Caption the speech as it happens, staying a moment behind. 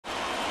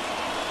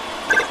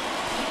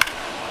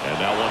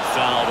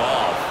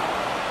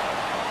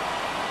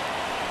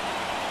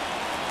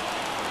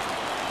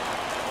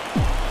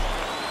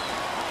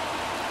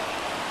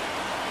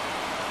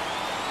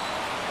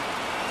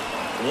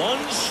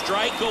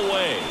strike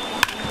away.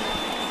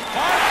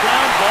 Hard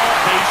ground ball,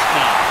 base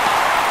knock.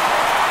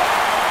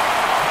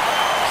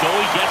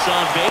 Joey gets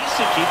on base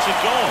and keeps it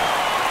going.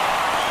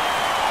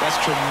 That's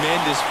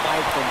tremendous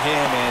fight from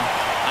him, and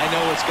I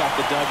know it's got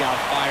the dugout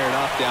fired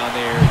up down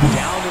there.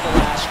 Down to the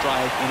last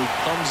strike, and he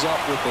comes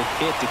up with a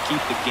hit to keep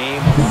the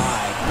game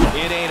alive.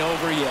 It ain't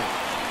over yet.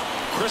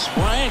 Chris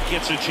Bryant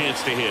gets a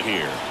chance to hit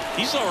here.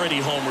 He's already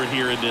homered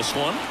here in this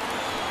one.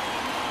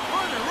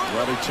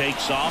 Runner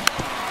takes off.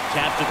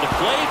 Tapped at the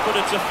plate, but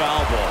it's a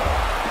foul ball.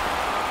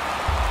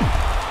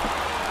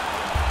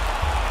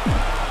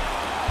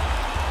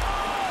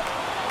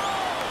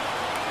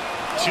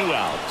 Two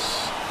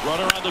outs.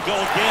 Runner on the go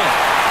again.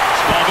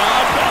 Swung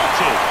on,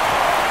 belted.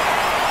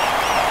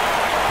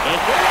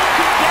 And no one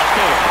can get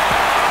there.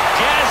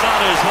 Jazz on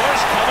his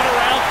horse coming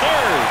around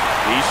third.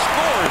 He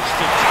scores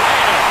to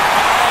tie it up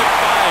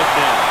 5-5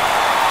 now.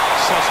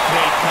 Such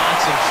great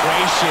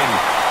concentration.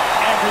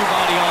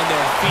 Everybody on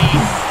their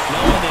feet,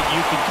 knowing that you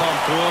can come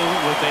through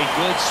with a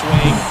good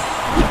swing.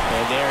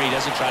 And there he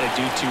doesn't try to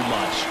do too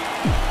much.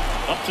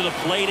 Up to the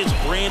plate is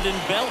Brandon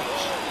Belch.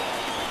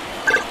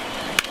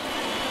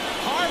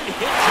 Hard hit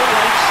to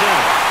right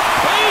center.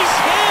 Base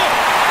hit!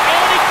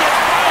 And it gets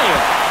by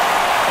him.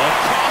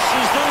 Across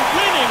is the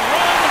winning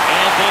run,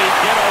 and they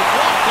get a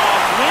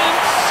walk-off win,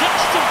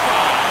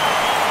 6-5.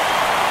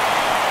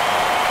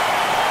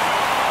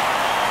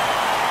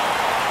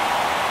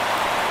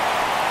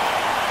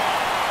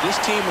 This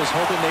team was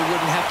hoping they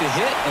wouldn't have to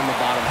hit in the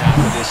bottom half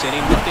of this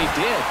inning, but they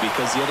did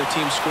because the other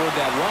team scored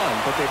that run.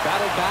 But they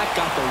battled back,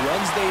 got the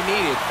runs they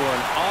needed for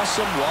an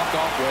awesome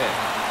walk-off win.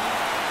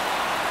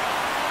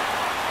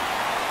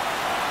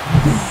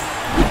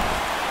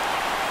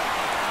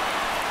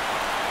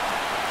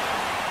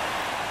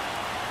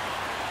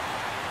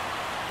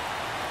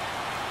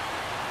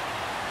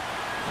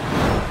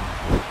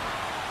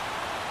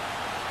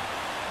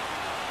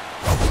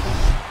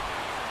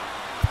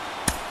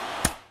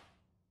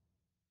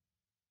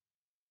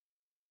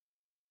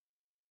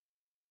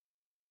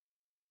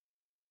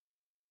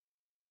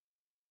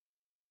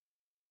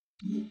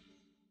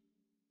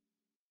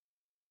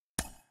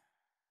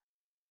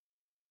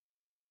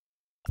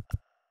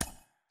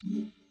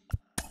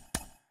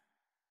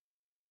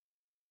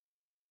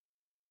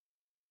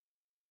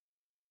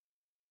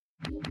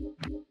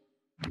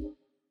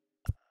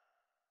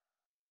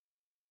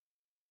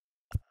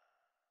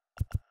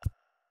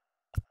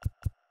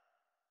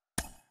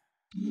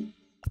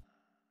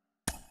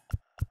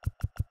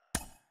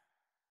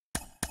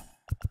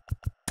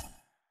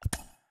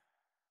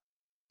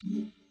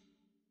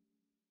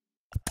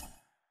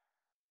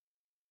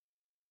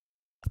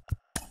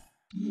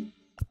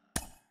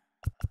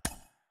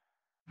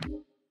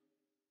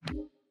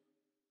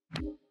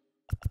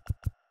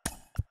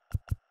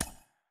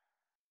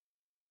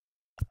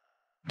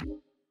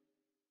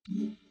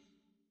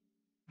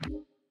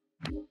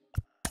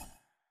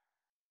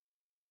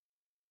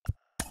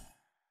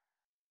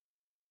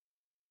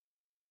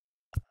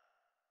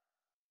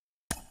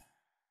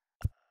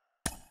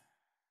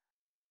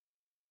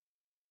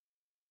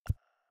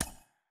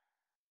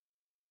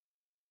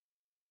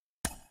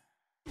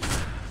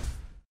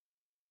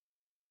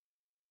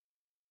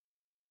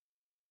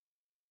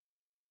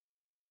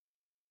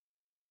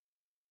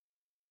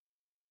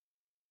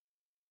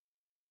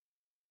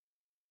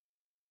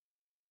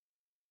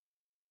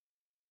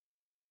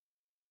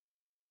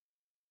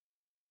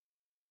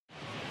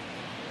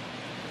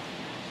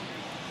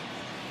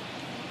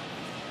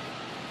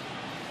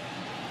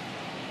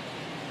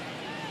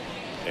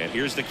 And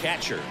here's the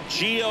catcher,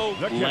 Gio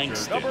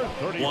Langston,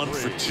 1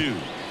 for 2.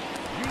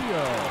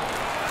 Gio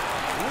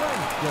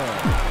Langston.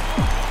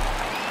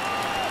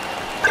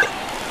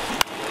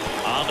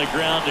 On the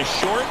ground to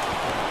short.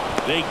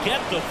 They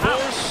get the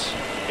force,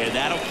 and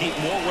that'll keep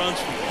more runs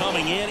from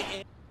coming in.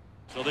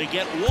 So they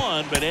get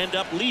one, but end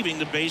up leaving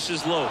the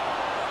bases loaded.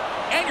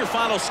 And your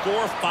final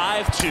score,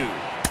 5-2.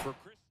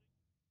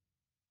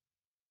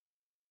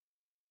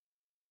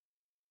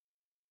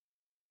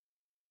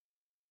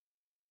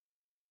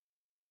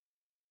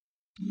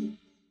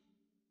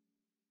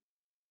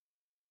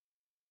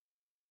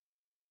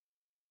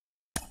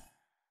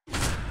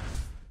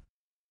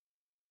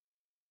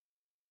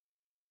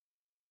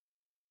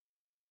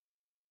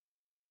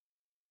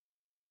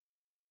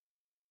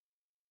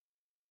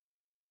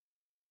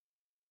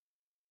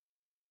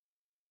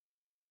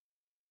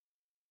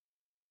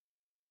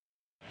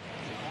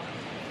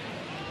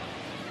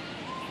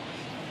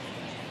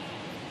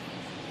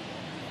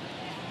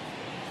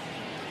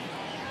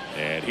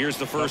 And here's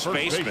the first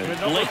baseman,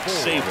 Blake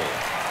Sable,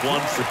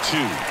 1 for 2.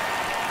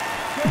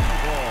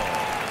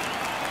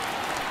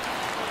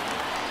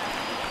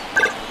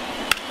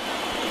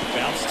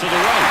 Bounce to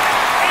the right,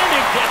 and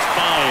it gets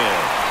by him.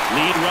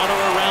 Lead runner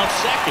around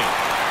second.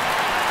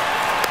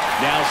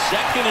 Now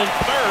second and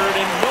third,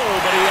 and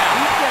nobody out.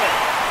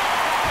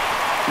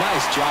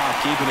 Nice job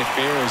keeping it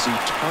fair as he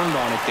turned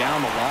on it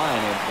down the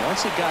line. And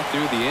once it got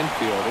through the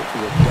infield, it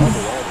was a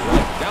double all the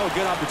way. Now a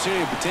good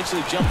opportunity to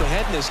potentially jump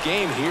ahead in this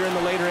game here in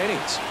the later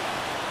innings.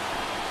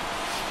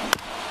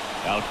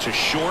 Out to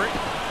short.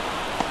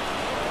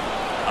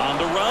 On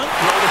the run.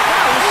 Throw to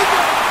first.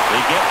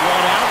 They get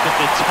one out, but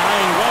the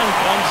tying run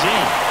comes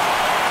in.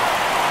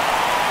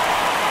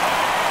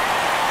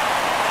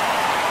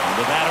 And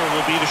the batter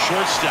will be the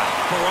shortstop,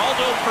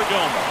 Geraldo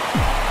Perdomo.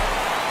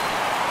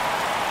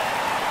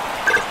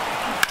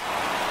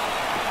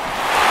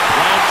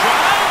 Line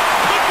drive.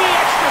 Hit the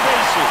extra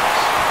bases.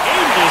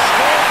 Able to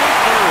score for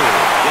third.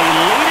 They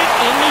lead it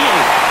in the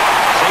eighth.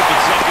 Safe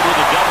and second with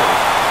a double.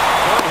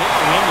 Third hit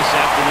for him this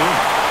afternoon.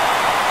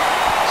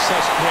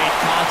 Such great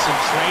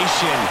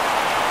concentration.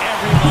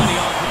 Everybody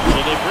on. So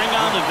they bring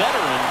on the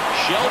veteran,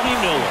 Shelby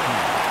Miller.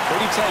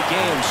 Pretty tight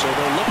game, so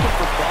they're looking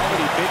for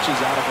quality pitches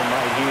out of him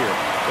right here.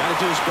 Got to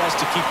do his best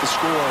to keep the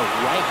score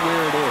right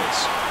where it is.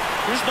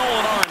 Here's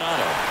Nolan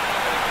Arenado.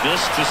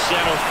 This to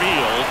center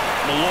field.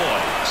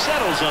 Malloy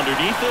settles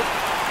underneath it.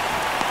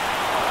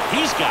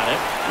 He's got it.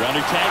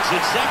 Runner tags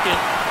at second.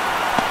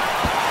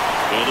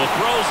 And the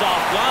throw's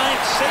offline.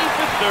 Safe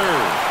at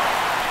third.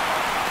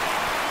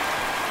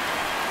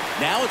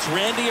 Now it's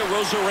Randy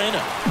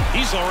Arozarena.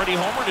 He's already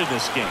homered in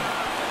this game.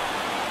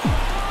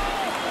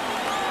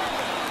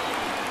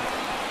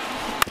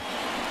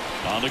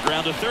 On the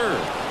ground to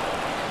third.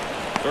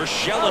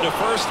 Urshela to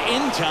first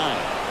in time.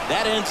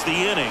 That ends the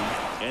inning.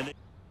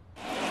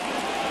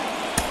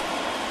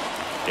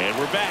 And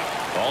we're back.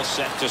 All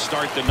set to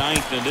start the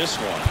ninth in this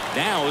one.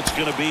 Now it's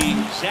going to be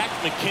Zach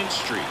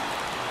McKinstry.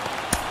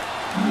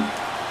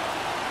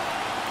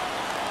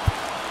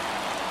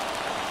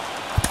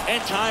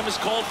 And time is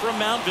called for a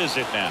mound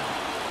visit now.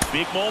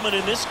 Big moment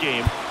in this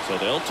game, so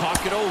they'll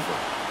talk it over.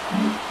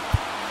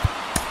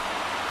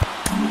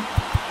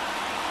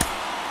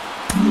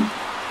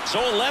 So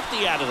a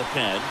lefty out of the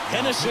pen,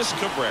 Genesis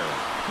Cabrera.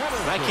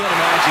 I can't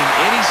imagine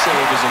any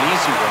save is an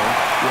easy one.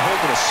 You're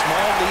holding a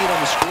small lead on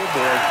the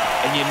scoreboard,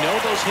 and you know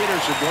those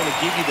hitters are going to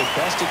give you the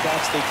best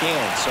at-bats they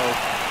can. So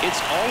it's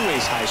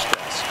always high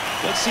stress.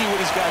 Let's see what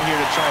he's got here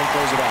to try and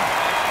close it out.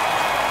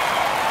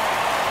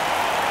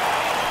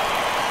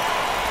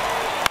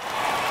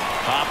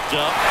 Popped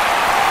up.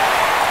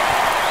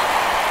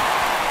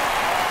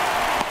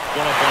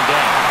 Going up on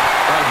down.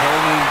 That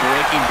hanging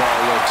breaking ball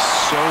looks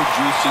so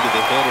juicy to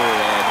the hitter,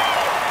 and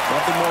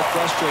nothing more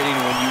frustrating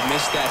when you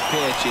miss that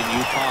pitch and you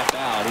pop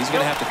out. He's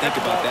going to have to think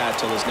about that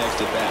till his next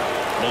at bat.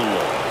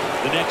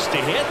 The next to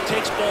hit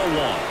takes ball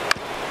one.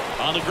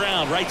 On the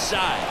ground, right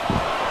side.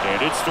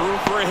 And it's through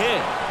for a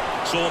hit.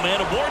 So a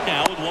man aboard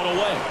now with one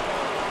away.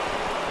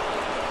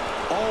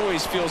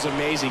 Always feels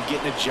amazing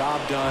getting a job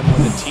done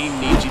when the team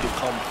needs you to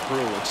come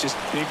through. It's just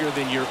bigger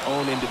than your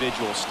own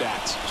individual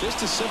stats. Just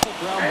a simple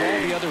ground ball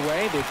the other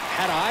way. They've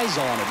had eyes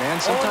on it,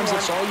 man. Sometimes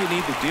that's all you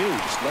need to do.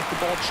 Just let the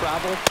ball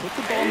travel, put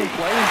the ball in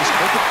play, and just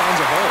hope it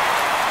finds a hole.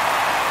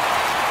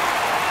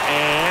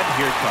 And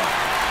here it comes.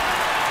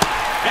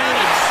 And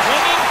it's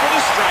swinging for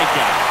the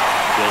strikeout.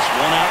 Just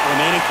one out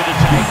remaining for the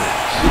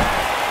Tigers.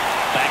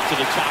 Back to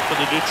the top of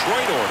the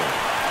Detroit order.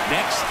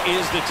 Next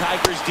is the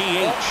Tigers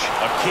DH,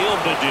 Akil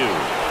Baddoo.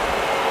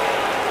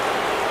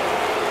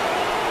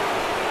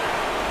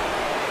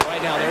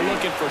 Right now they're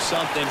looking for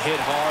something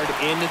hit hard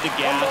into the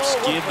gaps,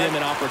 give them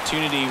an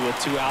opportunity with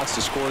 2 outs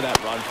to score that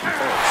run from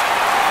first.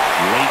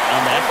 Late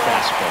on that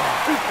fastball.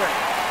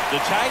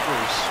 The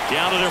Tigers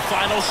down to their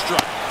final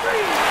strike.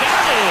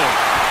 Got him!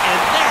 And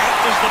that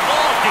is the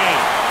ball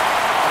game.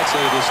 I'd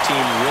say this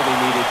team really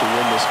needed to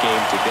win this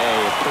game today.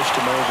 It pushed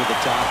them over the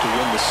top to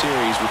win the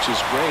series, which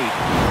is great.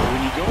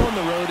 When you go on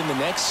the road in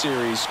the next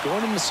series,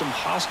 going into some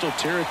hostile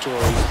territory,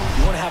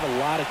 you want to have a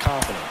lot of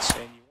confidence. And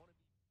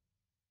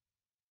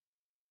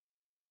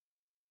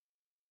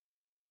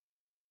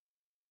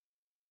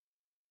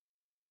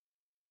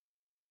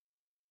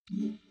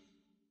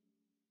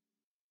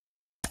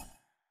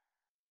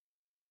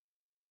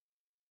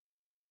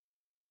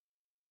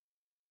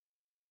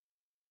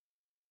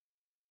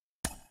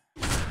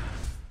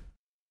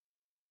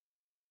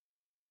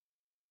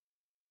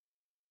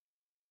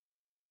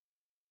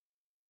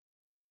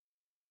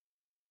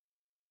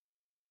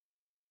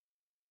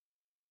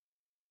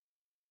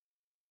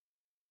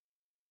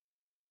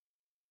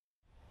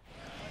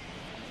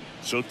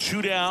So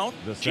 2 down.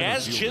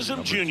 Jazz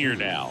Chisholm Jr.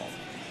 now.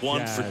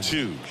 1 for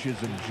 2.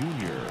 Chisholm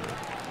Jr.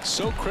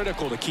 so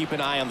critical to keep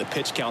an eye on the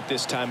pitch count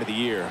this time of the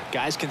year.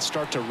 Guys can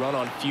start to run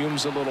on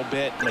fumes a little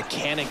bit.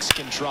 Mechanics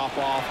can drop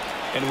off.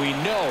 And we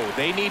know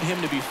they need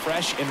him to be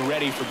fresh and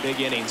ready for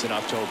big innings in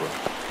October.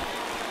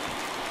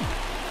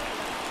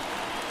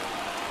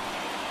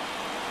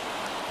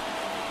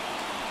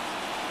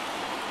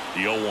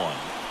 The 0-1.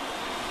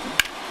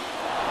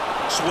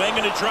 Swing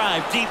and a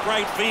drive, deep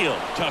right field.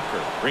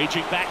 Tucker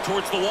raging back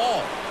towards the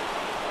wall.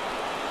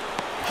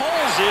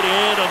 Pulls it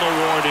in on the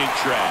warning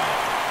track.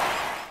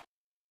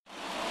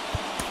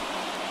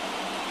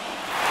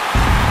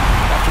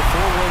 After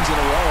 4 wins in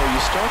a row, you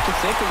start to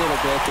think a little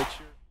bit that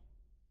you're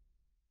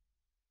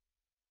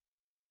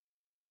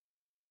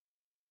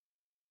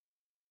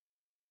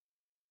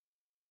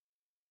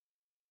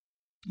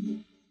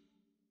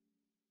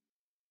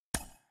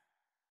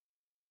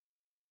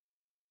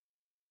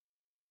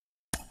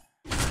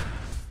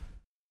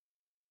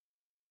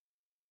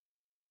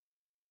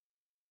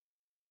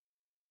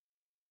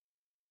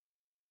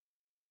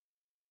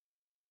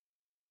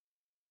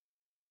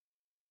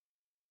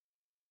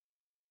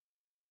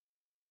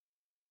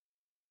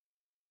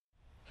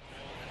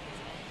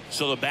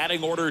So the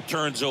batting order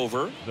turns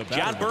over.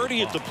 John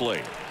Birdie at the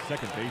plate.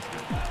 Second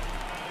baseman,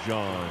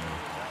 John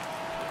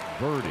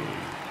Birdie.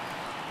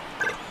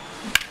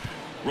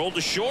 Rolled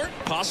to short.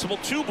 Possible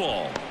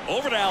 2-ball.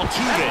 Over to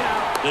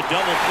Altuve. The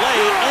double play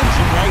ends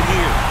it right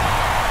here.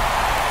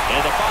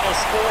 And the final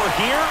score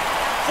here,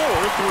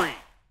 4-3.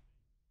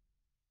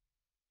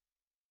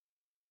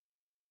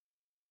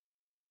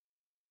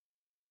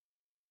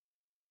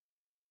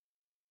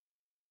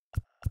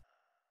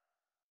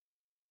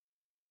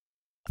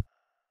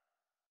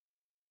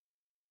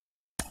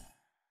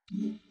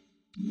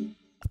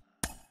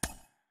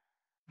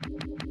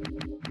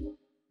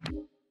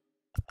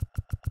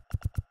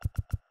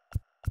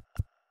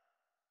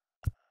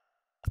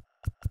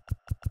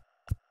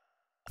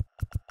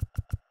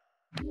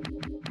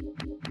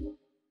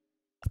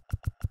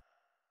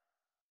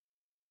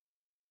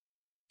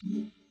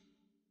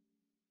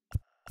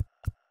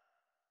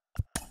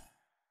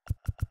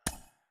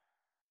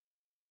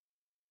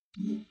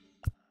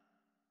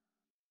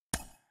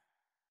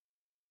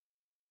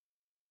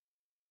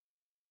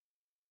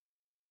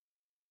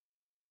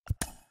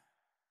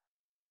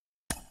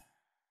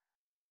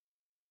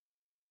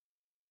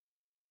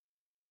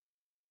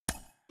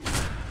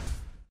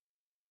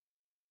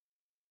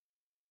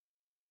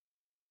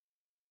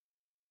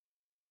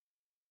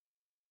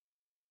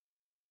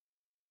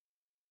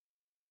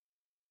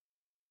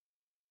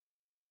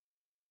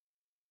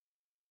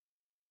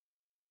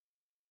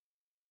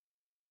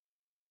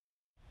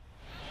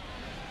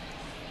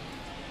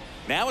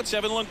 Now it's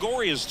Evan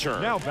Longoria's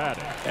turn. Now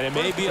batting. And it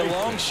may be a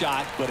long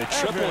shot, but a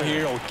triple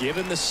here will give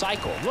him the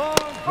cycle.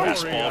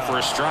 Fastball for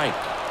a strike.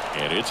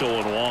 And it's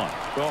 0-1.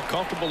 Well,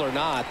 comfortable or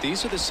not,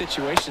 these are the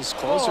situations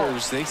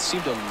closers they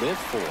seem to live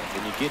for.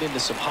 When you get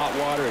into some hot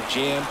water, a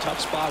jam, tough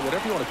spot,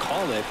 whatever you want to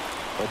call it,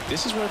 but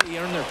this is where they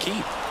earn their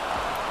keep.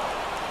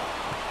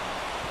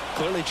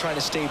 Clearly trying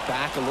to stay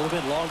back a little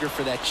bit longer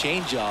for that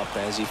changeup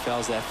as he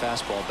fouls that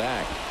fastball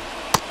back.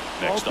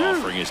 Next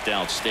offering is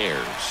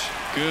downstairs.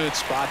 Good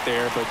spot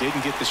there, but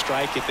didn't get the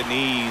strike at the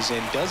knees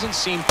and doesn't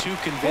seem too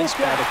convinced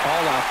by the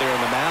call out there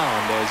on the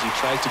mound as he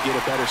tries to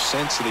get a better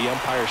sense of the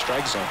umpire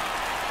strike zone.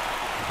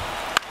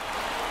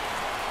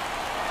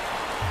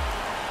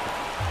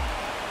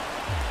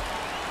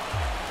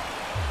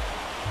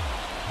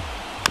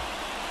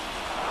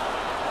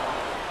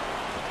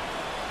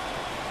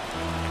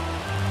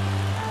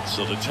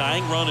 So the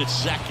tying run at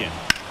second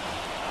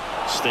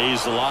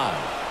stays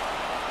alive.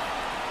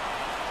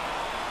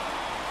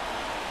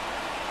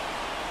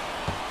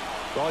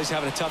 You're always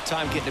having a tough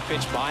time getting a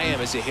pitch by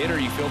him. As a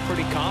hitter, you feel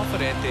pretty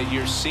confident that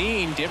you're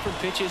seeing different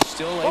pitches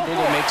still able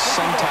to make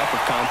some type of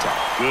contact.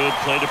 Good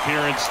plate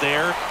appearance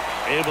there.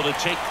 Able to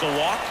take the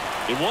walk.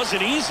 It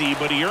wasn't easy,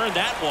 but he earned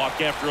that walk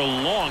after a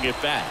long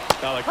at-bat.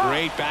 Well, a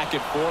great back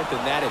and forth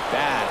in that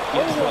at-bat. He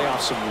had to play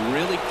off some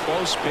really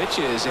close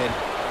pitches, and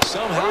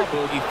somehow,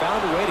 Boogie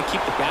found a way to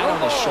keep the bat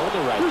on his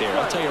shoulder right there.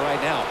 I'll tell you right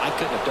now, I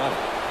couldn't have done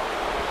it.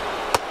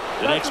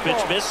 The next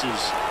pitch misses,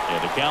 and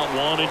the count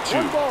 1-2.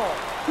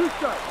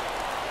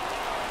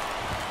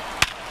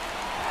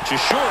 To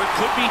short,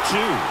 could be 2.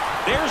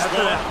 There's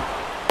one.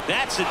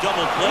 That's a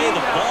double play. The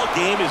ball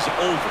game is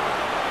over.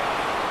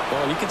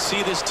 Well, you can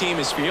see this team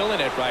is feeling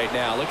it right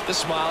now. Look at the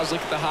smiles.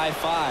 Look at the high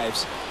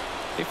fives.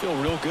 They feel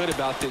real good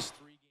about this.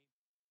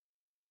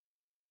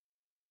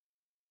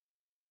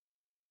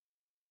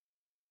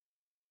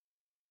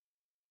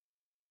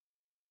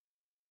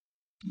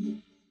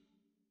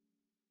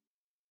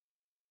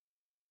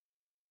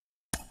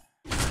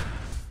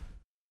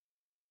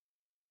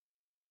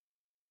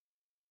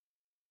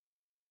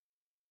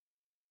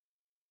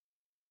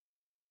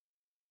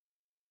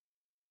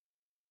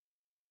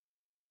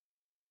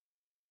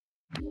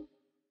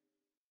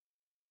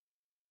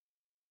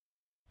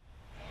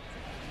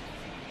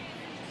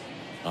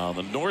 On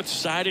the north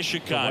side of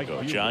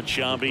Chicago, John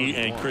Sciambi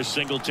and Chris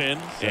Singleton.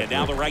 And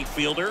now the right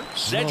fielder,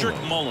 Cedric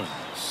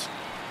Mullins.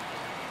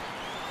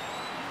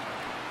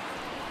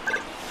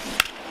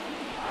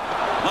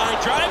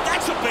 Line drive,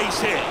 that's a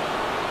base hit.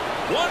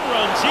 One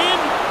runs in,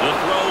 the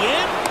throw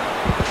in.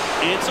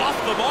 It's off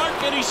the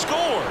mark, and he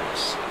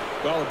scores.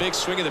 Well, a big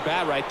swing of the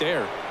bat right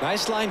there.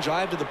 Nice line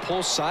drive to the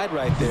pull side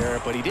right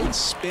there, but he didn't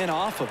spin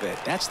off of it.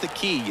 That's the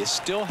key. You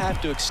still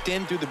have to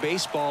extend through the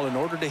baseball in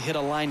order to hit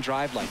a line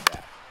drive like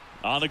that.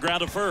 On the ground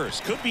to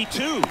first. Could be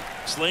 2.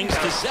 Slings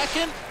to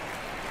second.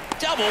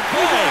 Double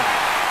play.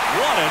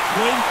 What a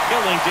twin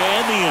killing to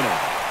end the inning.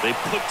 They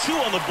put 2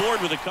 on the board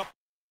with a couple.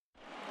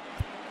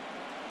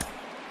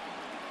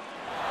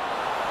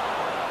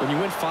 When you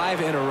win 5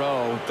 in a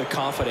row, the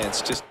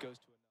confidence just goes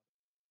to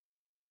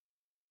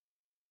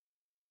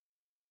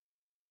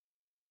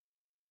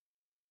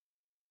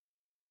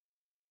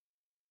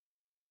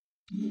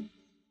another.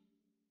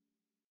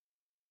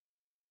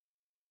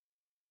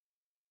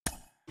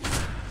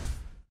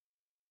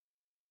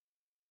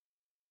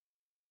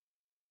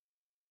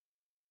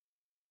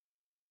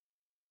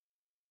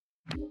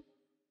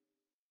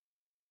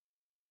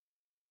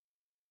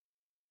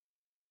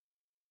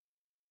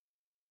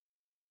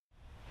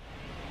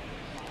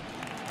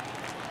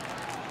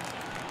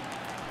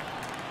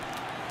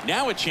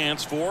 Now a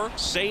chance for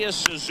Seiya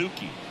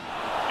Suzuki.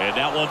 And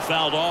that one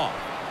fouled off.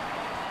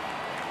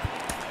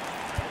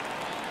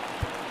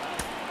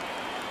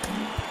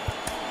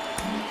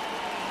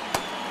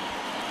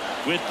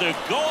 With the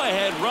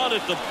go-ahead run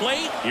at the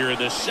plate here in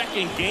the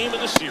second game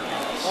of the series.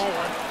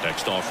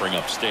 Next offering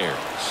upstairs.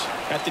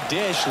 At the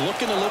dish,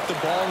 looking to lift the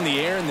ball in the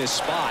air in this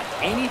spot.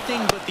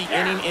 Anything but the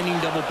inning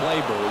double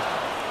play, Bird.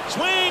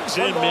 Swings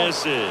and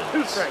misses.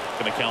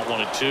 Going to count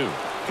 1 and 2.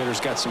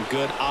 Hitter's got some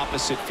good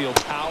opposite field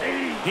power.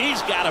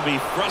 He's got to be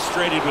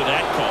frustrated with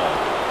that call.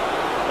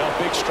 Well,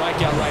 big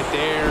strikeout right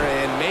there,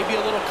 and maybe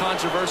a little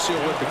controversial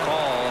with the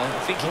call.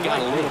 I think he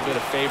got a little bit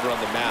of favor on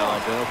the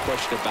mound, no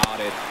question about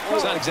it.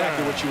 It's not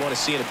exactly what you want to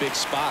see in a big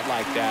spot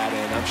like that,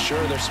 and I'm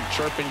sure there's some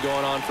chirping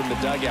going on from the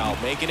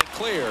dugout, making it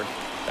clear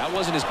that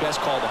wasn't his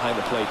best call behind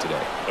the plate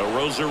today.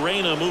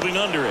 Rosarena moving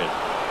under it.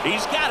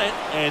 He's got it,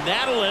 and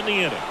that'll end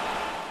the inning.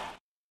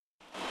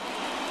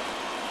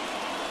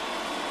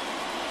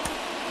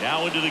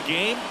 Now into the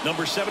game,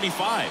 number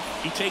 75.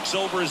 He takes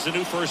over as the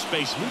new first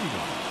baseman.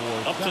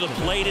 Up to the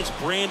plate, it's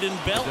Brandon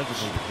Belt.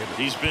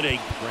 He's been a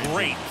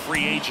great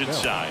free agent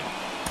sign.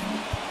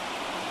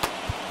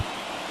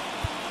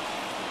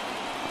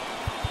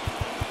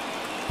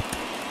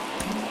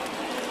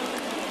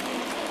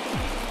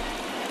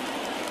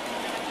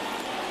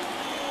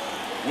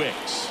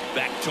 Wicks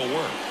back to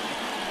work.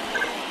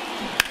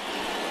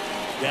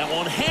 That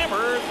one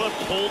hammered, but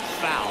pulled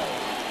foul.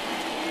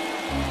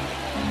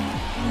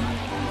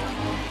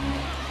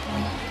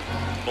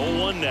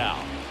 0-1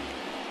 now.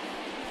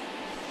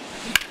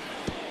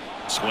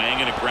 Swing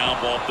and a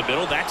ground ball up the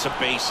middle. That's a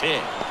base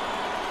hit.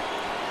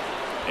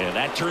 And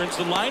that turns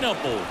the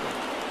lineup over.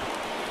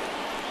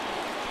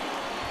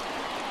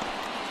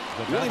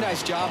 Really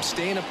nice job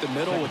staying up the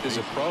middle with his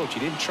approach. He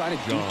didn't try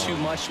to do too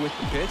much with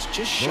the pitch.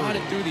 Just shot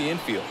it through the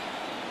infield.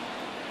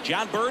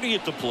 John Birdie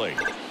at the plate.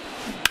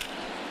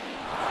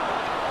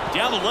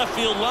 Down the left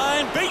field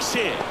line. Base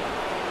hit.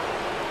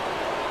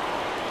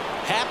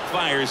 Happ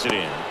fires it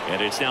in,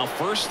 and it's now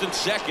first and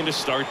second to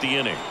start the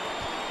inning.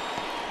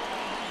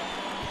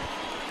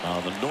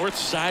 On the north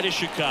side of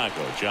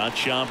Chicago, John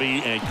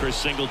Sciambi and Chris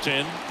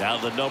Singleton. Now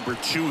the number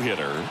 2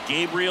 hitter,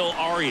 Gabriel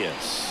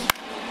Arias.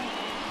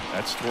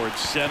 That's towards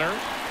center.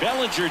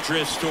 Bellinger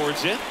drifts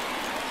towards it.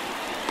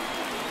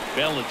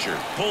 Bellinger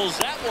pulls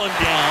that one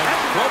down.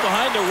 Throw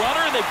behind the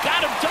runner, and they've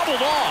got him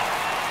doubled off.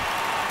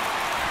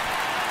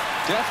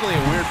 Definitely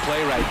a weird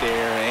play right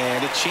there,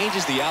 and it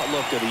changes the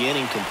outlook of the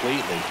inning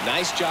completely.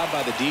 Nice job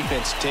by the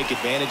defense to take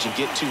advantage and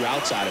get 2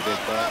 outs out of it.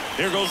 But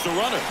there goes the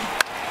runner.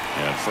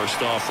 And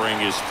first offering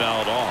is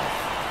fouled off.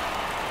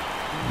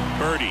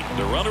 Birdie,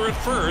 the runner at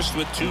first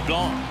with 2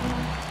 gone.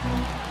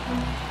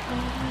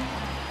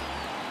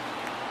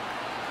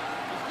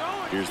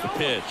 Here's the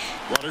pitch.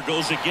 Runner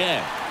goes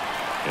again.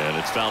 And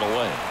it's fouled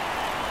away.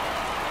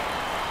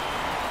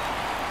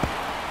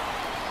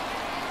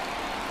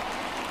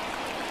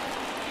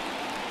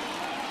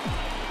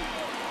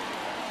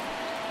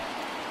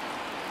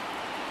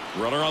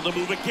 Runner on the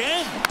move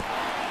again.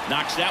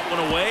 Knocks that one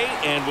away,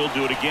 and we'll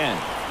do it again.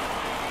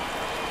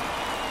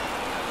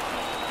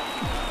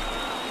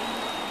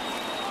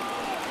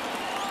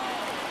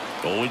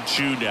 Going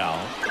 2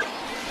 now.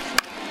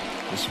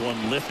 This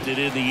one lifted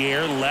in the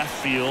air,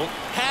 left field.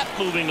 Happ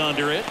moving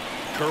under it,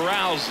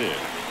 corrals it,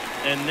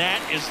 and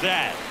that is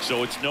that.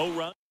 So it's no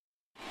run.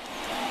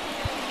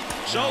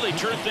 So they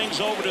turn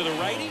things over to the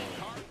righty.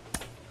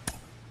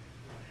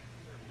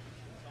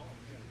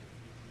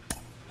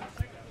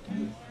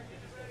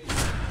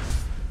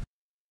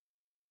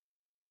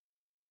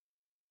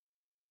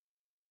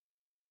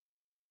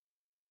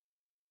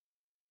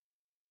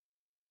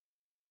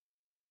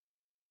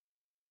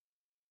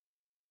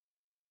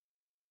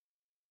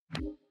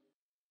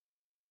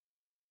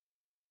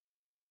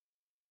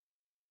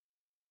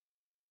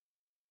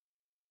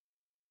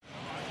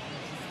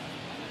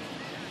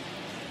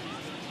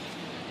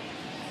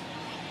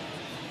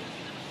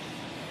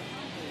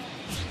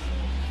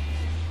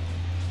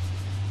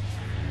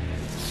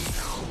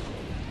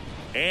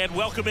 And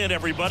welcome in,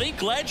 everybody.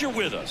 Glad you're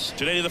with us.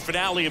 Today, the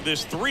finale of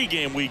this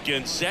 3-game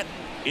weekend set.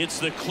 It's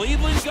the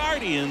Cleveland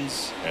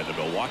Guardians and the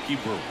Milwaukee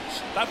Brewers.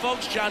 Hi,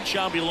 folks. John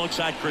Sciambi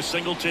alongside Chris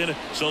Singleton.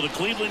 So the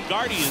Cleveland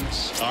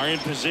Guardians are in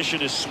position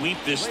to sweep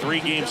this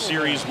 3-game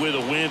series with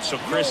a win. So,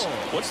 Chris,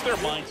 what's their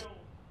mindset?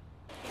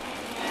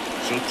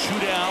 So 2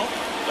 down.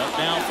 Up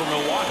now for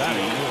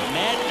Milwaukee.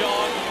 Mad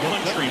Dog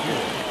Country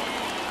Boy.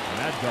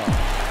 Mad Dog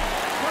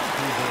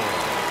Country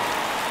Boy.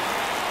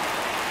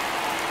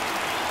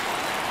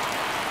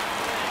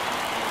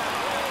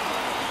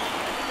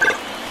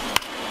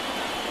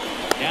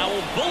 Now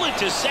a bullet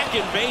to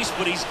second base,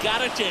 but he's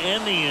got it to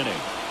end the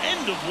inning.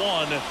 End of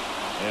 1,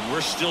 and we're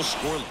still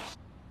scoreless.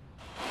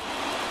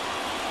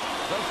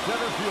 The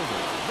center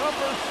fielder,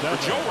 number 7.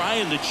 For Joe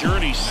Ryan, the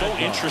journey's so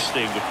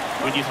interesting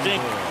when you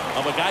think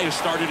of a guy who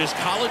started his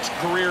college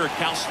career at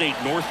Cal State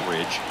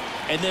Northridge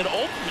and then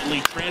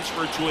ultimately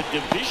transferred to a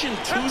Division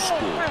II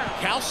school,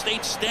 Cal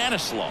State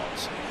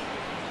Stanislaus.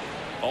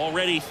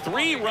 Already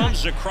 3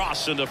 runs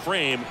across in the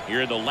frame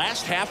here in the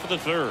last half of the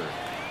third.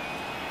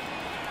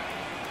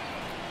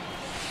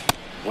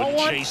 Wouldn't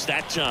chase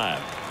that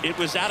time. It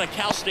was out of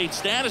Cal State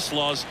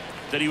Stanislaus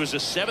that he was a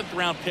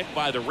 7th-round pick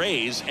by the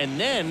Rays, and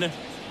then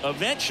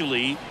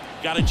eventually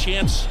got a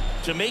chance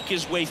to make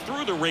his way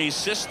through the Rays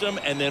system,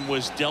 and then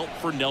was dealt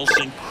for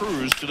Nelson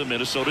Cruz to the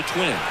Minnesota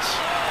Twins.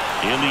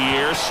 In the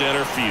air,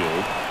 center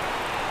field.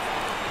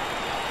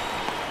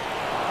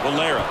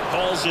 Valera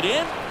calls it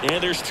in,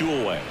 and there's 2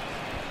 away.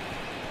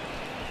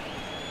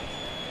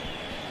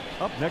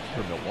 Up next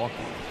for Milwaukee.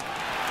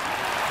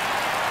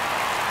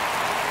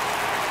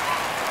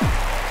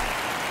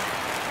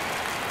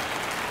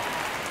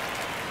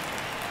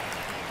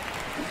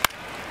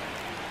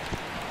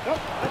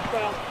 Nope, that's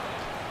foul.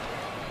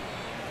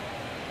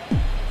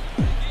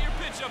 Get your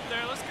pitch up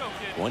there. Let's go,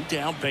 kid. 1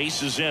 down,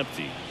 base is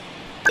empty.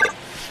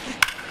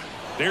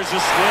 There's a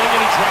swing,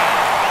 and he dropped.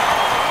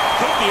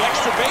 Took the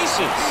extra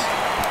bases.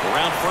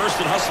 Around first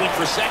and hustling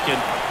for second.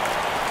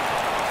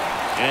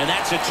 And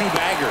that's a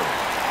 2-bagger.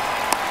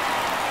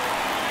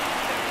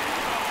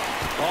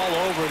 All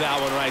over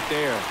that one right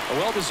there. A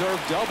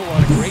well-deserved double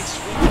on a great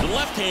swing. The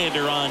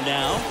left-hander on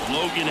now,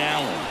 Logan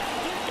Allen.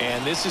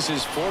 And this is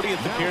his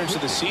 40th appearance of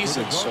the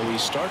season, so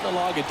he's starting to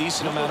log a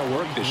decent amount of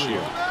work this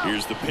year.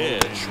 Here's the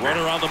pitch.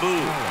 Runner on the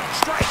move.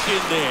 Strike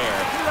in there.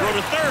 Throw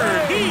to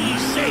third. He's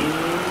safe.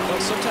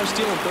 Well, sometimes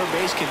stealing third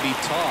base can be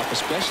tough,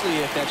 especially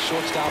if that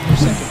shortstop or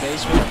second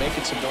baseman are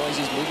making some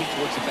noises, moving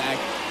towards the bag,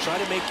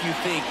 trying to make you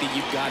think that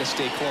you've got to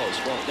stay close.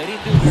 Well, they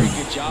didn't do a very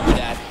good job of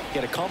that.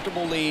 Get a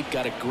comfortable lead,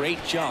 got a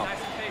great jump,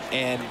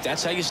 and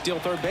that's how you steal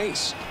third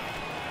base.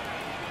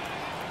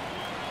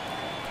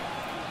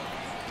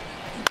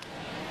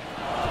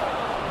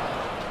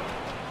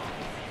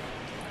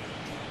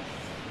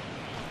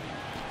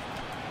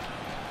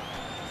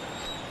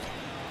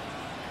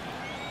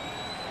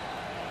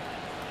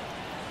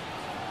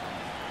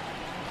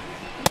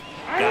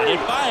 Got it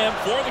by him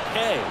for the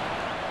K.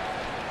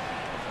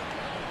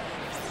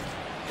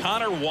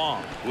 Connor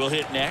Wong will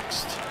hit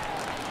next.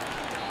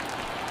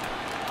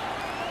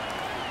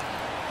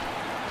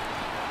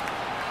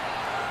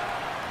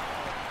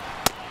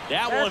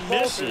 That one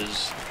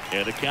misses,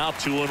 and the count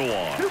 2-1.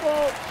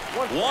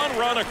 1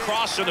 run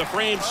across in the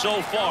frame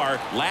so far.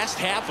 Last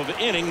half of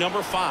inning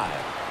number 5.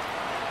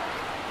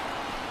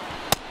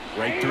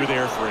 Right through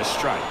there for a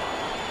strike.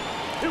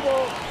 2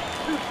 balls,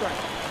 2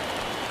 strikes.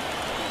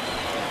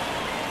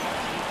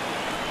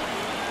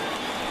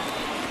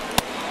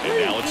 And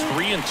now it's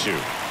 3-2.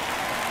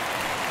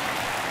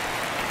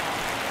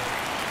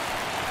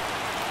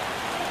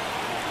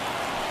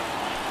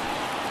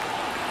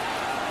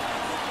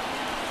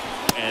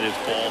 And it's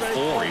ball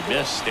 4. He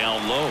missed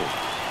down low.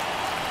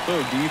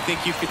 Boom, do you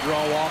think you could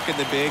draw a walk in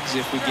the bigs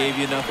if we gave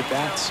you enough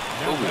at-bats?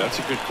 Oh, that's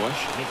a good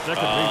question. The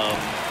second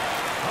baseman.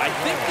 I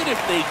think that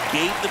if they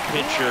gave the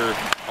pitcher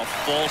a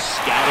false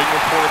scouting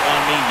report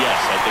on me, yes,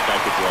 I think I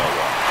could draw a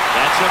walk.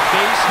 That's a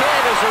base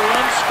hit as a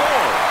run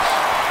scores.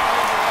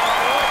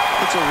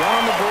 Puts a run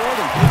on the board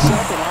and picks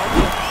up an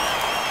argument.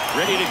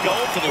 Ready to go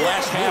for the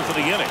last half of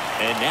the inning.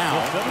 And now,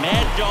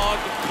 Mad Dog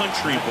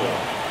Country Boy.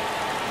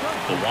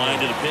 The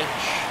wind of the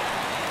pitch.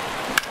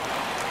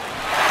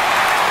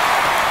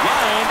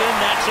 Lined, and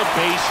that's a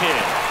base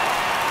hit.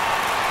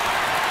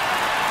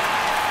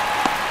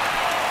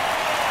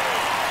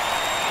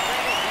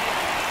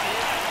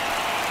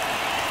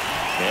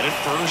 And at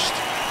first,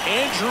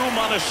 Andrew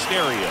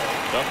Monasterio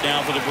up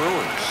now for the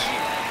Brewers.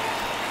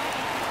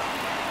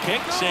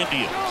 Kicks and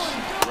deals.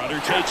 Runner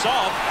takes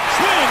off.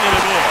 Swing and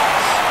a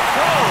miss.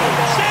 Oh,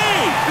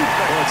 save!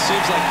 Well, it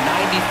seems like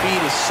 90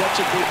 feet is such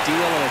a big deal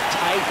in a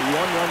tight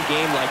one-run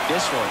game like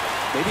this one.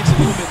 Maybe it's a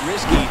little bit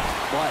risky,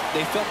 but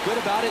they felt good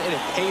about it and it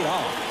paid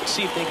off. Let's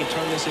see if they can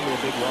turn this into a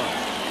big run.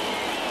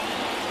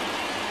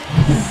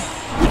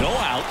 No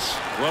outs.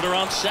 Runner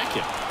on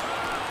second.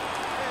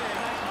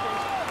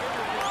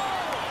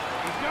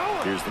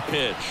 Here's the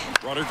pitch.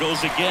 Runner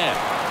goes again.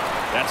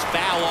 That's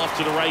foul off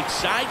to the right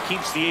side.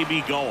 Keeps the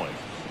AB going.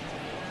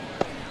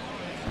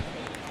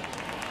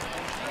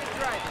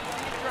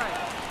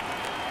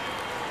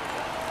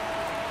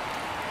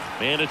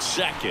 Man at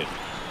second.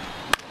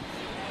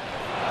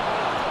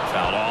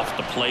 Foul off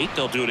the plate.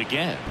 They'll do it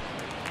again.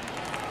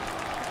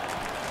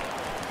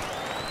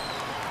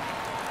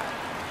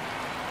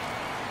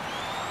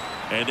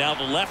 And now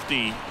the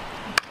lefty.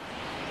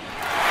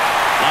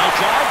 Line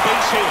drive,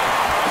 base hit.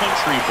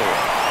 Country Boy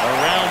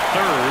around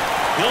third.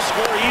 He'll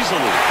score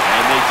easily,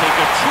 and they take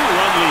a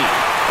 2-run lead.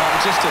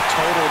 Just a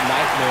total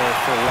nightmare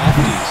for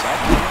lefties.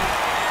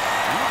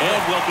 And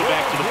welcome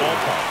back to the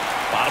ballpark.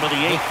 Bottom of the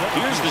 8th.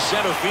 Here's the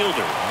center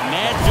fielder,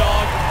 Mad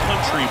Dog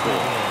Country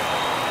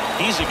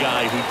Boy. He's a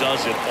guy who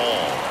does it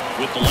all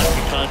with the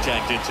lefty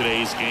contact in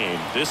today's game.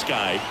 This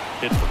guy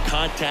hits for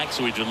contact,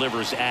 so he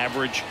delivers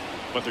average,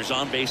 but there's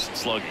on base and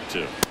slugging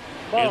too.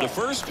 And the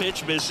first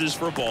pitch misses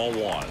for ball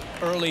 1.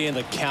 Early in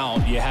the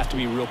count, you have to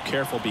be real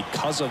careful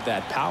because of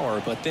that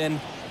power, but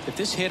then if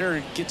this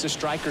hitter gets a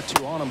strike or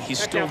two on him, he's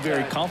still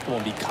very comfortable.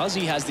 And because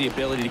he has the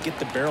ability to get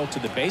the barrel to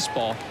the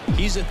baseball,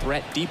 he's a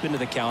threat deep into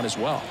the count as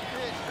well.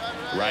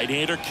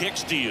 Right-hander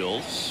kicks,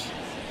 deals.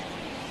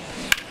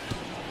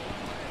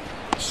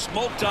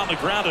 Smoked on the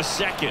ground to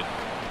second.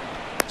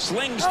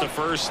 Slings to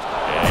first,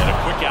 and a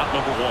quick out,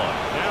 number one.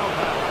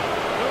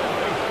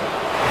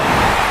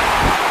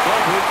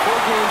 Well,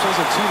 4 games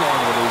wasn't too long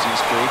of a losing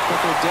streak, but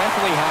they're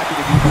definitely happy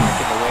to be back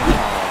in the win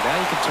column. Now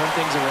you can turn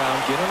things around,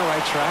 get on the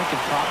right track,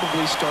 and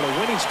probably start a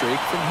winning streak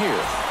from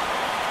here.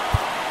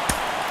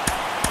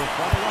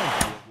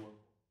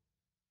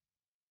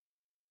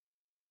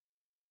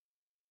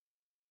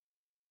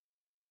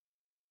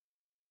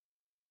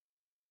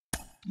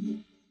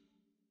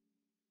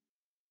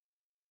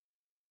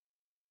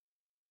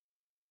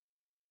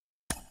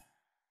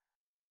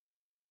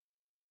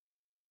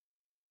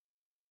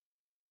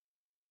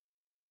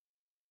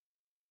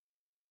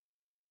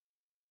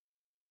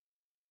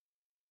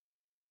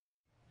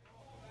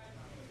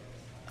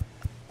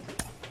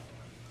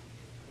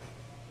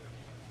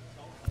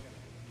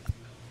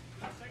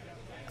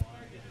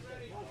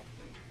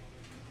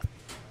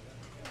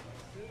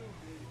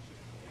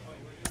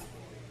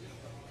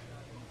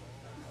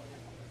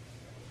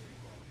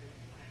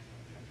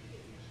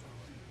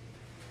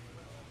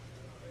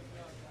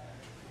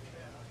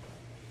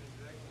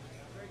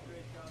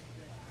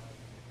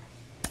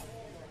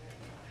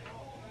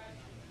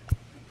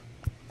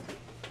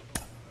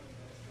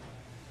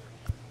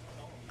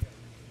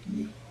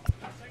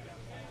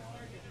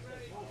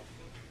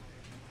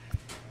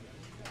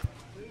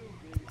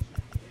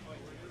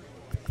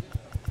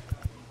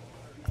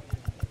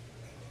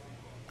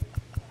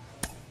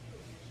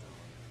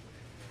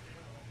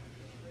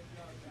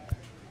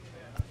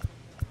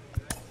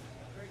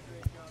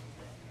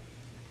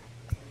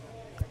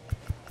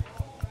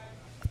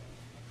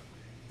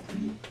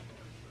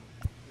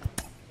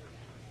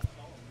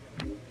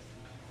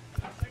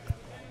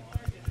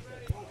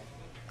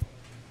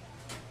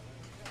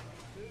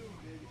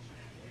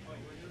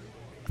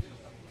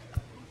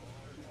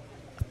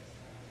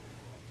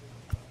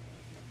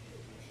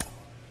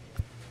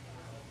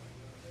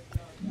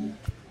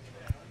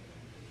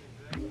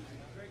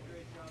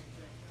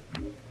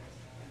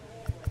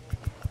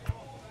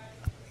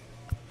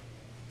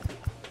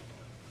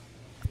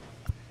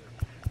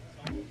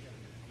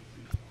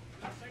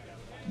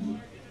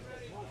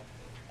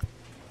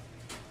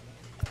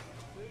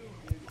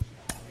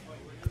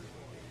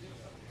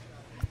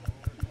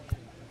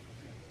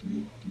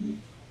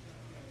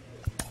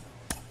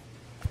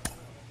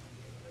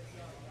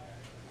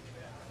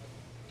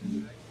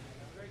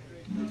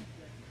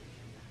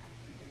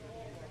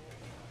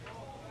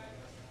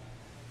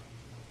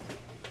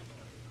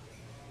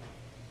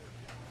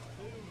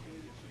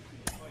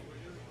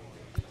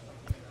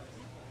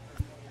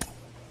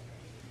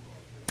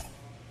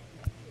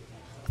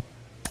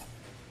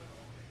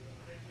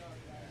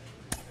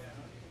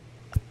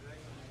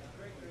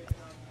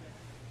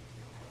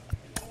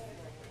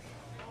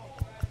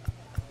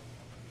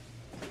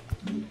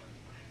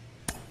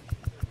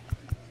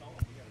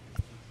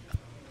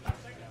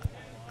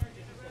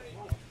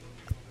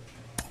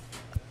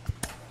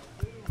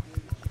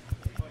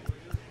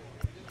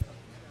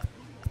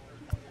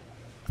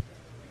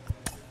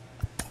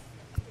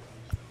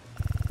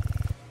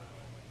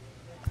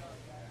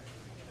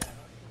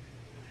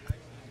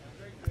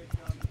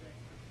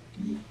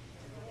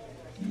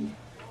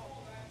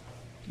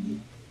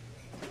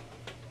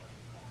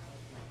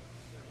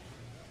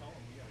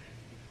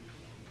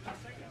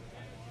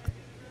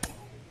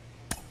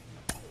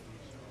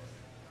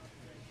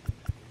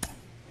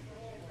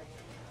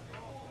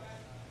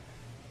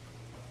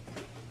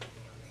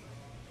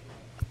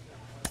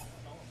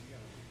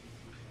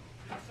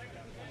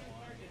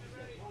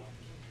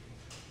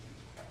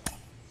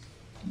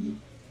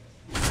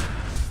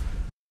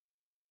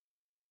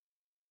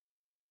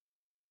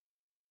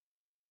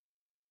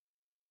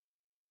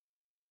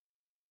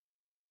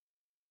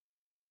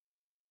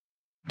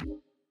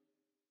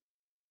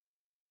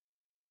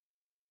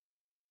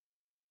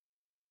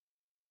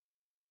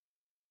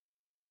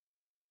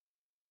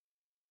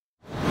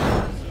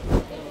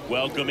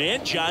 Welcome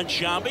in, John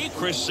Shambi,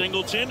 Chris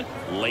Singleton.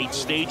 Late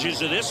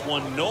stages of this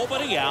one,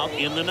 nobody out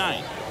in the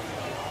ninth.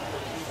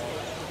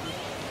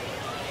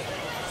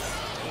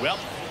 Well,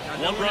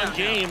 one-run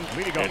game,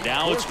 and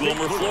now it's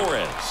Wilmer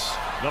Flores.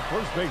 The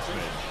first baseman,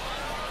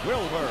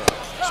 Wilmer.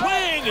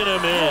 Swing and a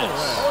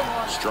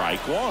miss.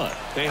 Strike one.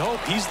 They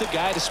hope he's the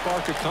guy to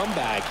spark a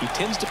comeback. He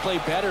tends to play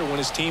better when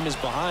his team is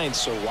behind,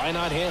 so why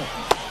not him?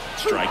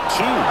 Strike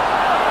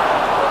two.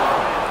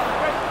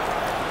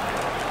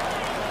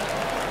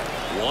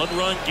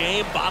 One-run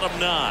game, bottom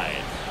 9.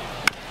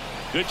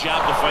 Good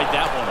job to fight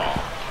that one off.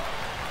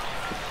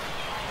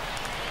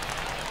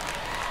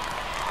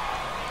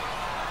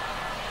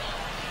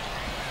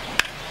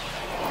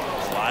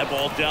 Fly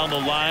ball down the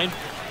line.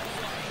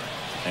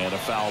 And a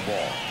foul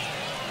ball.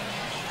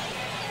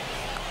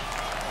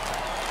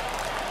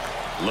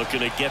 Looking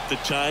to get the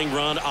tying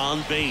run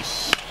on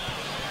base.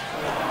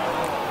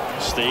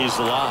 Stays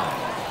alive.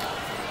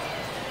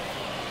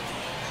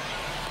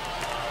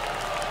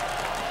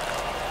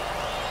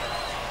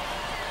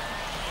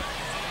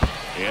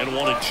 And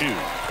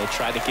 1-2. They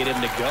tried to get him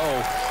to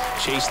go,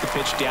 chase the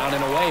pitch down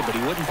and away, but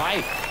he wouldn't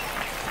bite.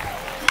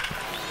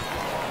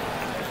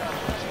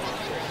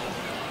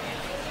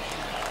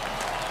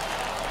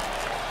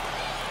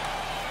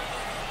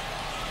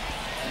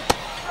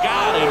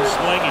 Got him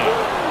swinging.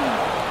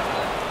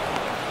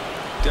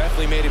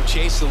 Definitely made him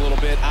chase a little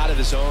bit out of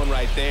the zone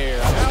right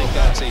there. I don't think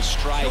that's a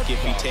strike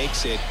if he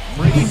takes it.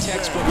 Pretty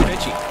textbook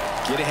pitching.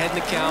 Get ahead in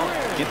the count,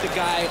 get the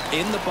guy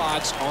in the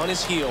box on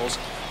his heels,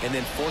 and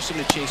then force him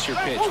to chase your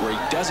pitch where he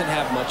doesn't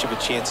have much of a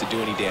chance to do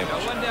any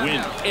damage.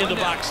 Win in the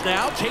box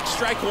now. Take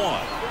strike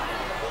one.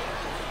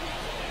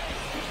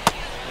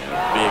 And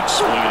a big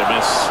swing and a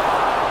miss.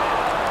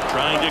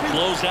 Trying to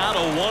close out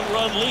a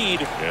one-run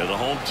lead. Yeah, the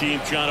home team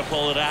trying to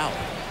pull it out.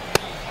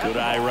 Good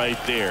eye right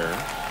there.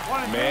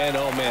 Man,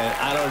 oh man,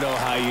 I don't know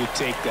how you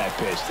take that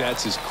pitch.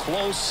 That's as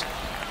close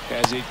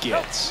as it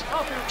gets.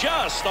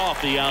 Just off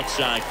the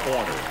outside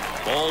corner.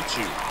 Ball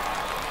 2.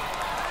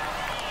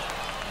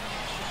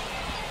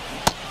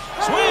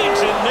 Swings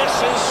and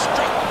misses.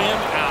 Struck him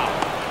out.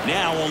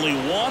 Now only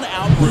 1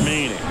 out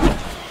remaining.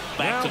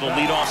 Back to the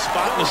leadoff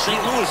spot in the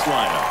St. Louis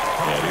lineup.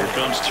 And here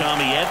comes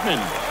Tommy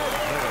Edman.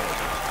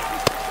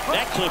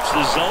 That clips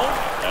the zone.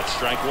 That's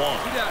strike 1.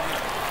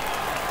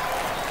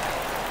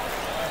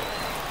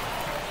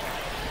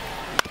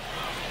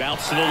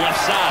 Bounce to the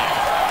left side.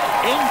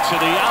 Into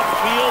the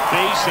outfield,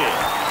 base hit.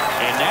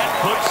 And that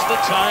puts the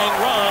tying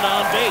run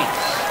on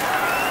base.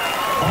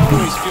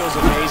 Always feels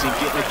amazing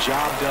getting a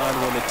job done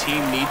when the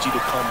team needs you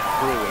to come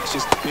through. It's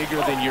just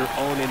bigger than your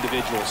own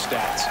individual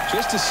stats.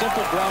 Just a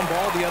simple ground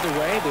ball the other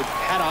way that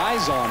had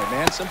eyes on it,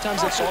 man.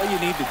 Sometimes that's all you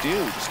need to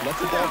do. Just let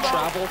the ball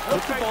travel,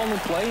 put the ball in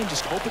play, and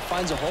just hope it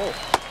finds a hole.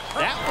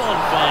 That one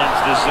finds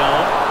the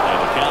zone. And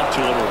the count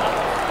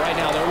 2-1. Right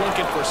now, they're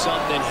looking for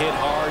something hit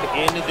hard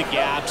into the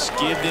gaps,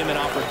 give them an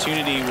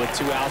opportunity with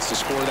 2 outs to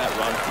score that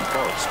run from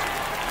first.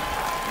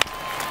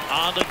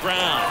 On the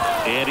ground,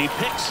 and he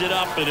picks it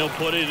up, and he'll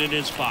put it in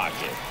his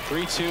pocket.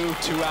 3-2,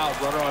 2 out,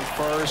 runner on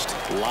first.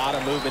 A lot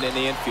of movement in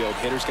the infield.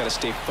 Hitter's got to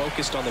stay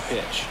focused on the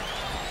pitch.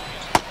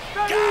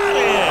 Got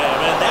him,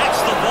 and that's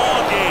the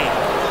ball game.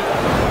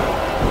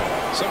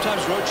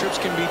 Sometimes road trips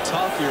can be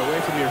tough. You're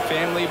away from your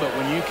family, but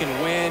when you can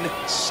win,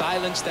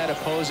 silence that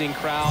opposing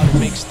crowd, it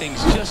makes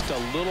things just a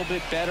little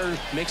bit better,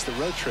 makes the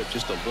road trip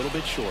just a little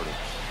bit shorter.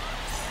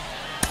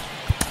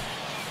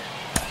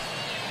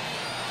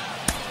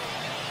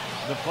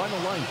 The final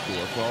line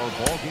score for our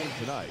ball game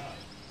tonight.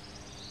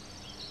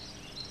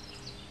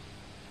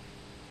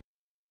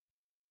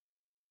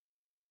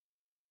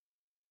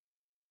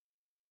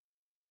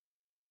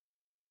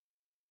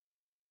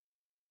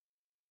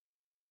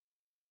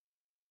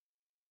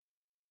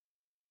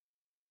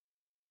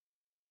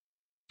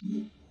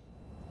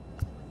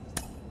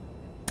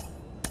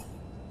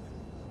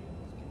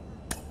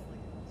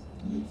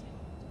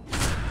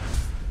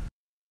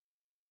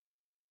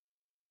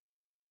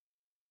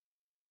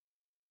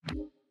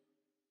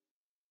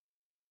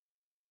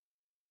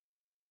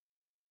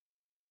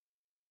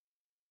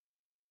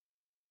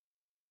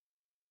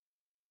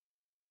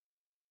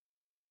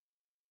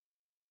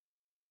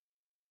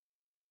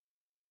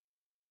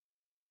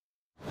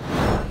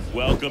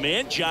 Welcome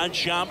in, John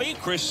Shambi,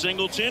 Chris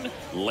Singleton.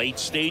 Late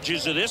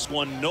stages of this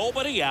one,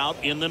 nobody out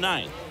in the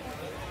 9th.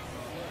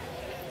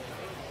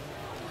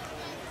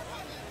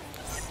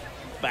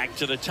 Back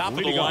to the top of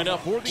the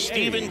lineup,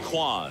 Stephen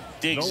Kwan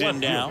digs in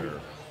now.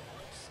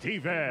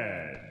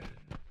 Stephen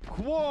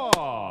Kwan.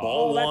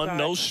 Ball 1,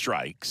 no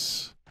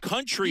strikes.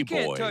 Country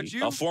boy,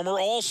 a former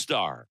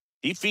All-Star.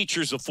 He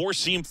features a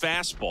 4-seam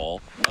fastball,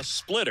 a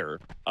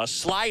splitter, a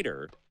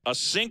slider, a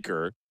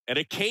sinker, and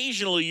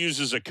occasionally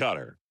uses a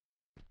cutter.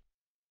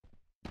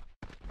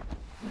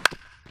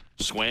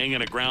 Swing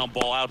and a ground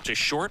ball out to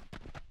short.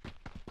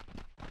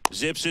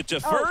 Zips it to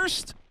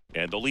first.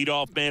 And the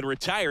leadoff man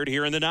retired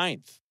here in the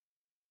 9th.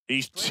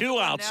 He's 2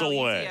 outs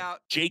away.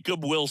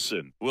 Jacob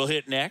Wilson will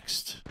hit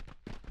next.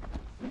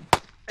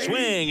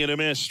 Swing and a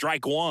miss.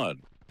 Strike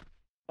 1.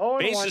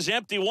 Base is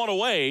empty, 1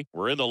 away.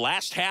 We're in the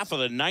last half of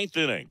the 9th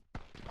inning.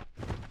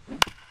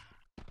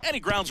 And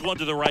he grounds one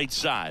to the right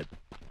side.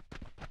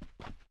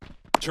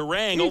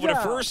 Terang over to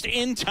first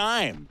in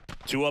time.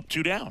 2 up,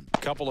 2 down. A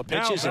couple of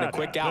pitches and a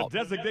quick out.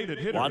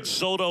 Juan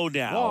Soto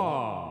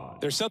now.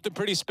 There's something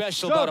pretty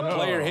special about a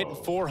player hitting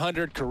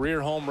 400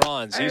 career home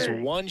runs. He's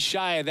 1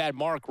 shy of that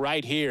mark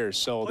right here,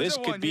 so this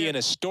could be an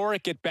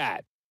historic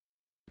at-bat.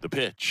 The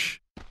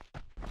pitch.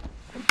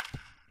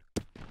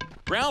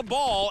 Ground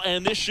ball,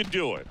 and this should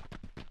do it.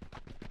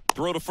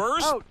 Throw to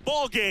first,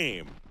 ball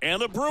game.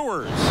 And the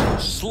Brewers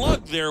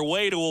slug their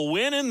way to a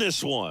win in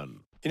this one.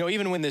 You know,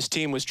 even when this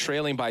team was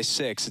trailing by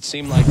 6, it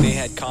seemed like they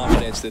had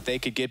confidence that they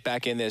could get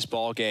back in this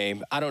ball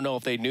game. I don't know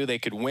if they knew they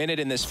could win it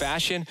in this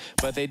fashion,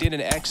 but they did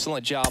an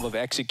excellent job of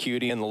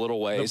executing in the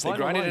little ways. They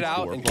grinded it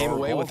out and came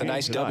away with a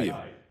nice W.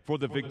 For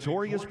the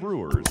victorious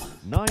Brewers,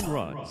 9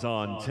 runs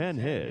on 10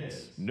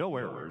 hits, no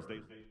errors.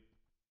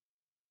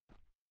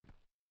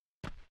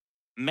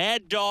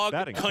 Mad Dog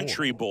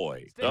Country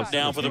Boy up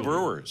now for the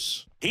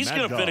Brewers. He's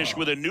going to finish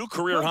with a new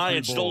career high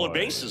in stolen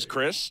bases,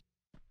 Chris.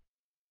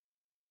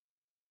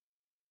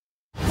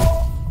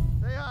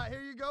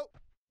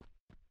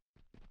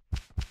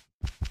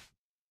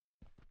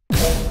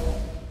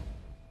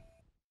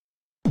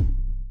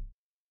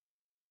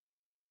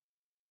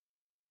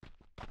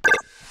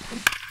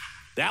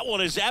 That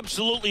one is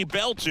absolutely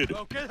belted.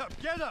 Oh, get up,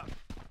 get up.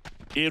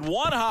 In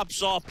one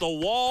hops off the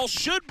wall,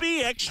 should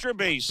be extra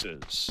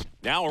bases.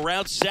 Now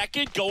around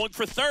second, going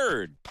for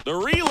third. The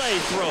relay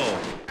throw,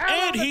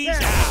 and he's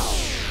out.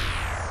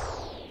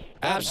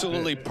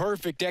 Absolutely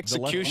perfect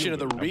execution of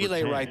the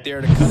relay right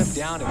there to cut him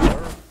down in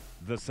third.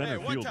 The center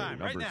fielder, time,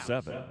 right number now.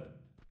 7,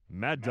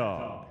 Mad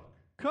Dog,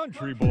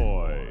 Country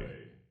Boy.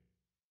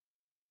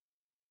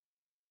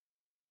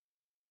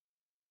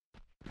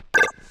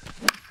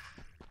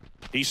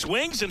 He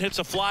swings and hits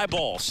a fly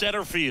ball,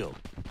 center field.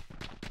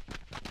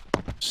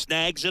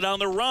 Snags it on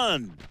the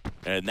run,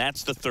 and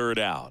that's the third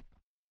out.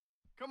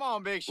 Come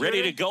on, Big Shooty.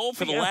 Ready to go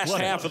for the last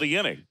Athletic. half of the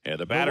inning. And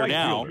the batter right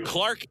now, fielder.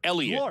 Clark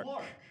Elliott.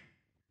 Clark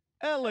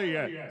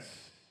Elliott.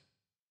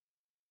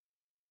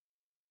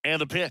 And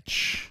the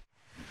pitch.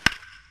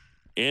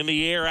 In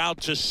the air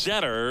out to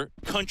center,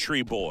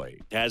 Country Boy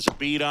has a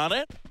beat on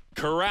it,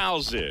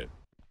 corrals it.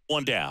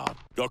 One down.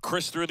 Go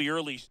Chris through the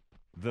early.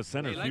 The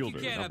center Hey, like you fielder,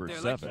 can up number there,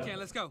 7, like you can.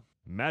 Let's go.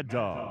 Mad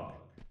Dog,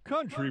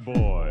 Country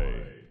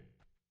Boy.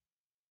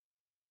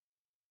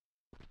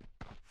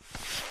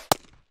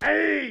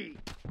 Hey!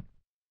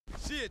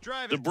 See it,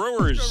 drive The it.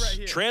 Brewers Let's go right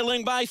here.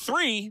 trailing by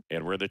 3,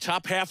 and we're in the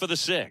top half of the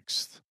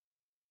 6th.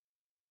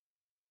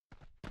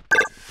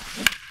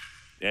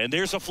 And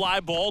there's a fly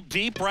ball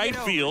deep right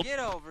field. Get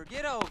over.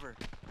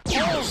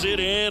 Pulls it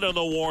in on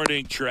the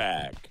warning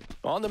track.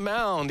 On the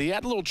mound, he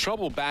had a little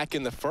trouble back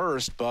in the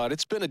first, but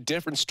it's been a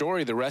different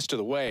story the rest of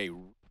the way.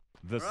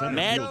 The center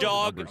Mad fielder,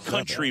 Dog, number 7,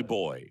 Country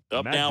Boy.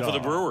 Up Mad now for the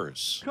Dog,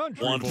 Brewers.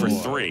 Country 1 for Boy.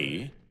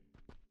 3.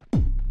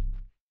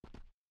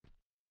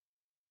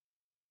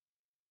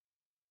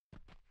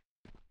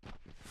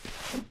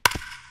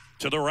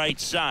 To the right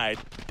side,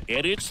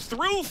 and it's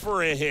through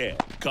for a hit.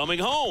 Coming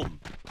home.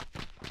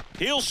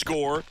 He'll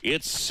score.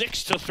 It's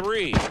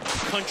 6-3.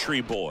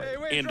 Country Boy Hey,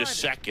 wait, into drive it.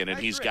 second, and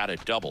Nice he's rip. got a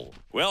double.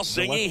 Well,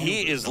 Singy,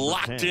 he is number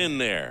locked 10. in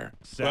there.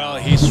 Well, Sal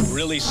he's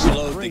really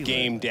slowed the Fraley.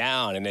 game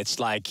down, and it's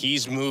like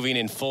he's moving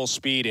in full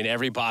speed, and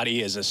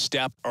everybody is a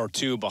step or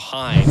two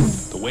behind.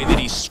 The way that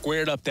he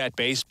squared up that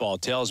baseball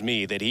tells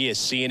me that he is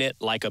seeing it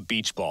like a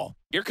beach ball.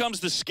 Here comes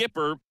the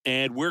skipper,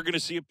 and we're going to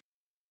see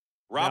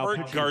Robert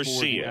pitching for the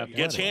Garcia. Gets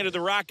Athletics. handed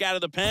the rock out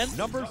of the pen.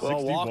 Number Well,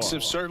 61. walks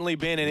have certainly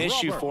been an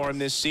issue for him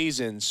this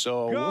season,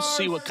 so we'll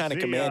see what kind of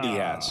command he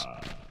has.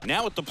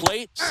 Now at the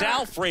plate,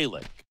 Sal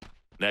Fralick.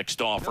 Next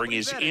offering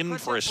is in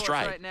for a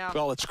strike. Right now.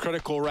 Well, it's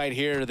critical right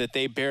here that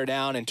they bear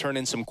down and turn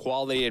in some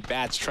quality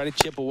at-bats. Try to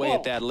chip away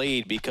at that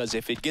lead, because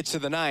if it gets to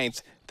the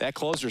 9th, that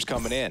closer's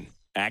coming in.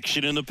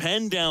 Action in the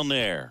pen down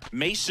there.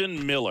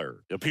 Mason Miller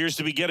appears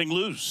to be getting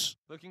loose.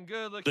 Looking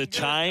good, looking The good.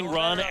 tying Going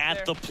run right up at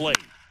there. the plate.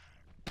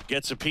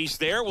 Gets a piece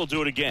there. We'll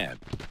do it again.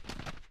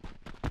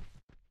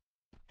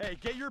 Hey,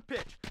 get your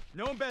pitch.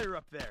 No one better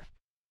up there.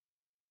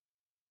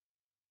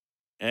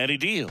 And he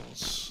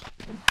deals.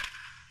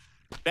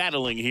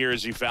 Battling here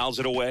as he fouls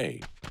it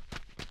away.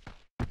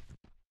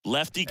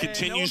 Lefty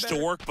continues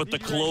to work, but the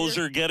Need you right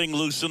closer getting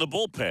loose in the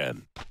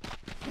bullpen.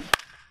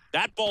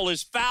 That ball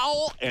is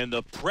foul, and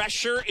the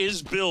pressure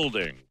is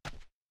building.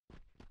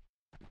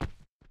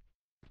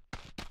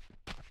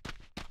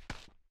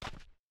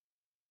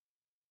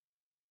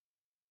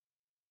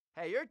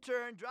 Hey, your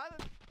turn. Drive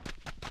it.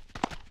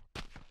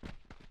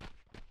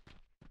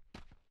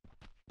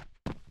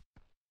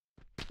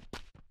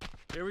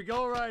 Here we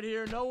go right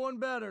here. No one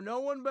better.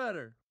 No one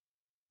better.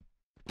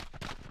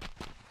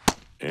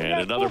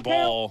 And another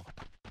ball.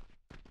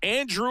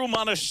 Andrew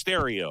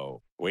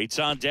Monasterio waits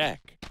on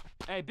deck.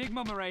 Hey, big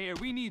mama right here.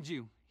 We need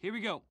you. Here we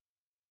go.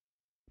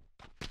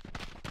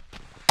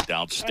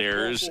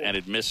 Downstairs, and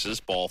it misses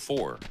ball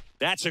 4.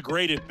 That's a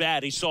great at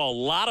bat. He saw a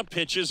lot of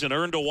pitches and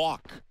earned a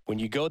walk. When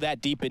you go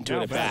that deep into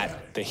an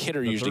at-bat, the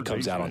hitter usually third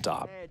comes out baseman. on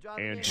top. Hey, drive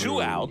And it.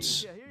 2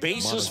 outs,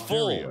 bases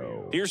full.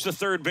 Monasterio. Here's the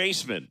third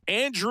baseman,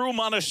 Andrew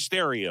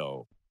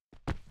Monasterio.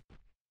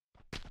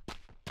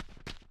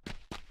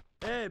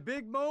 Hey,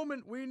 big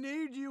moment. We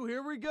need you.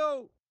 Here we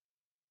go.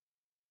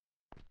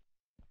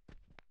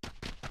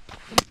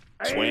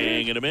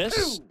 Swing and a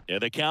miss.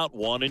 And the count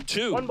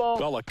 1-2. 1 ball.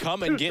 Well, a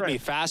come-and-get-me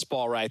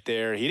fastball right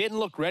there. He didn't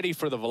look ready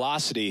for the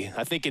velocity.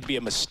 I think it'd be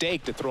a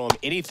mistake to throw him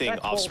anything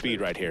That's off ball speed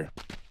two. right here.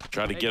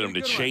 Try to Hey, get him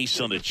to good one.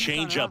 chase on the Good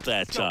one, changeup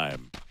that Let's go.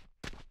 time.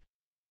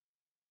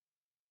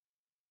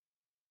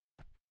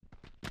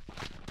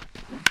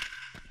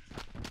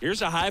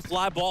 Here's a high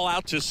fly ball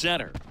out to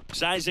center.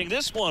 Sizing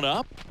this one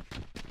up.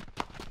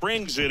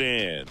 Brings it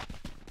in.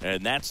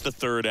 And that's the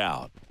third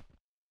out.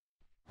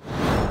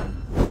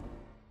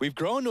 We've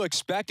grown to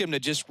expect him to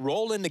just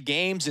roll into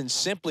games and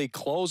simply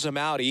close them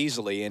out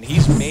easily, and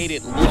he's made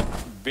it look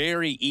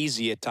very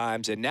easy at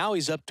times, and now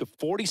he's up to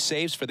 40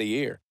 saves for the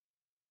year.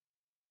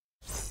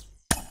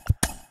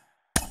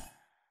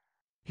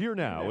 Here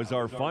now is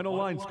our final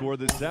line score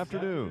this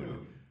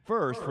afternoon.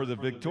 First for the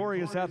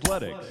victorious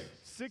Athletics,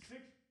 6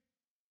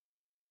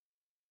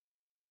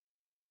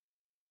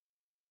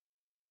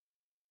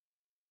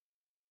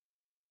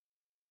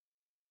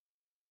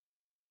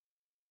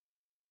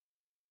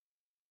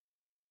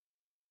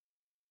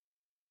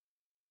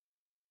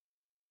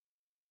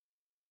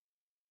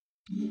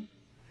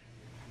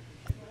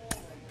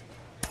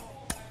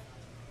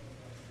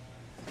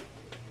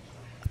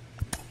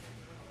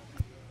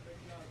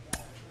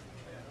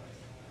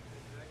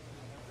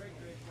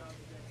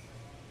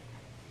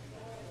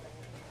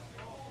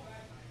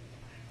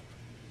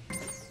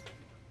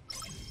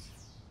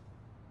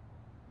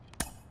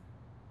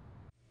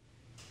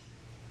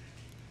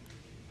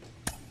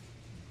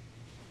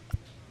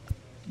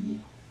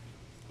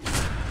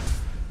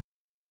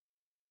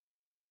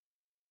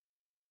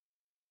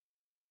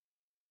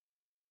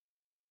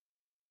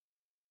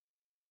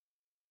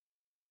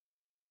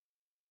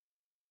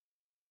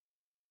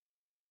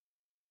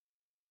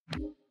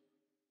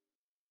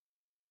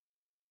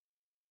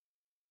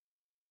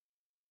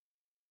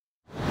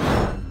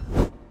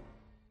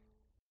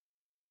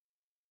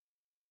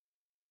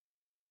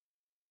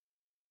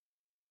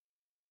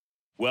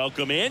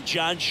 Welcome in,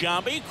 John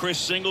Shambi, Chris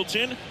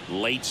Singleton.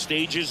 Late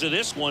stages of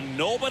this one,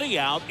 nobody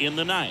out in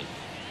the ninth.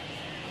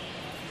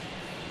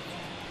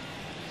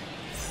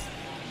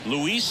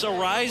 Luis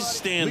Ariz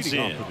stands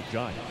in.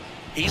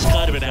 He's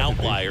kind of an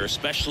outlier,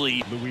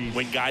 especially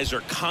when guys are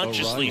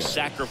consciously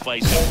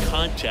sacrificing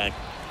contact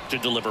to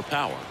deliver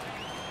power.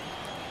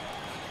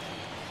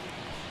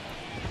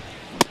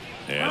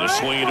 And a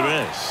swing and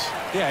a miss.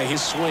 Yeah,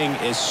 his swing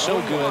is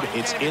so good.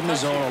 It's in the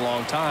zone a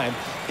long time.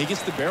 He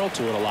gets the barrel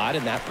to it a lot,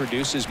 and that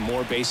produces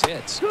more base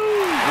hits.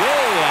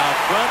 Way out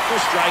front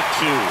for strike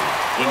two.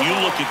 When you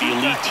look at the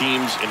elite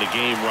teams in the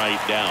game right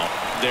now,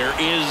 there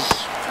is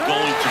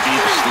going to be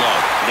the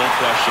slug, no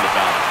question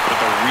about it. But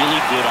the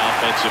really good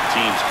offensive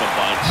teams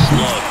combine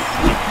slug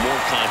with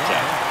more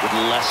contact, with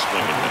less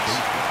swing and miss.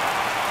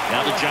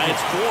 Now the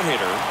Giants'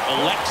 four-hitter,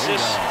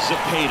 Alexis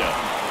Zepeda.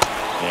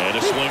 And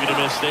a swing and a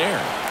miss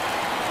there.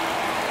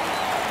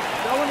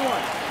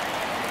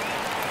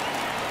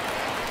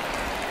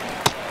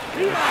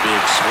 Big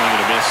swing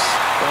and a miss.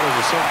 Well, there's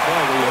a certain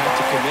point where you have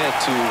to commit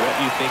to what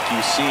you think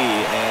you see,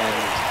 and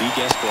he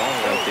guessed wrong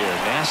right there.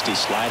 Nasty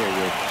slider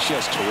with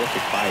just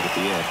terrific bite at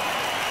the end.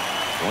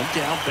 One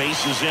down,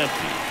 base is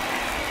empty.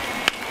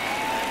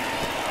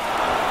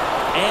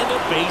 And a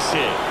base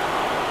hit.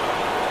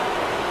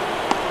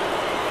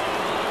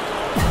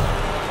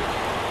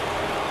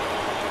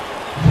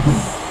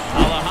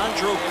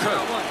 Alejandro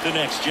Kirk, the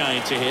next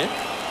Giant to hit.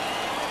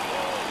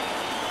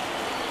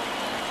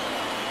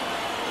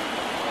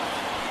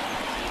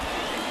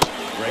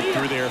 Right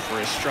through there for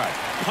a strike.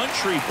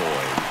 Country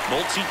boy,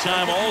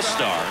 multi-time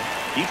all-star.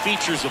 He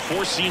features a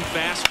four-seam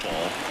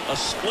fastball, a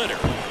splitter.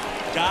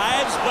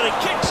 Dives, but it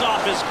kicks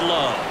off his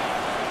glove.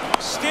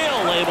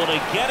 Still able to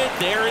get it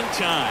there in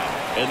time.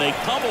 And they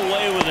come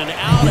away with an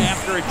out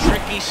after a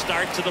tricky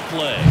start to the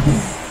play.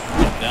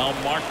 Now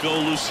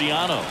Marco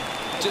Luciano.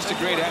 Just a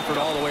great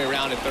effort all the way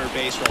around at third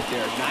base right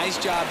there.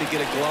 Nice job to get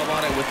a glove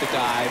on it with the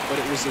dive,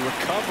 but it was the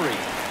recovery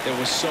that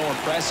was so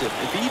impressive.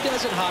 If he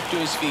doesn't hop to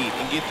his feet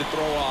and get the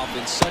throw off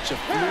in such a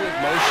fluid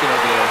motion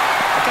over there,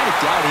 I kind of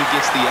doubt he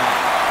gets the out.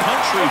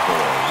 Country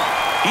boy.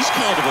 He's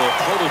kind of a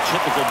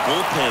prototypical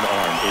bullpen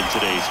arm in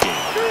today's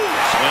game.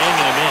 Swing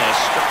and a miss,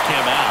 struck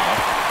him out.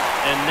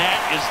 And that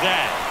is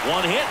that.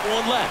 One hit,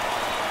 one left.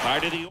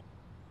 Part of the...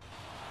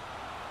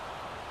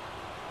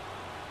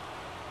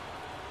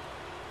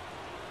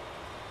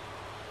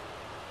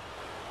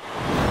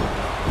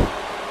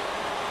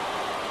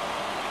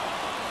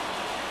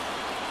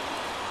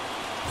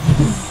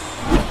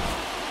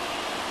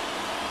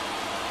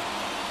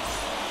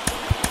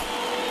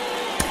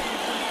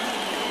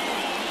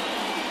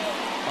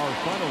 Our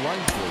final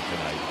line score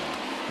tonight.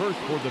 First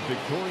for the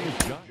victorious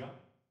Giants.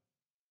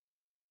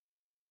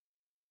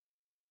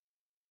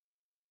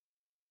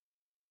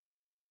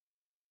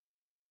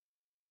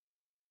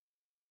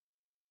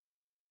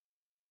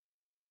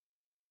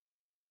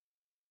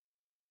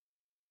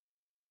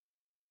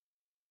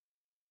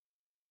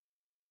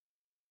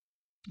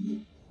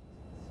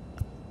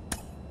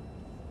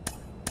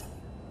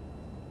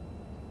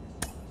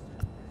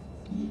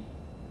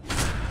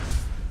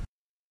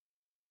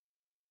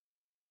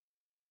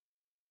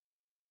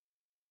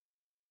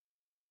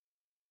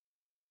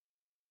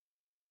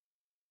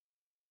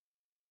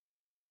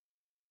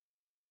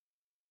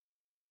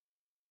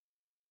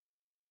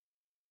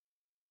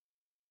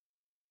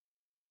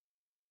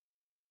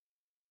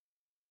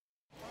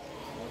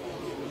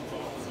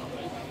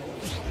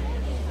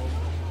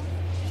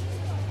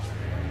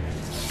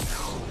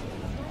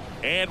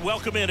 And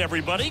welcome in,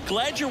 everybody.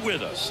 Glad you're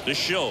with us. The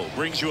show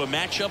brings you a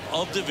matchup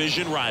of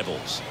division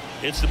rivals.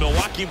 It's the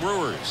Milwaukee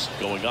Brewers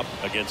going up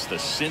against the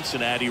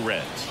Cincinnati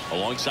Reds.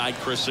 Alongside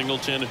Chris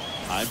Singleton,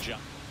 I'm John.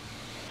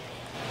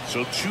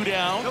 So two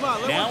down.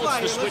 Now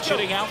it's the switch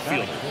hitting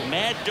outfielder.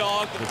 Mad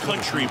Dog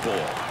Country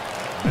Boy.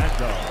 Mad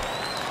Dog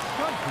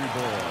Country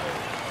Boy.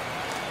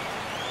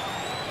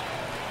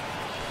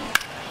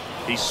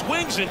 He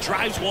swings and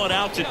drives one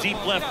out to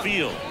deep left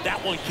field.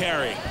 That one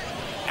carrying.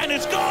 And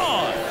it's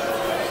gone.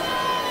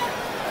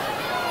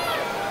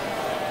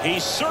 He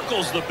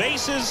circles the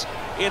bases.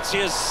 It's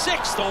his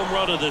 6th home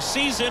run of the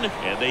season,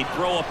 and they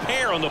throw a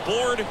pair on the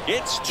board.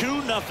 It's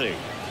 2-0.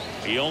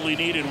 He only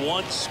needed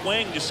one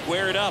swing to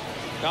square it up.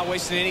 Not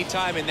wasting any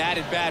time in that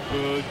at bat,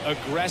 Boog.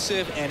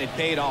 Aggressive, and it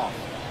paid off.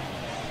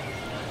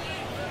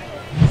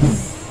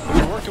 When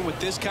you're working with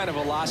this kind of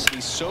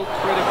velocity, so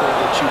critical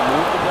that you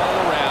move the ball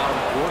around,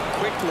 work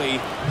quickly,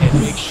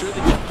 and make sure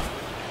that you...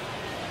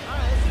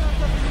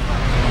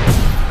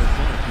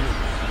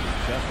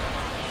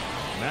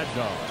 Mad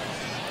Dog,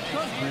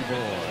 Country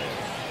Boy.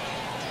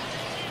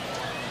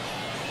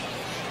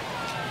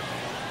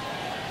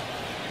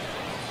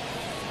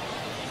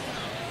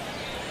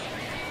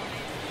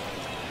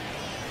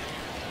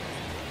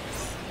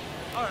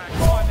 All right,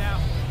 come on now.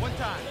 One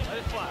time. Let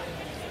it fly.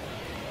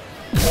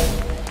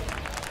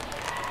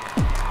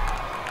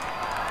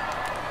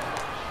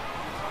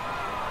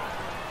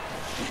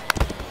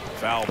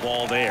 Foul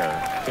ball there.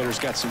 Hitter's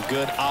got some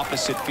good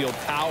opposite field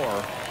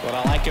power. What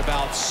I like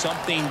about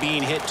something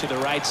being hit to the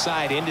right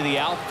side into the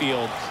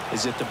outfield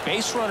is that the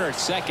base runner at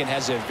second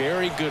has a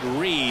very good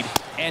read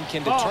and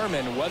can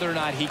determine whether or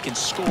not he can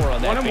score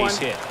on that base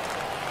hit.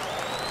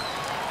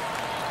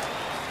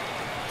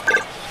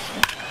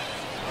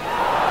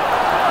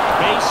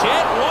 Base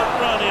hit,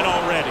 1 run in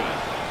already.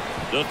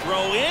 The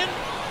throw in.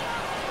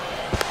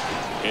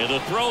 And the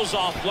throw's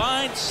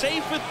offline,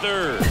 safe at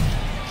third.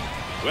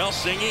 Well,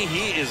 Singy,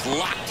 he is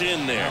locked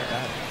in there.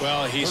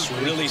 Well, he's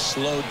really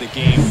slowed the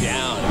game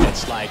down.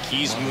 It's like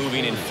he's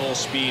moving in full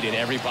speed and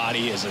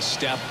everybody is a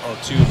step or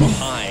two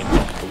behind.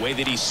 The way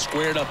that he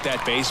squared up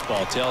that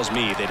baseball tells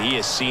me that he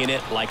is seeing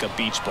it like a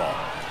beach ball.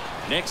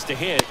 Next to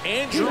hit,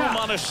 Andrew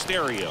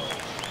Monasterio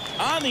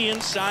on the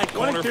inside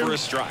corner for a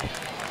strike.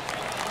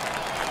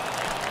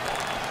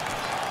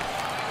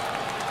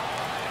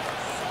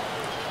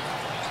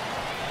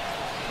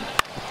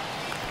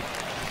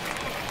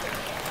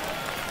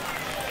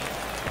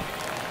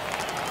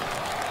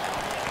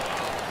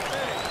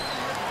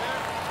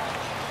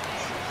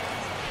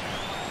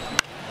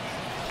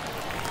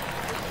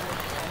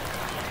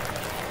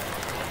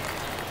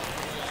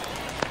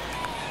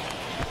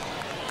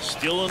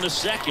 Still in the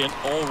second,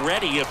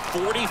 already at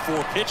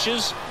 44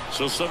 pitches,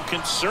 so some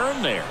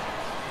concern there.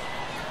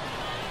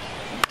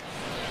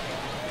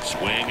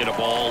 Swing and a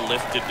ball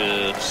lifted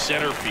to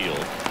center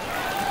field.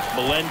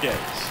 Melendez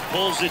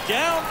pulls it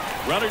down.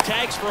 Runner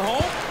tags for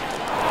home.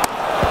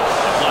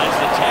 Applies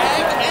the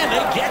tag, and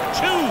they get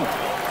 2.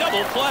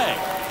 Double play.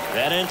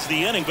 That ends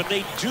the inning, but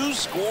they do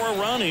score a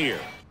run here.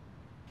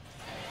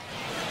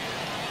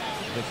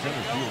 The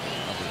center fielder,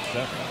 number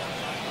 7,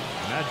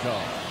 Mad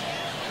Dog,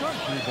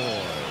 Country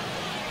Boy.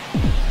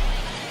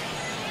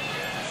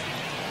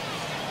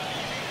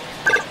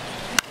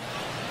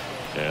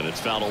 And it's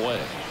fouled away.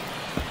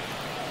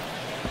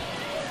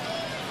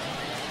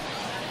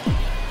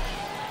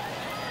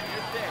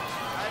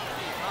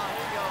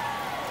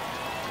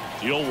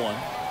 The 0-1.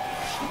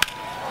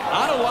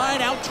 On a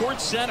line out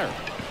towards center.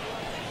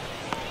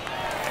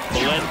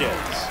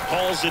 Melendez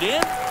calls it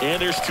in,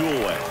 and there's 2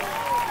 away.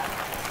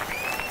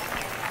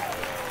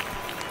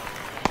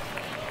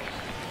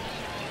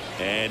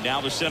 And now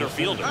the center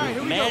fielder,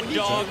 Mad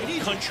Dog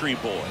Country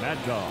Boy.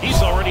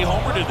 He's already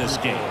homered in this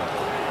game.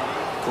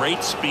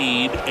 Great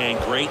speed and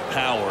great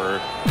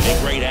power. A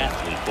great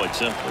athlete, quite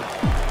simply.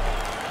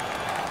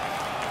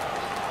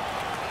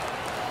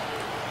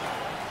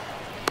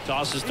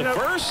 Tosses to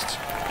first.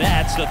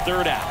 That's the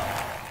 3rd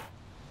out.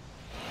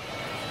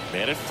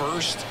 Man at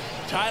first,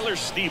 Tyler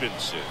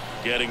Stevenson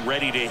getting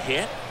ready to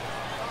hit.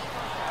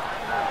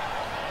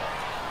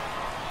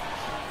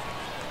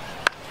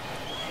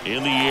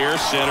 In the air,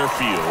 center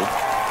field.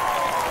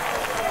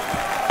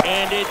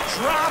 And it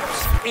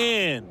drops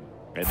in.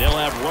 And they'll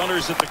have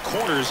runners at the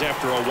corners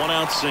after a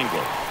 1-out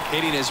single.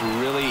 Hitting is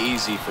really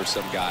easy for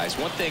some guys.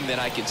 One thing that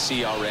I can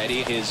see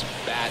already, his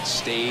bat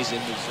stays in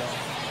the zone.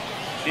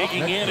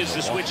 Digging in is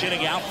the switch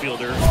inning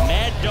outfielder,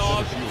 Mad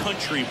Dog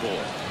Country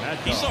Boy.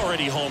 He's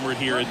already homered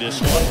here in this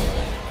one.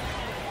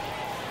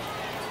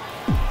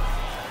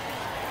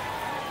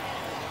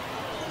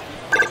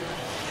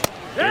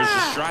 There's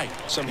the strike.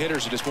 Some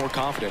hitters are just more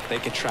confident if they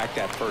can track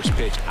that first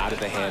pitch out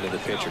of the hand of the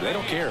pitcher. They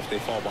don't care if they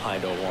fall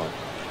behind 0-1.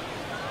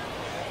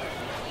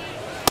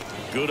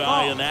 Good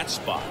eye in that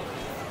spot.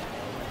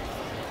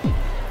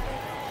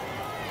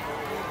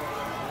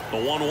 The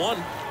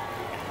 1-1.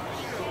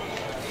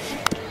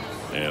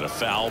 And a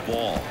foul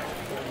ball.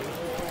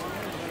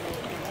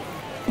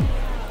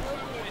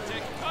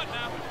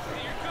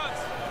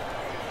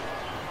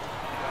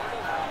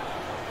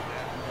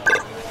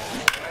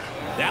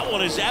 That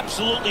one is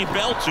absolutely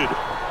belted.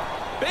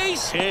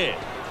 Base hit.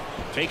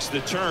 Takes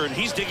the turn.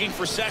 He's digging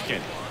for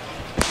second.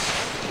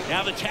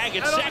 Now the tag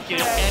at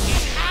second, and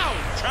he's out.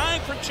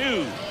 Trying for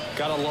 2.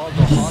 Gotta love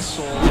the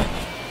hustle.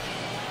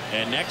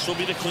 And next will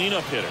be the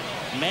cleanup hitter,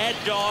 Mad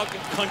Dog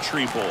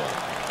Country Boy.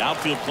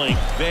 Outfield playing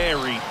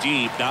very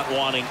deep, not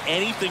wanting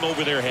anything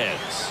over their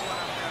heads.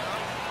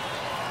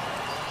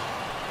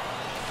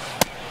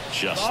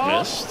 Just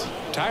missed.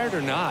 Tired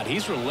or not,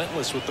 he's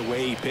relentless with the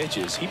way he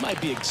pitches. He might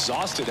be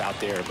exhausted out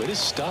there, but his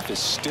stuff is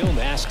still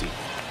nasty.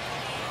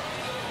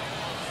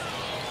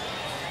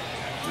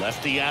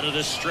 Lefty out of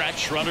the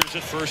stretch, runners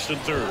at first and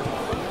third.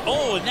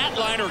 Oh, and that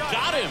liner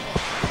got him.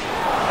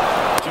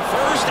 To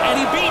first, and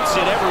he beats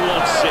it.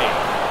 Everyone's safe.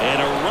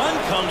 And a run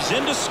comes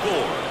in to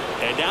score.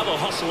 And now they'll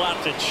hustle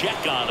out to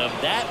check on him.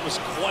 That was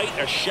quite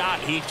a shot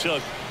he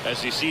took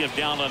as you see him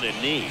down on a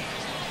knee.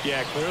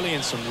 Yeah, clearly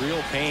in some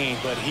real pain,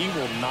 but he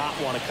will not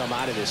want to come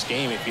out of this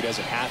game if he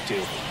doesn't have to.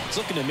 It's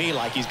looking to me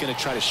like he's going to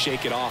try to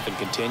shake it off and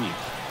continue.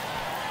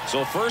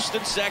 So first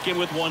and second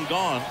with one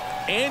gone.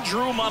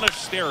 Andrew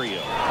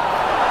Monasterio.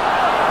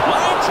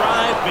 Line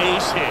drive,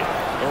 base hit.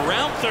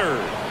 Around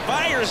third.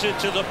 Fires it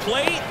to the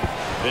plate.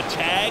 The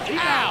tag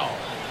out.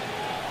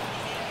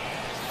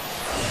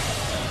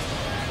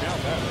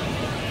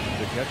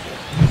 The catcher.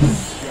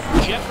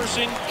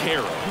 Jefferson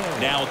Carroll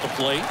now at the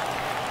plate.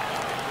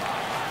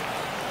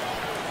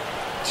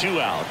 2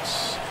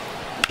 outs.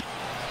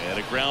 And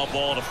a ground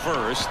ball to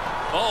first.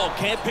 Oh,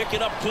 can't pick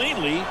it up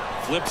cleanly.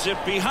 Flips it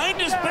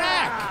behind his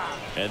back.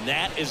 And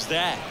that is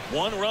that.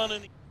 1 run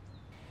in the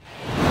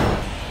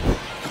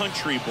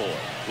Country Boy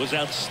was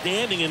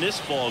outstanding in this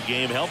ball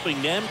game,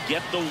 helping them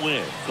get the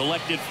win.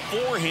 Collected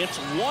 4 hits.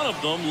 1 of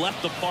them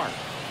left the park.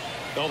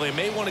 Well, they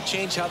may want to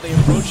change how they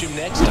approach him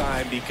next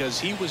time because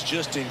he was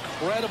just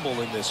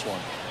incredible in this one.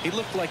 He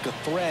looked like a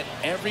threat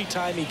every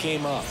time he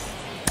came up.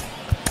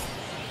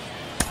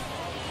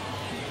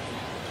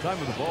 Time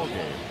of the ball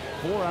game,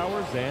 4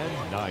 hours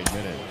and 9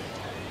 minutes.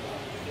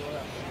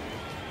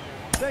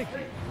 Thank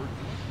you.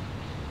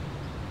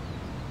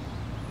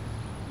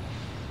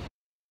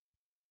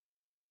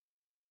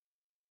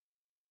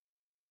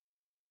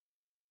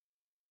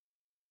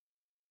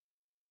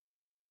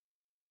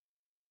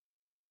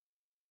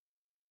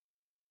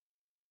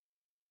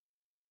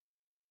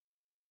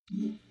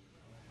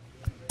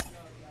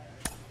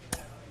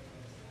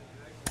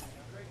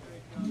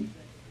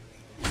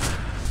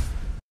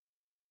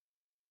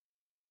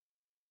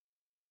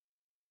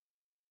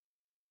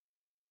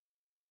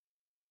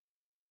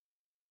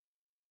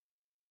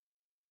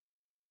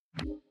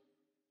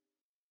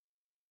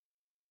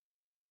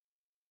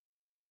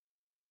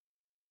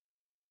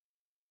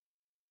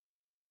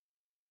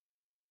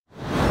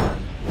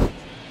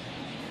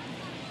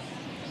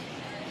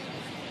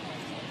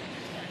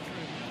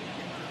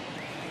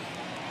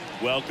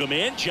 Welcome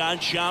in John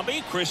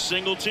Shambi, Chris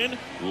Singleton.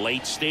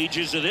 Late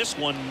stages of this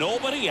one,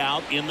 nobody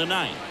out in the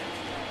 9th.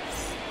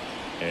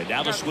 And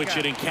now the switch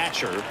hitting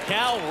catcher,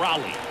 Cal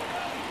Raleigh.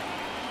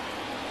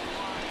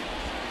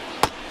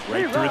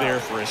 Right through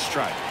there for a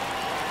strike.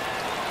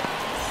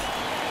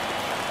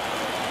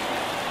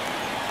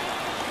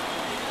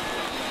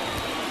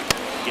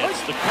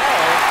 Gets the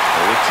call.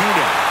 0-2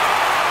 now.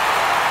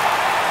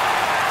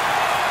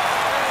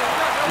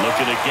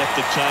 Looking to get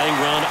the tying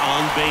run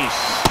on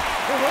base.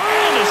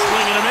 And a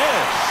swing and a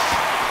miss.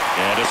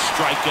 And a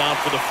strikeout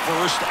for the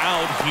first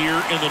out here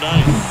in the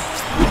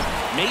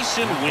 9th.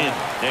 Mason Wynn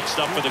next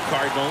up for the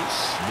Cardinals.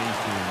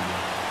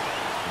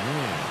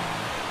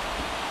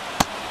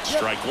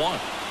 Strike 1.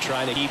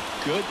 Trying to keep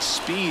good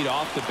speed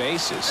off the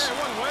bases. Hey,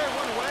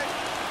 one away.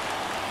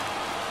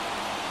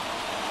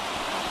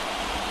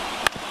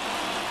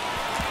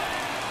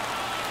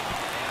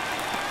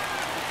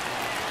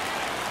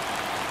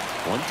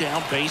 1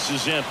 down, base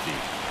is empty.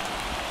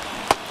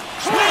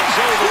 Swings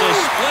over the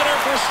splitter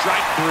for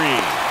strike 3.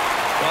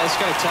 Well, it's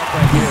kind of tough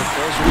right here.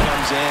 Closer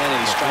comes in and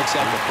he strikes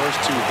out the first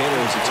 2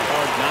 hitters. It's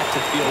hard not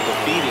to feel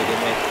defeated and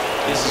that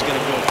this is going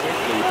to go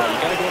quickly. But you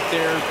got to go up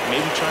there,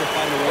 maybe try to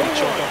find a way to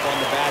choke up on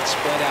the bat,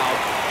 spread out,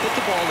 put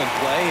the ball in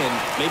play, and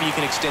maybe you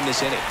can extend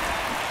this inning.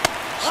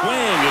 Swing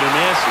and a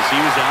miss as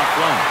he was out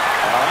front.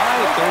 All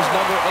right, there's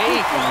number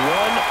 8,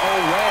 1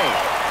 away.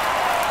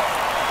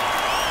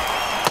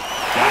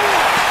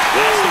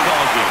 That's the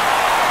ball game.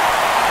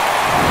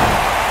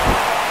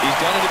 He's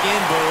done it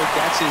again, Bird.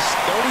 That's his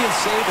 30th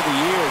save of the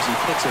year as he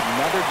puts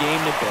another game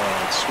to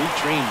bed. Sweet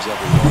dreams,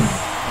 everyone.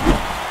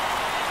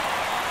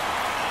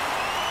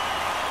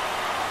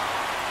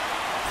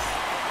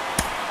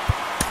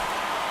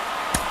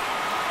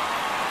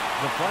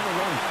 The final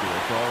run score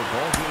for our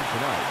ball game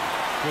tonight.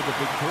 For the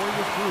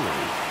victorious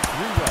Brewers,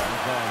 3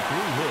 runs on 3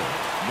 hits,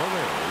 no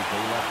errors,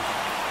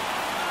 11.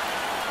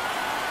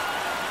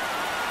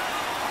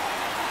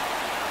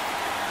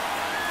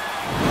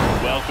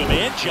 Welcome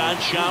in John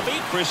Shambi,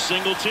 Chris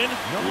Singleton.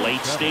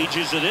 Late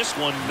stages of this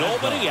one,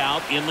 nobody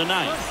out in the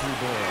 9th.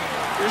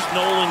 Here's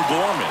Nolan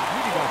Gorman.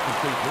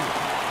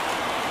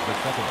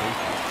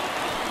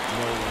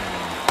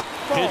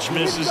 Pitch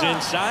misses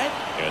inside,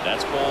 and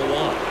that's ball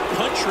 1.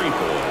 Country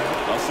Boy,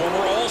 a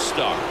former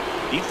All-Star.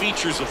 He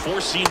features a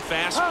 4-seam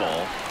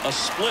fastball, a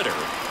splitter,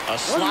 a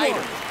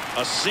slider,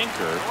 a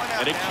sinker,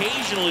 and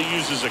occasionally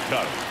uses a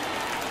cutter.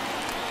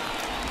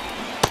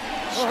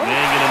 Swing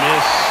and a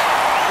miss.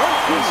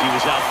 As he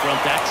was out front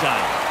that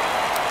time.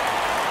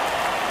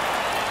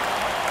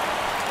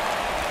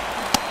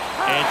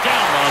 And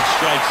down on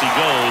strikes he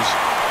goes.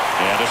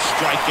 And a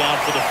strikeout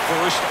for the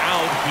first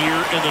out here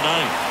in the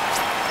 9th.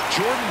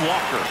 Jordan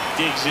Walker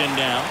digs in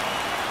now.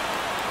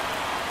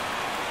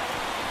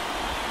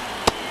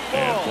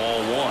 And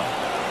ball 1.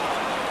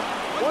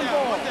 One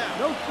ball,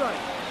 no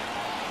strike.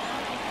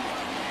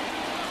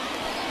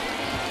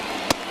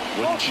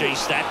 Wouldn't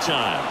chase that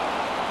time.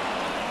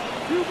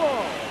 2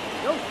 balls.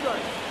 No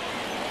strike.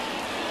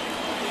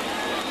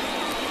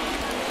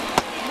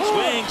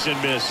 Swings and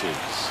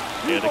misses.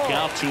 And the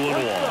count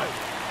 2-1.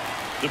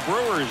 The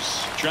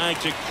Brewers trying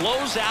to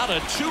close out a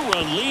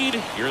 2-run lead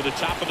here at the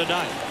top of the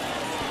ninth.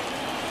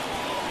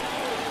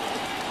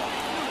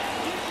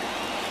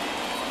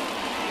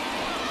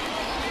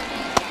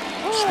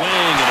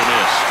 Swing and a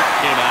miss.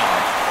 Struck him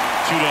out.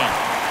 2 down.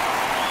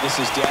 This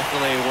is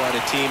definitely what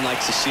a team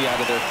likes to see out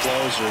of their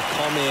closer.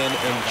 Come in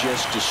and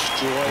just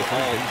destroy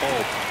all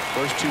hope.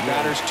 First 2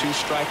 batters, 2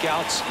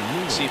 strikeouts.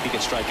 See if he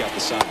can strike out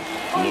the side.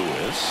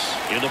 Lewis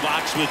in the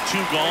box with 2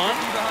 gone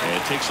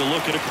and takes a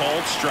look at a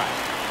called strike.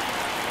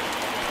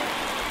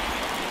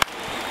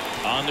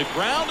 On the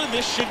ground, and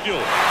this should do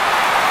it.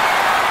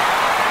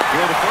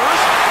 Here the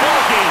first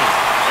ball game,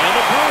 and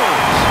the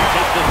Brewers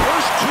take the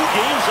first 2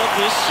 games of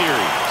this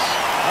series.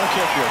 I don't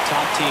care if you're a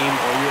top team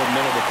or you're a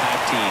middle-of-the-pack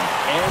team.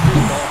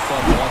 Every ball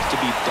club wants to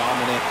be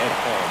dominant at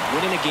home.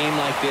 Winning a game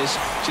like this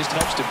just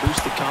helps to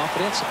boost the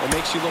confidence and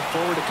makes you look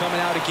forward to coming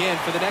out again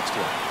for the next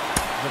one.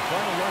 The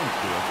final line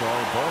score for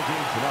our ball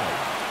game tonight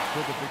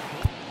for the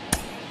victory.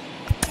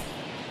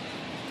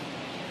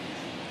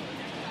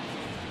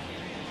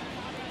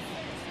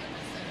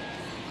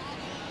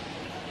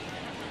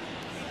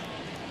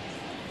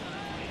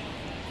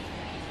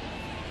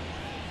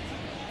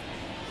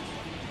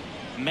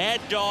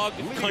 Mad Dog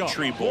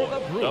Country Boy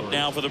up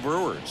now for the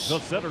Brewers. The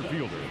center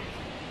fielder,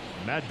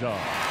 Mad Dog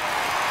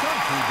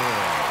Country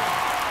Boy.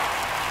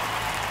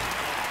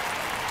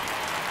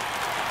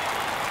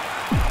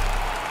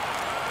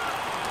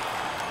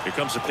 Here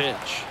comes a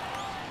pitch.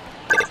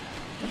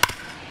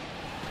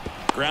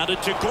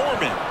 Grounded to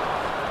Gorman.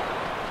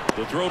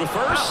 The throw to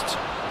first.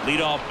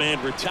 Leadoff man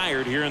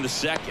retired here in the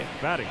second.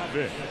 Batting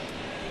fifth,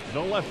 the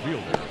left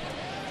fielder.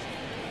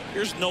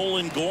 Here's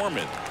Nolan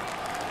Gorman.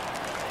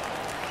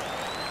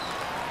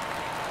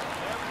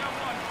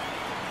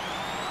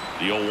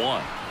 The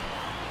 0-1.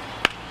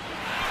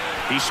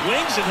 He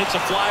swings and hits a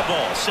fly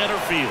ball center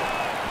field.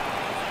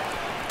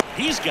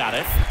 He's got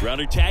it.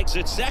 Runner tags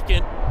at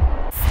second.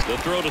 The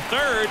throw to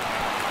third.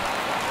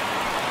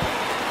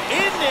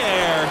 In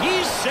there.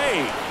 He's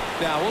safe.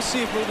 Now we'll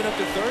see if moving up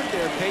to third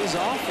there pays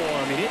off for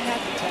him. He didn't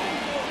have to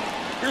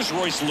tag. Here's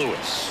Royce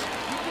Lewis.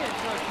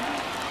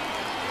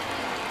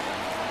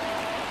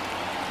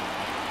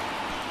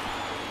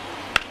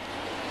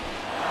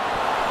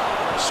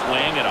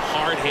 Swing and a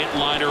hard hit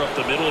liner up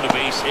the middle and a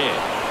base hit.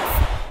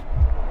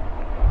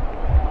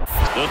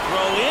 The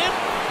throw in.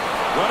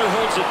 Runner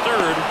holds at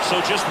third,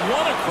 so just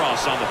 1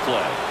 across on the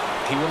play.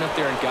 He went up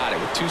there and got it.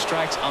 With 2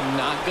 strikes, I'm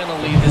not going to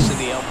leave this in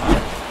the umpire.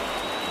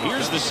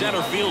 Here's the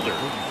center fielder.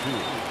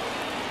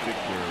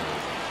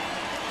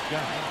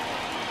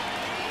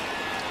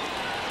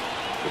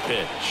 The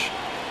pitch.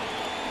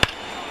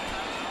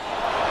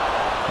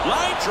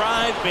 Line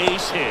drive,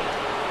 base hit.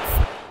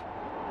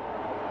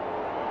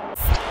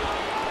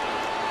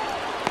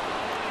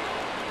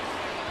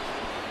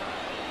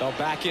 Well,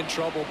 back in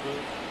trouble, Boo.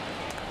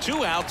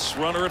 2 outs,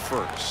 runner at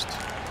first.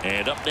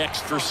 And up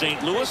next for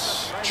St.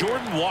 Louis,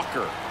 Jordan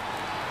Walker.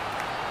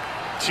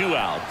 2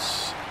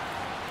 outs.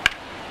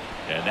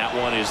 And that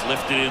one is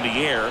lifted in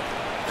the air.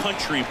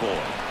 Country Boy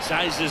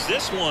sizes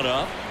this one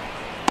up.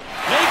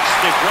 Makes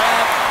the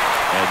grab.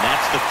 And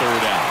that's the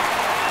 3rd out.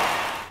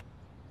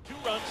 2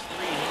 runs,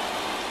 3 hits.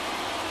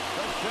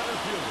 The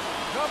center fielder,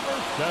 number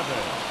 7,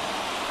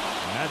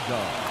 Mad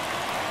Dog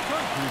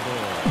Country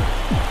Boy.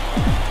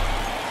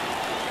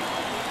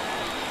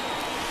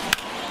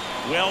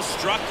 Well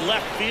struck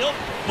left field.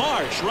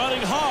 Marsh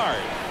running hard.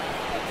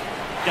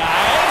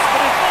 Dives,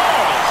 but it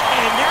falls.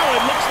 And now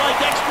it looks like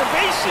extra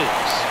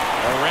bases.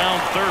 Around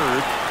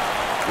third.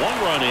 1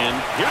 run in.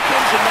 Here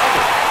comes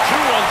another.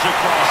 2 runs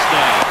across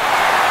now.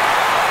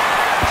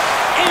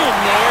 In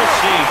there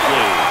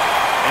safely.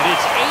 And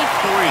it's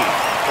 8-3.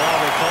 Well,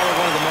 they call it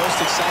one of the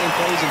most exciting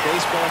plays in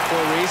baseball for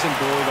a reason,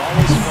 Boo.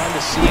 Always fun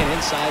to see it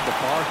inside the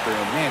Parker.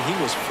 And, man, he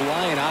was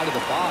flying out of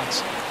the box.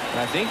 And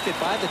I think that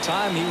by the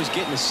time he was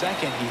getting to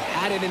second, he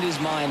had it in his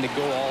mind to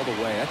go all the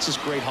way. That's just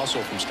great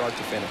hustle from start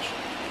to finish.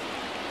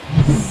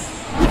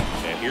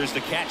 And here's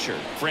the catcher,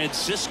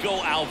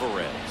 Francisco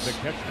Alvarez. The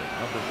catcher,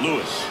 number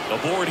Lewis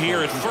aboard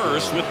here at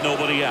first with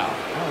nobody out.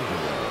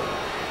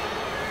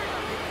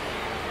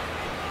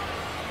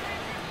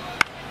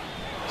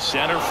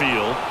 Center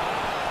field.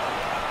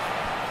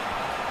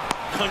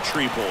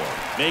 Country Boy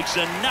makes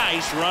a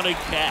nice running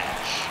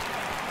catch.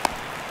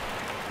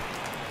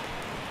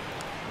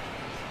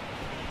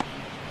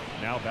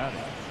 now batting.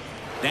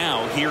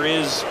 Now here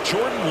is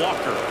Jordan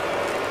Walker.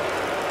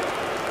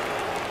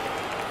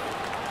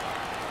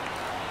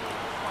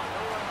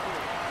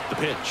 The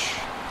pitch.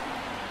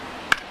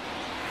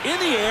 In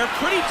the air,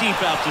 pretty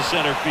deep out to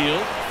center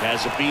field.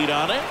 Has a beat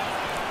on it.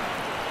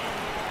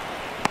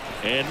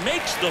 And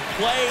makes the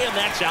play, and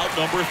that's out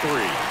number 3.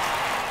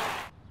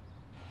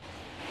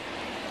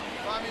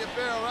 Find me a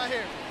barrel right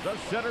here. The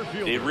center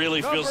fielder. It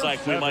really feels number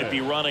like we might 7.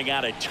 be running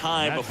out of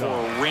time That's before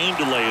all. a rain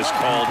delay is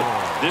called.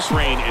 This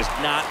rain is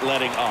not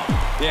letting up.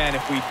 Yeah, and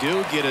if we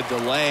do get a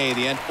delay,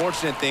 the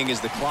unfortunate thing is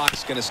the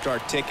clock's going to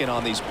start ticking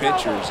on these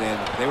pitchers,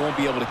 and they won't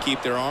be able to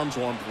keep their arms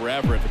warm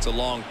forever if it's a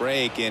long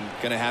break, and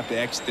going to have to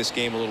exit this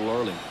game a little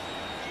early.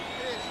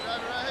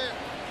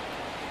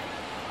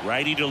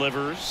 Righty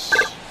delivers.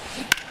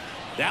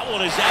 That one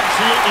is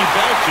absolutely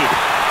belted.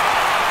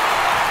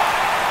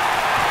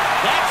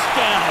 That's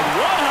down.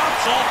 One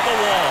hops off the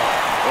wall.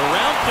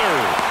 Around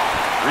third.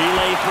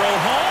 Relay throw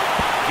home.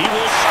 He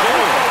will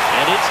score.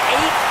 And it's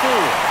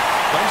 8-4.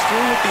 Comes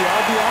through with the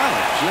RBI.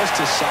 Just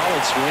a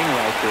solid swing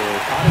right there.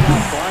 Caught it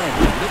out flying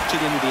and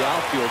lifted into the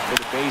outfield for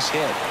the base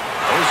hit.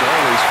 Those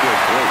always feel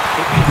great.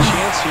 Could be a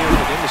chance here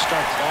for them to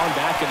start clawing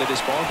back into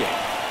this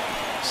ballgame.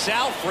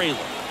 Sal Fraley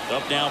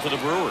up now for the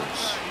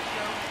Brewers.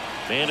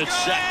 Man at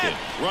second.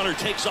 Runner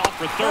takes off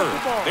for third.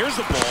 There's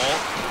the ball.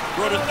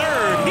 Throw to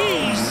third.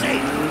 He's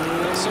safe.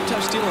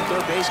 Sometimes stealing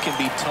third base can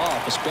be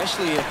tough,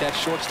 especially if that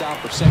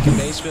shortstop or second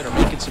baseman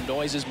are making some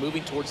noises,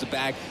 moving towards the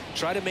bag,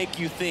 try to make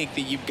you think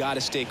that you've got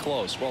to stay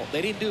close. Well,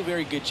 they didn't do a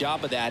very good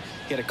job of that.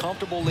 Get a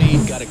comfortable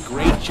lead, got a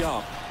great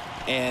jump,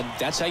 and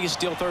that's how you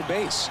steal third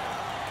base.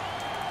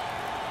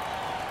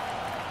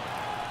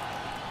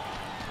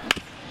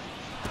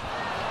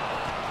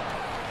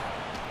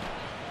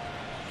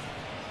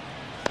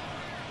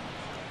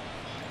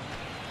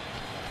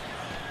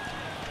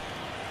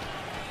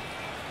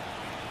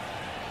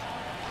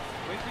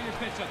 Wait for your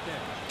pitch up there.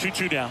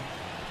 2-2 down.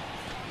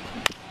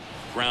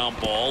 Ground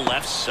ball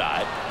left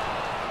side.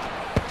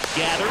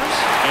 Gathers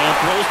and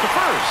throws to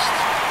first.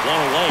 One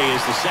away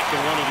is the second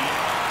run of the inning.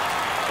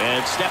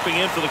 And stepping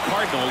in for the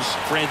Cardinals,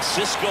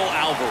 Francisco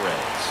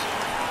Alvarez.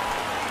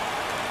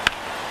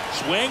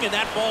 Swing, and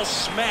that ball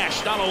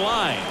smashed on a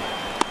line.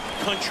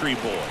 Country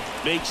boy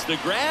makes the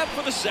grab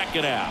for the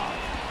second out.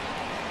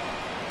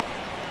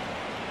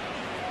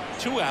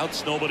 2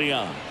 outs, nobody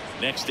on.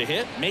 Next to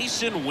hit,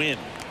 Mason Wynn.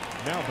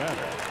 Now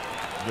batter,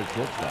 the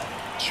shortstop.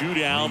 2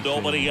 down, Mason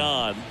nobody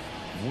on.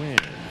 Wynn.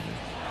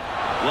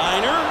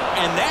 Liner,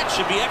 and that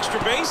should be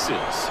extra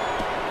bases.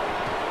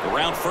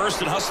 Around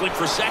first and hustling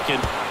for second.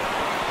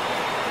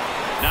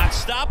 Not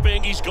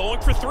stopping, he's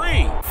going for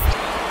 3.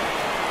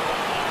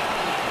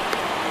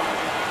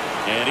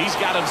 And he's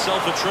got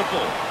himself a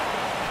triple.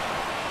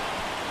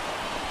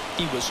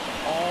 He was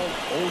all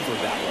over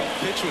that one.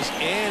 Pitch was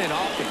in and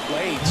off the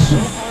plate. So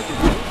hard to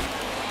do.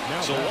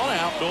 Now So batter, 1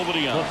 out,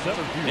 nobody on. the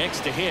center fielder. Next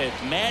to hit,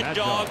 Mad Mad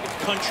Dog Dog.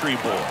 Country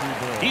Boy.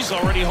 Country Boy. He's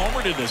already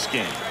homered in this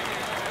game.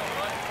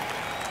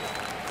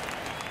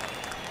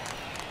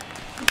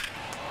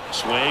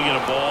 Swing and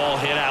a ball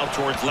hit out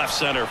towards left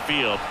center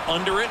field.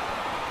 Under it.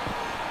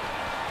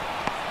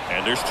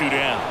 And there's 2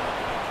 down.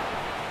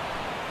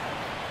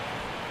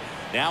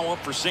 Now up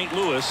for St.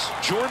 Louis,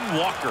 Jordan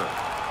Walker.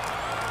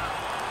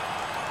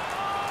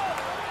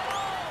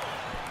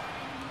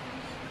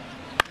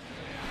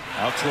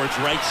 Out towards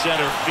right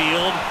center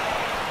field.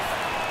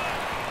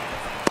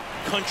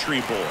 Country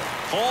boy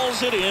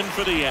hauls it in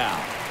for the out.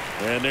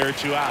 And there are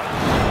 2 out.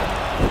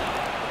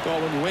 Well,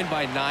 when you win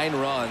by 9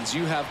 runs,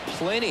 you have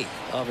plenty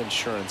of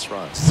insurance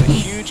runs. It's a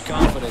huge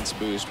confidence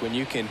boost when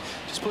you can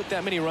just put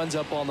that many runs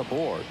up on the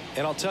board.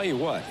 And I'll tell you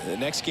what, the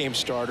next game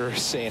starter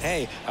is saying,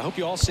 hey, I hope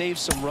you all save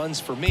some runs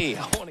for me.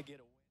 I want to get a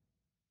win.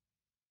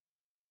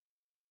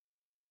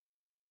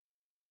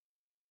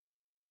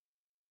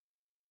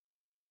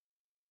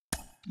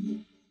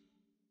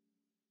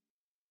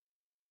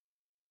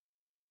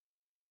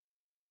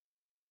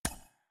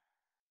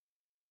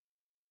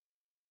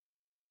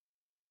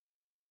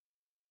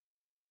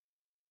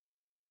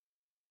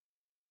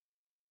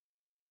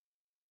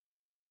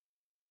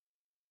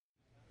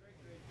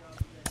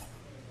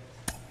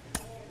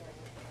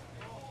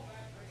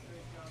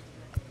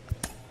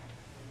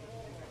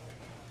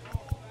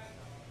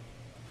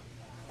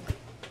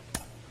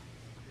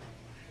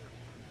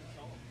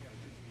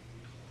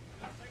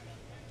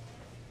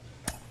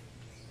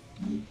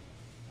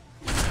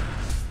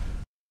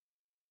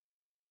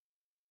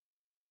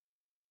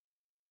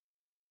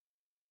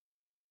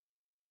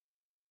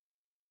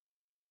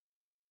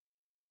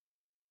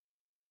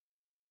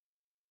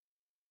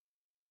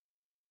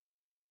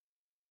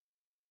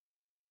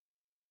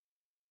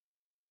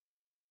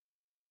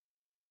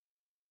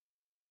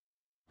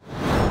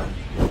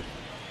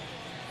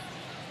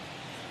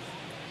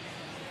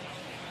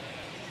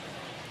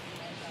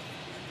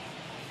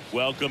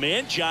 Welcome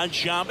in, John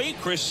Shambi,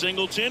 Chris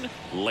Singleton.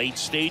 Late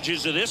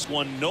stages of this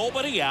one,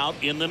 nobody out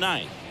in the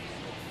 9th.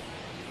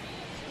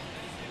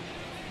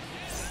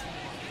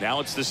 Now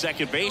it's the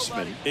second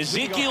baseman,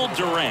 Ezekiel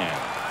Duran.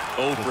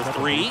 0 for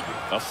 3,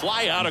 a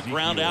fly out, a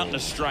ground out, and a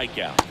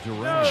strikeout.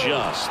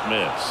 Just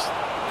missed.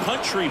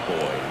 Country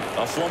boy,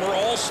 a former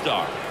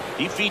all-star.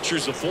 He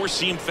features a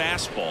 4-seam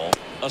fastball,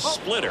 a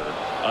splitter,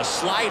 a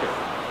slider,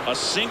 a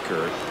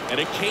sinker, and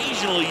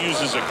occasionally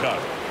uses a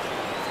cutter.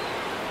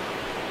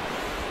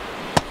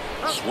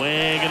 Swing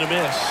and a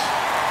miss.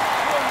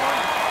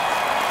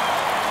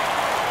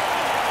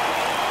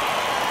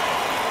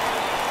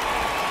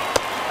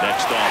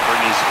 Next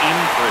offering is in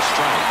for a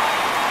strike.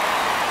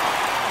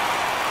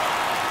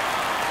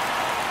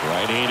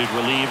 Right-handed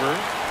reliever.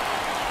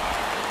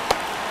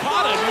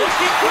 Caught it,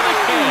 looking for the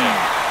can.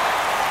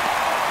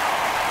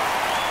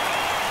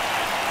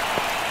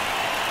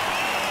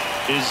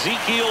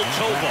 Ezekiel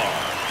Tovar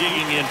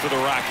digging in for the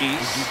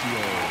Rockies.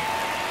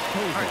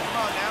 All right, come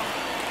on now.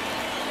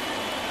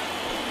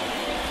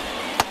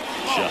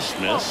 Just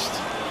missed.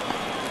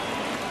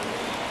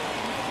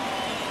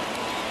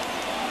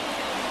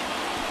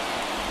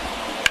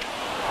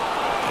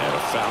 And a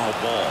foul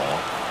ball.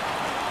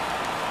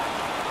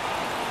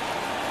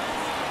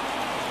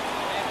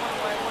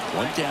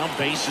 One down,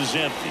 base is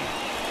empty.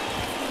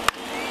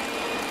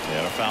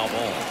 And a foul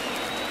ball.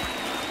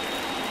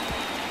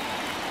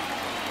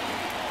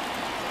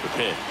 The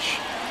pitch.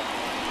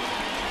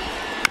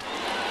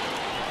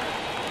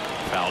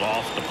 Fouled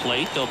off the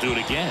plate. They'll do it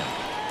again.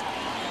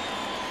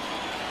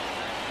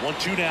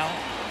 1-2 now.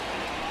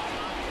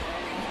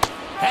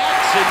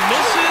 Hacks and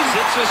misses.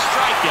 It's a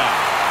strikeout.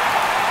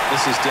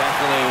 This is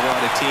definitely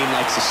what a team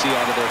likes to see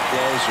out of their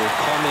closer.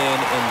 Come in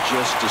and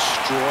just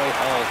destroy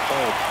all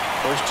hope.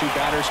 First 2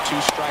 batters, 2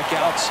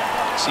 strikeouts.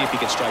 See if he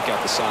can strike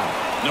out the side.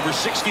 Number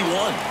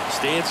 61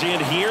 stands in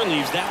here,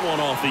 leaves that one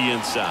off the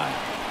inside.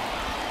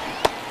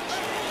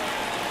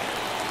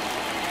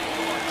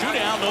 2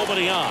 down,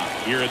 nobody on.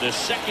 Here in the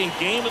second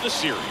game of the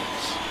series.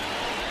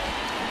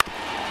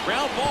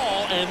 Ground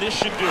ball, and this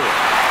should do it.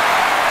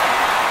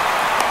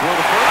 For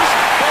the first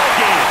ball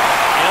game,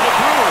 and the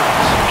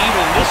Brewers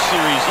even this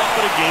series up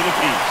at a game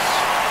apiece.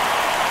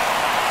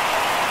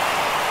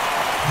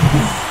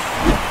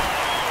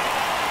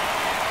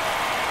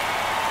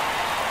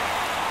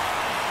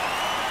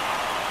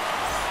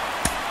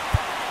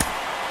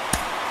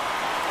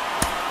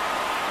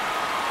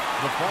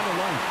 The final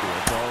line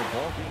score for our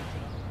ball game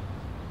tonight.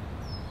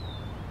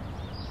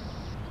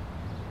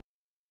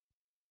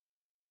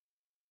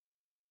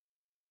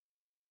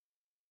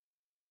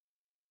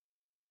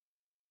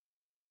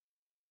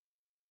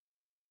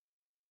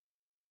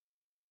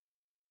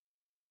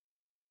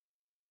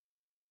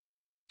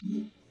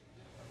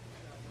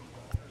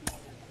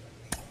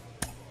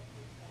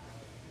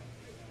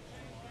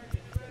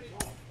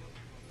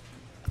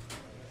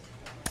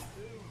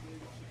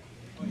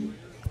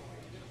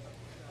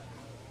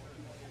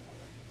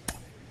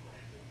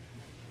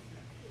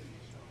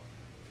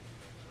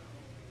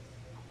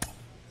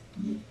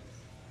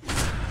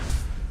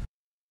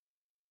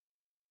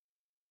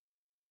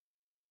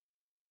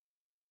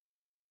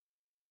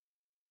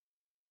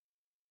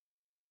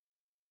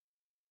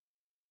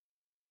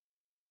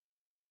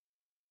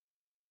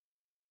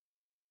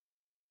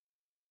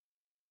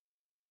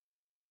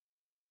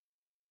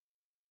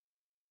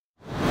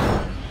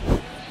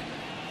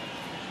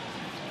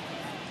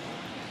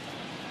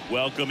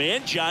 Welcome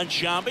in, John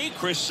Shambi,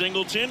 Chris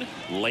Singleton.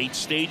 Late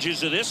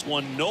stages of this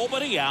one,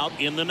 nobody out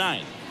in the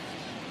 9th.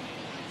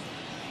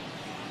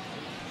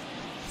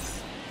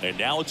 And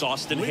now it's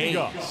Austin Leading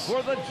up Hayes.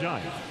 for the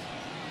Giants,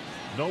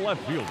 the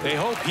left fielder. They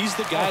hope he's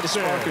the guy to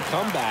spark a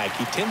comeback.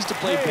 He tends to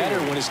play better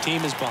when his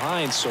team is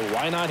behind, so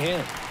why not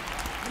him?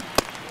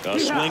 A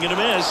swing and a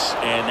miss,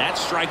 and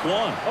that's strike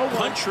 1.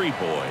 Country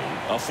boy,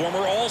 a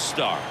former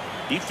All-Star.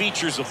 He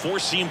features a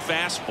 4-seam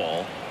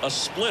fastball, a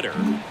splitter,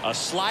 a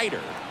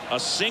slider, a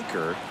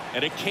sinker,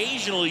 and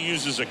occasionally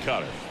uses a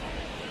cutter.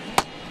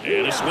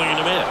 And a swing and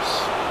a miss.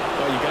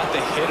 Well, you got the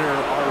hitter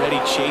already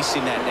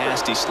chasing that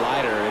nasty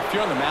slider. If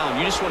you're on the mound,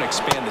 you just want to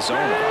expand the zone.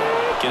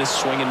 Get a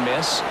swing and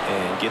miss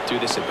and get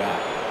through this at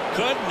bat.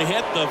 Couldn't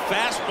hit the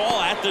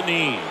fastball at the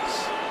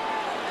knees.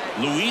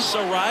 Luis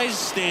Ariz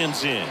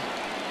stands in.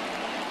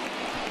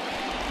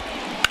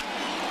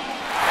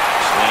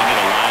 Swing and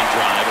a line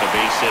drive and a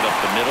base hit up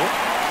the middle.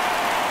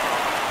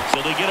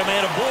 So they get a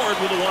man aboard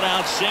with a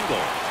 1-out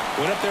single.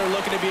 Went up there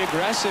looking to be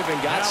aggressive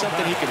and got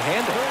something he could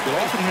handle. You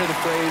often hear the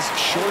phrase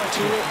short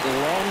to it,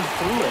 long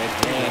through it,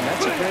 and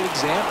that's a great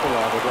example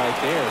of it right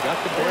there. Got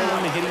the barrel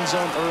in the hitting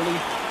zone early,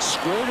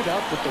 squared it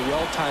up with the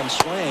well-timed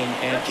swing,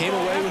 and came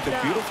away with a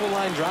beautiful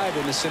line drive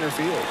in the center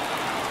field.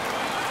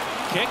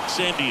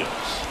 Kicks and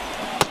deals.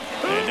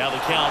 And now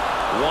the count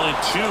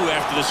 1-2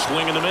 after the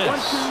swing and the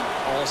miss.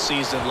 All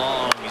season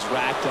long, he's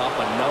racked up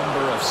a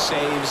number of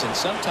saves, and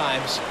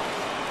sometimes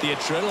the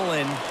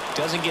adrenaline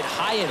doesn't get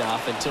high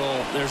enough until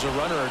there's a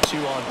runner or 2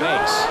 on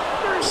base.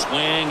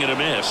 Swing and a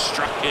miss,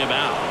 struck him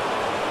out.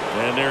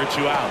 And there are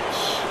 2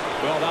 outs.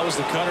 Well, that was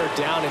the cutter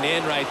down and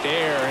in right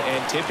there, and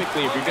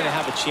typically if you're going to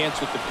have a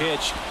chance with the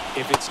pitch,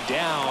 if it's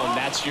down,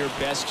 that's your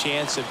best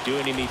chance of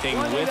doing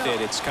anything with it.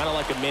 It's kind of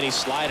like a mini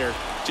slider,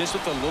 just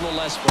with a little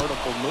less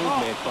vertical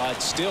movement, but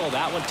still,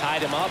 that one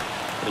tied him up,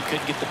 but he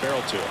couldn't get the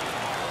barrel to it.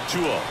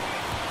 2-0.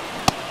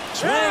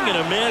 Swing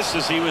and a miss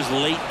as he was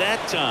late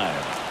that time.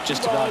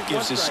 Just about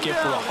gives his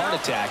skipper a heart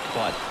attack,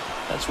 but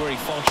that's where he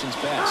functions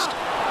best.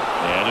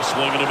 And a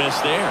swing and a miss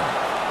there.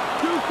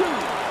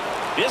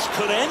 This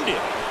could end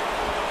it.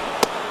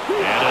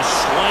 And a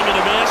swing and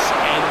a miss,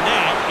 and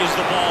that is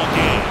the ball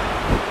game.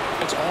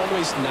 it's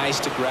always nice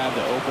to grab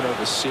the opener of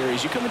a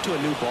series. You come into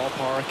a new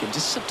ballpark, and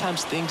just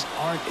sometimes things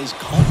aren't as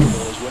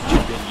comfortable as what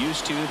you've been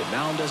used to. The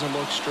mound doesn't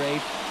look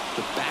straight.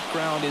 The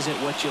background isn't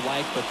what you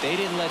like, but they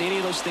didn't let any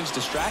of those things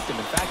distract them.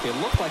 In fact, they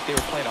looked like they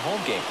were playing a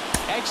home game.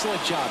 Excellent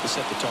job to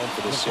set the tone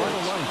for this series.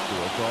 The final line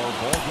score for our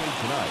ball game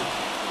tonight.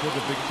 For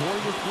the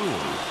victorious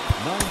Brewers,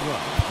 9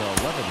 runs to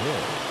 11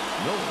 hits.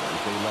 No runs,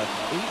 they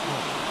left 8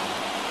 runners.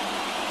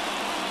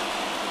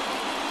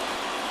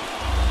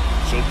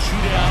 So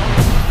 2 down.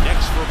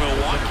 Next for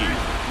Milwaukee,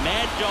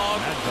 Mad Dog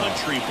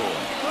Country Boy.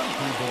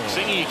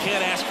 Singing, you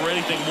can't ask for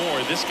anything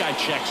more. This guy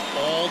checks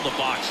all the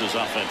boxes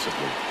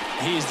offensively.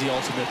 He's the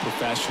ultimate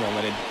professional,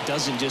 and it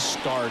doesn't just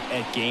start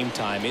at game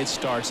time. It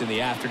starts in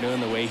the afternoon,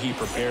 the way he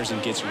prepares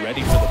and gets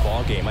ready for the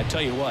ball game. I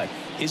tell you what,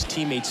 his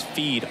teammates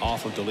feed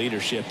off of the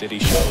leadership that he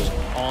shows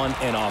on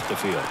and off the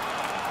field.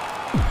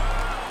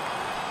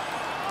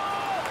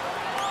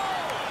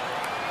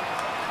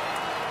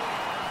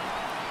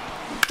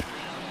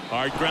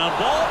 Hard ground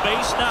ball,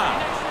 base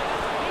now.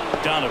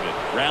 Donovan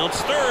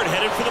rounds third,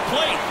 headed for the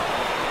plate.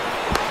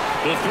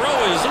 The throw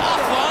is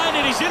offline,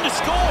 and he's in to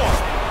score.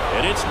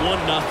 And it's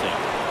 1-0.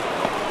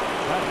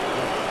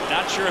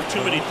 Not sure if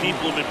too many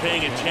people have been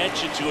paying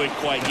attention to it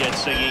quite yet,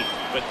 Singy,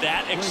 but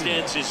that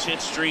extends his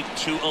hit streak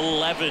to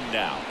 11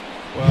 now.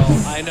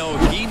 Well, I know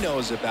he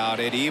knows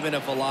about it, even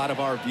if a lot of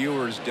our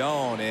viewers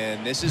don't.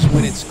 And this is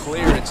when it's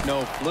clear it's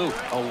no fluke.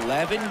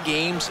 11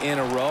 games in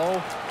a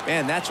row.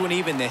 Man, that's when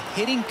even the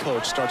hitting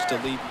coach starts to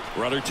leave.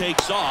 Runner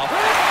takes off,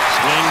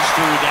 swings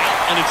through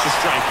that, and it's a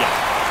strikeout.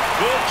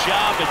 Good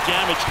job at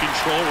damage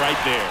control right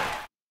there.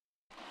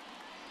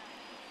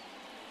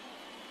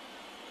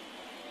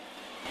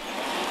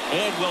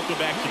 And welcome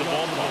back to the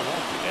ballpark.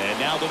 And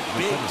now the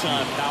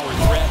big-time power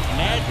threat,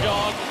 Mad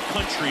Dog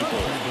Country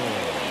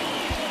Boy.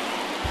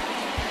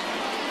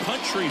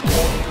 Country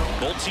Boy,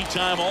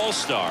 multi-time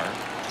All-Star,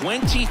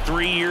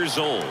 23 years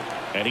old.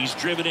 And he's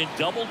driven in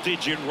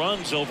double-digit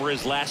runs over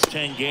his last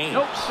 10 games.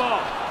 Nope,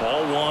 ball.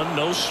 Ball one,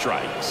 no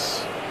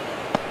strikes.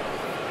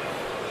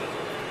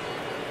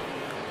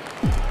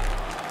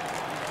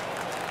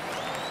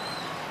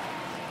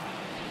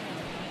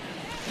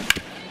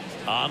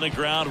 On the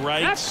ground,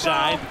 right That's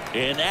side, foul.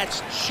 and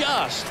that's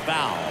just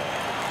foul.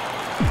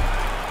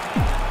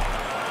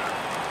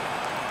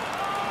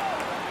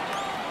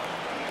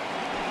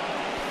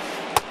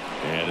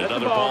 And That's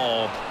another the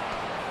ball. ball.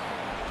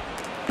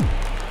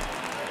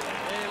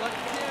 Hey, let the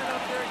can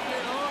up there,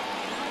 kid.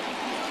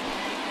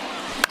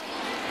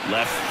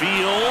 Left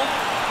field.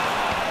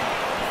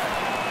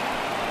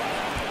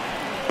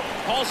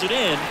 Calls it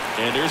in,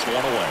 and there's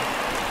one away.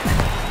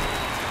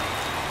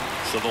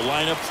 So the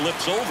lineup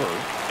flips over,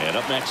 and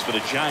up next for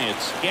the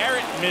Giants,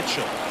 Garrett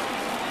Mitchell.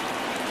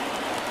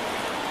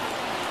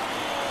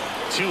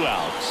 2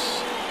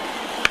 outs.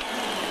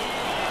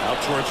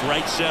 Out towards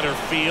right center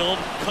field,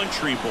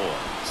 Country Boy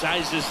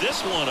sizes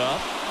this one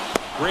up,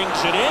 brings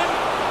it in,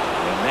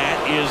 and that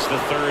is the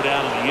 3rd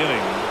out of the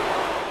inning.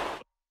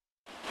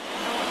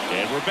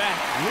 And we're back,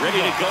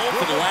 ready to go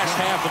for the last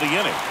half of the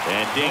inning.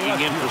 And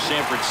digging in for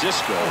San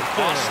Francisco,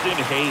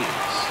 Austin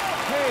Hayes.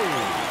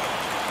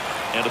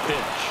 And a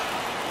pitch.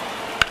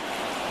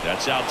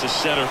 That's out to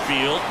center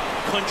field.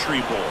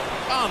 Country Boy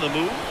on the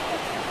move.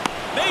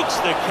 Makes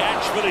the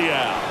catch for the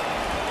out.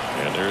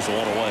 And there's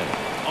one away.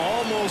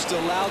 Almost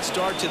a loud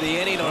start to the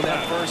inning on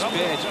that first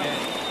pitch, man.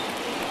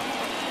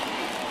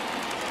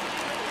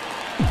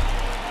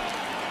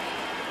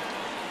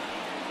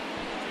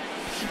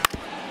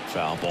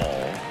 Foul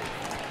ball.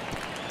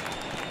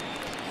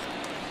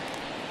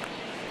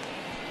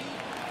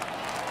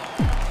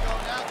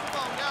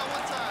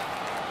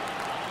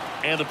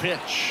 And the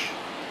pitch.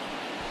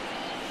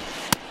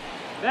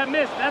 That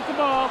missed. That's a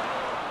ball.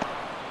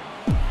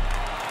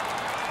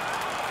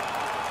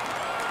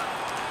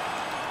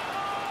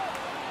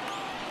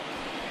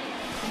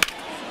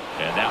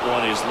 And that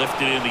one is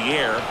lifted in the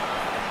air.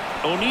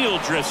 O'Neill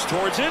drifts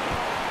towards it.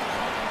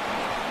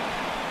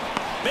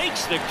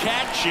 Makes the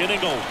catch,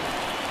 inning over.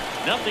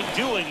 Nothing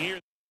doing here.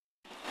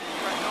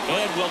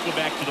 And welcome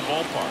back to the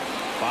ballpark.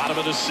 Bottom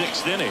of the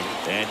 6th inning.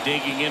 And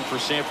digging in for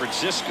San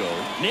Francisco,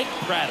 Nick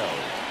Pratto.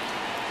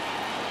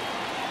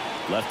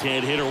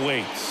 Left-hand hitter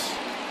waits.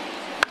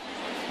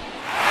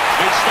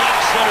 Big stop,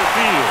 center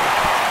field.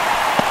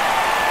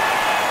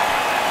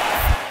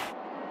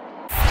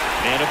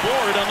 And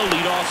aboard on the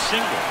leadoff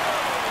single.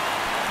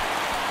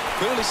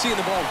 Clearly seeing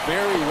the ball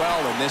very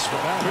well in this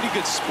one. Pretty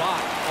good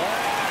spot.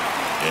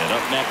 And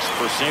up next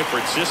for San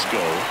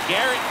Francisco,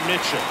 Garrett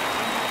Mitchell.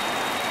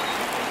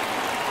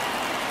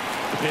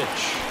 The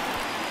pitch.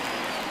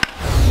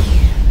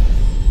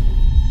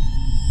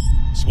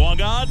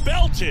 Swung on,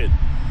 belted.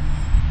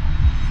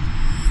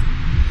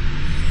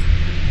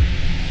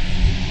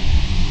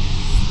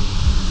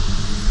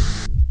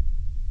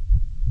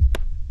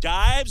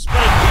 Dives, but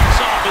it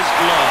kicks off his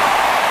glove.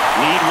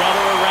 Lead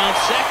runner around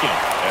second,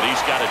 and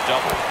he's got a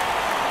double.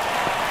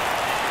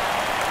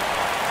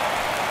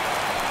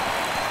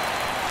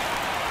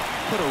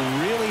 put a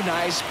really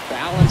nice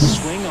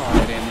balanced swing on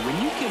it, and when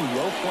you can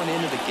rope one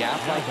into the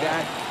gap like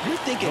that, you're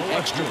thinking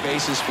extra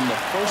bases from the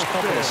first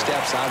couple of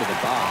steps out of the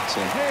box,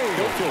 and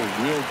he'll feel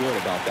real good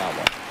about that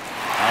one.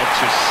 Out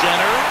to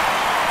center.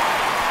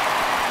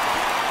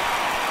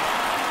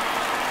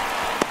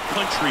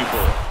 Country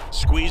boy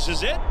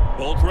squeezes it.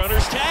 Both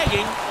runners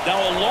tagging.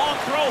 Now a long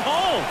throw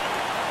home.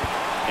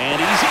 And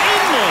he's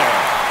in there.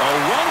 A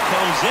run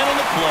comes in on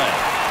the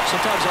play.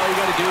 Sometimes all you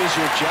got to do is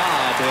your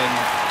job, and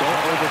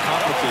don't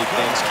overcomplicate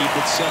things. Keep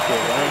it simple.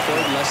 Runner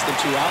third, less than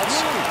 2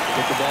 outs.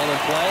 Put the ball in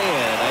play,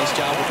 and nice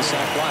job with the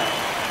sac fly.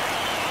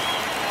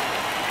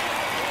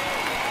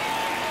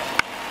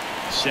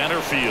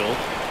 Center field.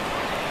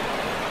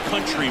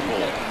 Country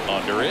boy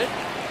under it.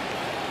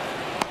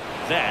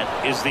 That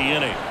is the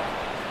inning.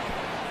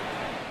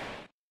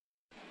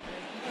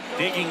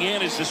 Digging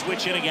in is the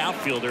switch hitting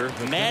outfielder,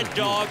 Mad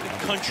Dog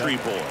Country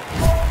Boy.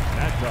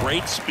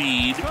 Great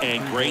speed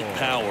and great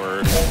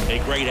power.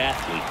 A great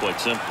athlete, quite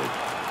simply.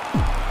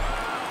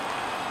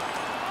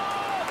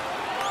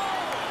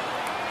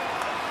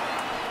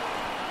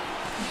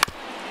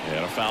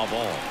 And a foul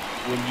ball.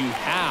 When you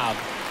have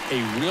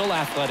a real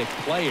athletic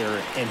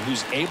player and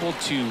who's able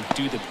to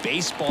do the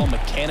baseball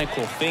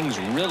mechanical things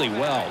really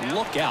well,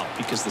 look out,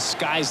 because the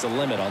sky's the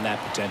limit on that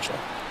potential.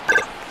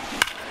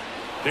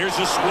 There's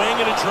a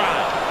swing and a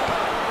drive.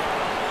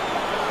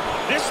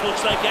 This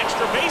looks like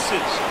extra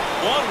bases.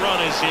 One run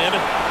is in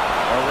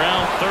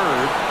around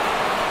third.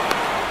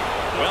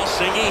 Well,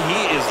 Singy,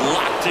 he is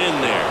locked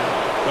in there.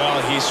 Well,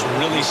 he's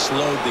really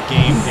slowed the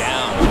game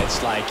down.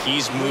 It's like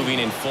he's moving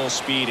in full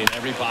speed and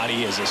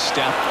everybody is a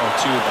step or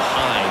two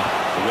behind.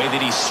 The way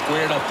that he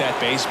squared up that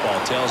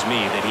baseball tells me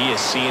that he is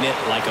seeing it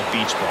like a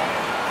beach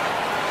ball.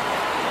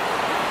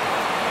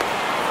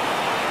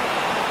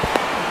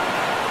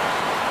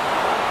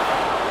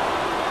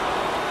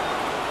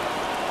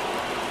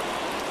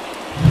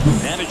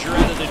 Manager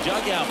out of the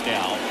dugout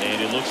now,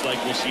 and it looks like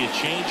we'll see a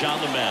change on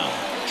the mound.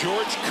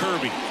 George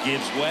Kirby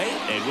gives way,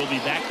 and we'll be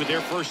back with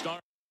their first arm.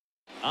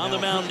 On the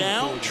mound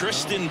now,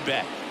 Tristan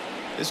Beck.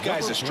 This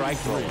guy's a strike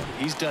thrower.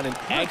 He's done an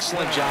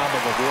excellent job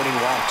of avoiding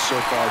walks so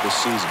far this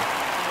season.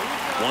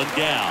 One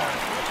down,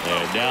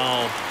 and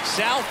now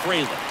Sal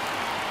Frelick.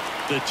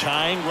 The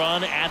tying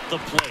run at the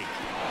plate.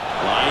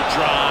 Line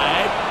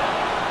drive.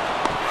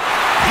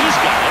 He's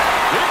got it.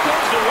 Here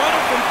comes the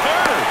runner from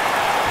third.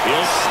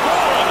 He'll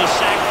score on the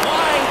sac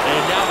fly,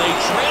 and now they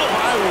trail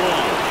by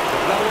one.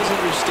 That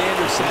wasn't your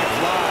standard sac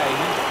fly.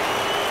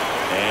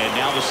 And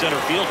now the center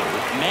fielder,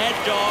 Mad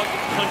Dog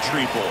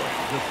Country Boy.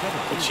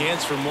 A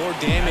chance for more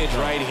damage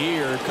right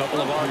here. A couple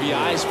of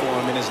RBIs for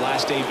him in his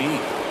last AB.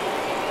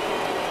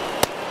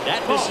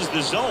 That misses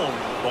the zone.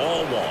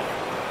 Ball one.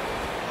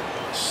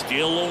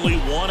 Still only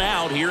one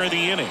out here in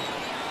the inning.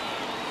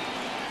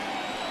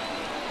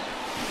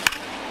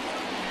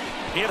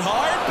 Hit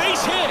hard,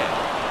 base hit.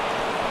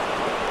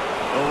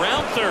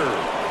 Around third.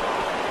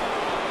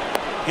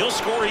 He'll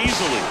score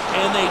easily,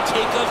 and they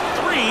take a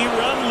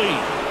 3-run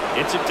lead.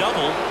 It's a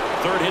double,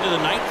 third hit of the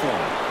night for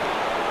him.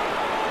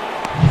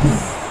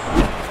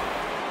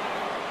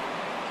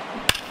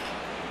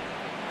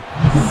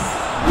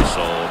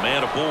 So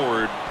man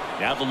aboard.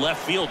 Now the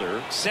left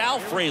fielder, Sal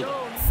Frelick.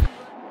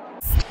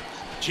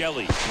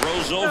 Jelly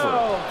throws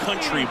over.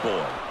 Country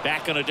boy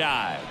back on a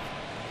dive.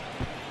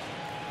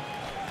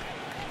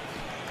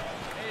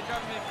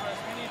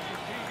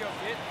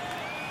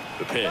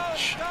 The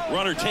pitch.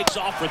 Runner takes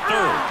off for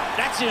third.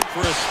 That's in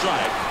for a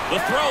strike. The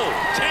throw,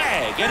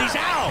 tag, and he's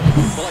out.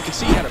 Well, I can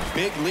see he had a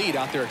big lead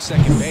out there at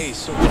second base.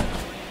 So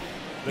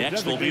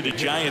next will be the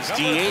Giants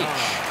DH,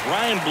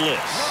 Ryan Bliss.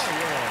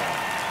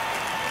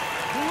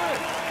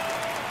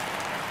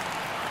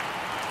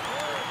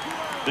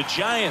 The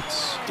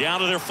Giants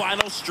down to their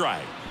final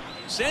strike.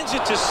 Sends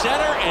it to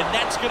center, and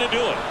that's going to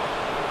do it.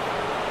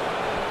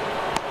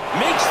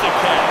 Makes the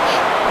catch.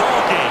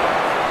 Ball game.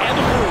 And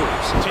the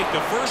Brewers take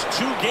the first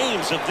 2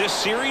 games of this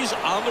series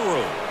on the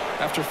road.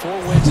 After 4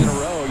 wins in a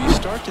row, you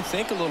start to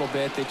think a little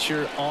bit that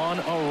you're on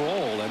a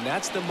roll, and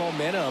that's the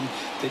momentum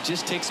that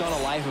just takes on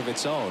a life of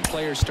its own.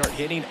 Players start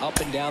hitting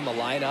up and down the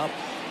lineup.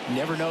 You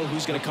never know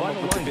who's going to come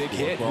up with the big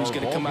hit, who's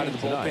going to come out of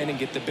the bullpen and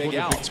get the big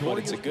outs, but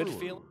it's a good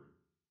feeling.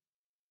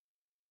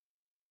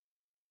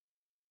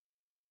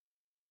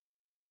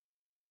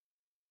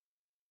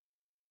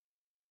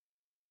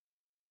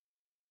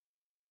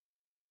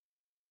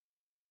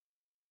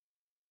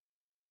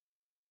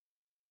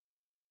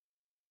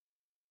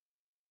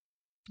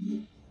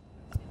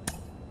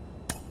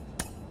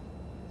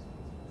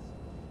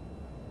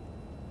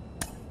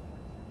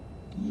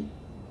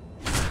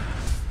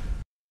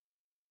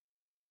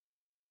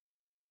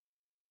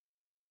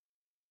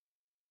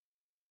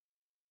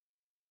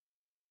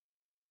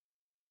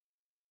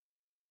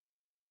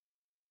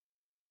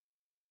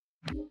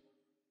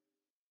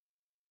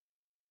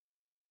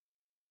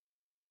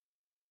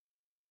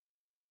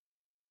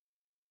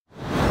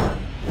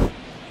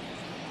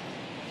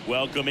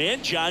 Welcome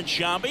in, John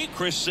Shambi,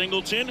 Chris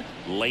Singleton.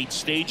 Late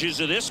stages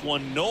of this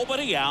one,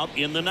 nobody out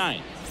in the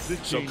ninth.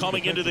 So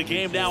coming into the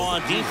game now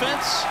on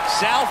defense,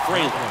 Sal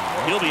Fraley.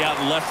 He'll be out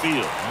in left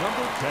field.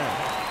 Number 10,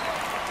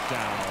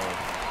 Sal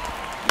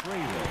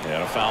Fraley.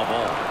 And a foul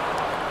ball.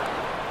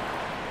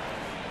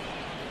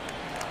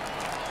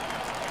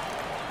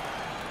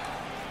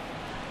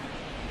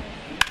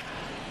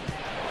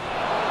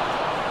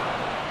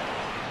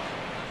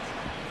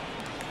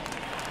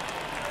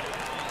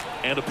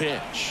 And a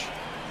pitch.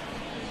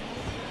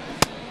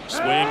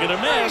 Swing and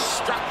a miss.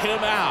 Struck him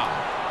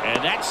out. And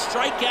that's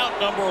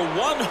strikeout number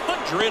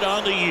 100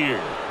 on the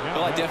year.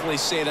 Well, I definitely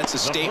say that's a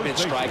statement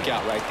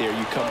strikeout right there.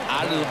 You come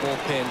out of the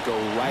bullpen, go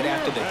right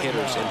after the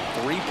hitters, and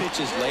 3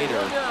 pitches later,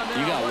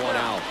 you got 1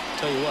 out.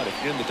 Tell you what, if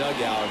you're in the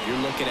dugout,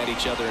 you're looking at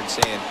each other and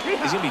saying,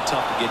 he's going to be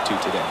tough to get to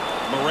today.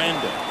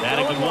 Miranda,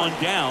 batting with 1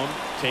 down,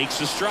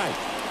 takes a strike.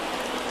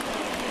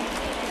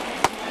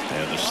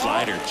 And the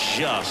slider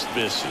just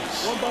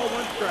misses. 1 ball,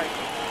 1 strike.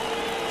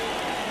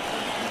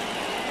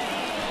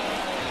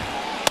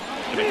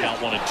 Going to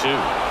count 1 and 2.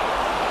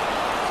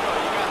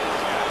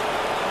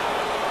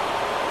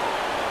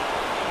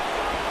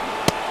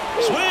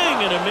 Swing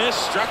and a miss,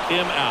 struck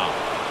him out.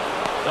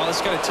 Well,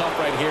 it's kind of tough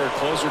right here.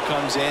 Closer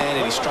comes in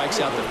and he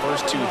strikes out the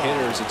first 2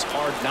 hitters. It's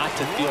hard not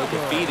to feel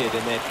defeated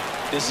and that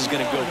this is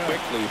going to go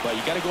quickly. But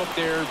you got to go up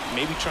there,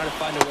 maybe try to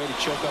find a way to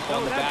choke up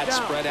on the bat,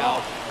 spread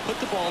out, put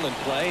the ball in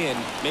play, and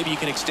maybe you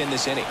can extend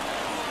this inning.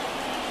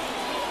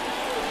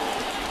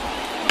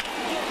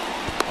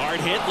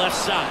 Hard hit left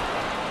side.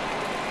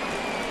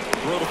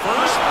 Throw to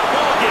first,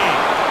 ball game.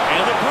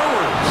 And the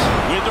Brewers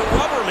win the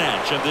rubber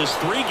match of this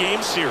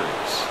 3-game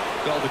series.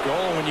 Well, the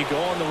goal when you go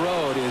on the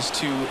road is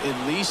to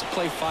at least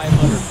play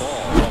 500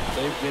 ball.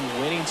 They've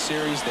been winning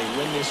series. They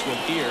win this one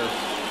here.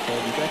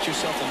 And you got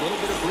yourself a little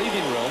bit of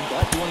breathing room,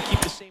 but you want to keep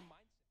the same mindset.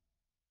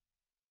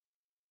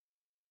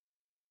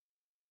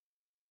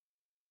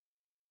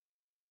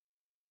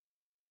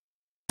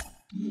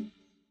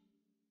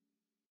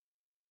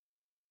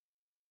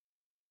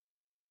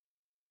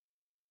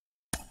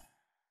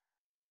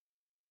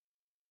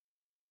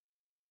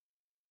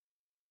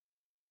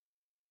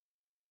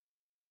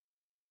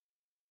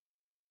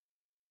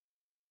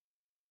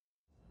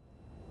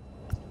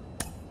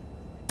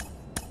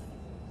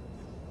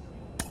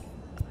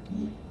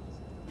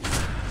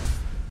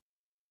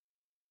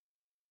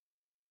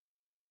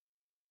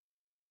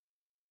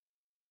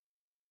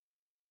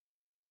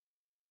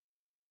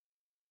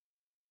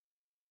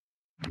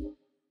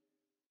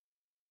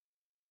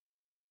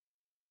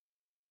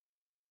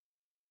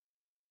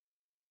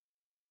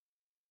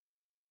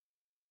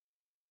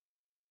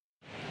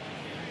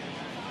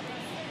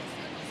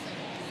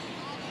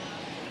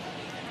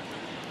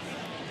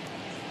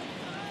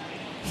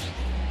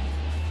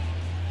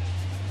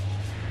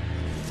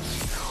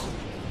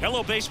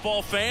 Hello,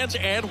 baseball fans,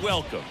 and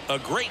welcome. A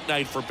great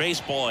night for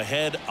baseball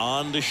ahead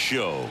on the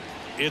show.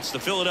 It's the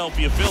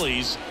Philadelphia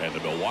Phillies and the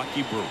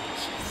Milwaukee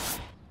Brewers.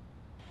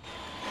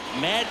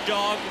 Mad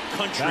Dog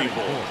Country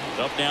Boy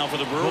up now for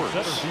the Brewers.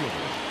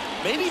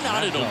 Maybe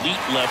not an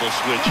elite level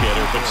switch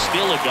hitter, but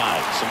still a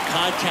guy. Some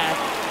contact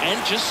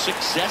and just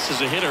success as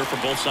a hitter from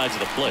both sides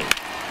of the plate.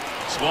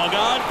 Swung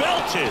on,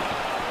 belted.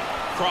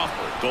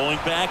 Crawford going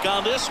back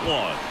on this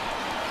one.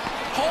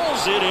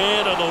 Pulls it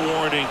in on the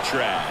warning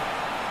track.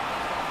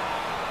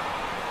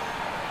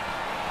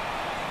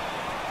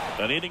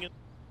 An inning.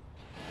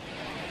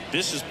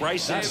 This is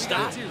Bryson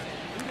Stott.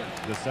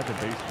 The second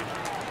baseman,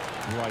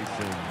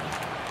 Bryson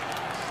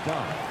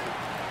Stott.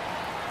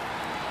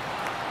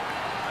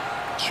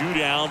 2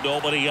 down,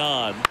 nobody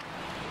on.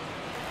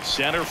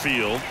 Center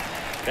field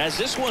has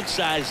this one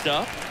sized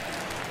up.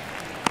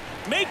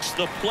 Makes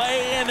the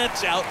play, and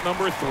it's out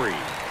number 3.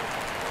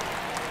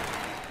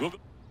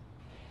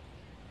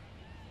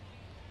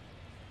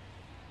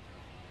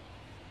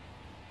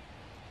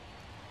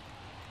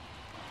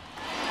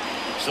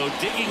 So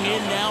digging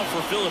in now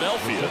for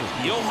Philadelphia,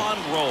 Johan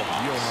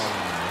Rojas.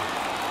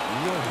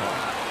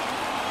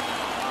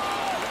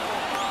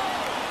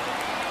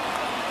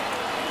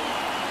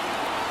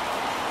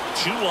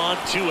 2 on,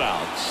 2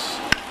 outs.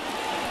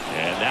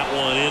 And that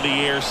one in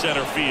the air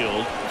center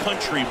field.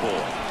 Country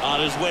Boy on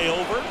his way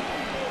over.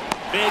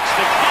 Makes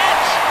the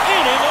catch.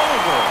 Inning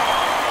over.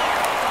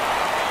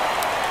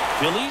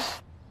 Phillies.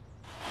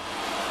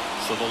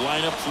 So the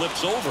lineup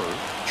flips over.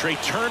 Trey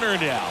Turner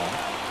now.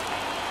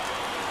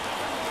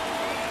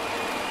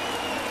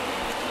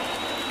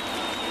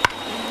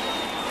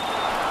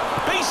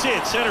 Base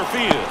hit center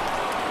field.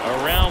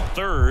 Around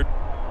third.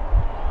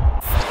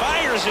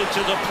 Fires it to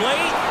the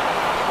plate.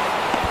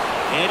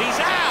 And he's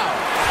out.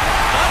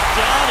 Up,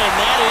 down, and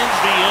that ends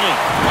the inning.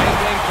 Bang,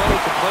 bang play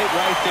at the plate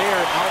right there.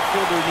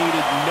 Outfielder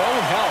needed no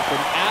help.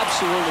 An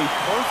absolutely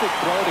perfect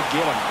throw to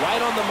get him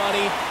right on the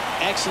money.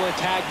 Excellent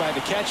tag by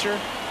the catcher.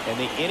 And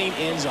the inning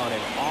ends on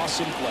an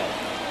awesome play.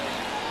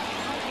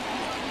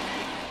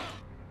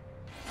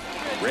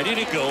 Ready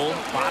to go,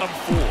 bottom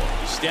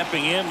 4.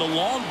 Stepping in, the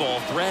long ball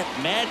threat,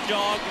 Mad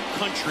Dog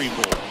Country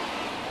Boy.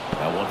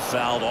 That one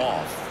fouled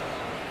off.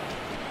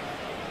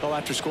 Well,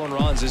 after scoring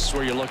runs, this is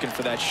where you're looking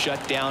for that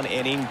shutdown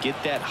inning.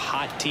 Get that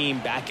hot team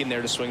back in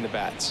there to swing the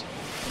bats.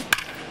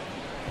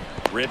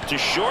 Ripped to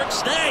short,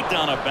 snagged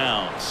on a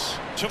bounce.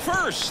 To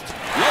first.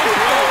 Low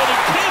throw, and he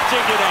can't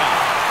dig it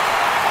out.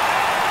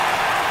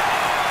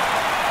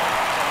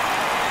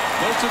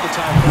 Most of the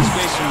time, first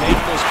baseman made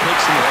those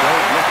picks in the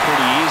dirt look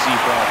pretty easy,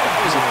 but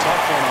that was a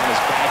tough one on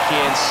his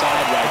backhand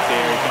side right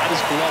there. Got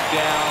his glove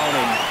down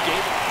and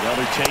gave it.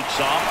 Another takes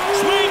off.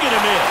 Swing and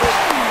a miss.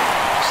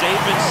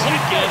 Safe in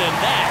second, and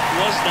that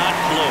was not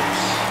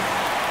close.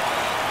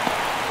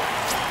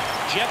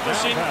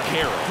 Jefferson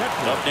Carroll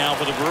up now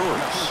for the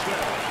Brewers.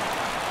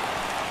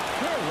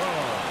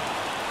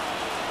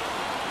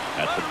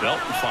 At the belt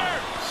and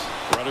fires.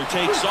 Runner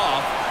takes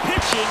off.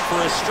 Pitching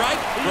for a strike.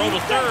 Throw to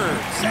third.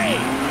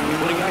 Save.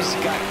 When a guy's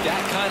got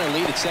that kind of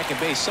lead at second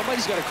base,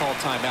 somebody's got to call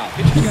timeout.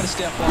 Pitcher's got to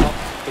step off.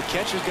 The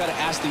catcher's got to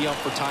ask the ump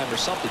for time or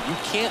something. You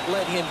can't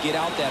let him get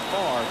out that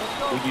far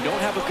when you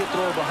don't have a good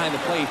thrower behind the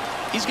plate.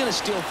 He's going to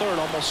steal third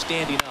almost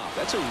standing up.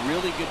 That's a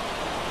really good.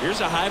 Here's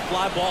a high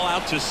fly ball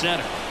out to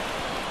center.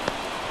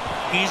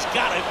 He's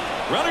got it.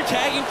 Runner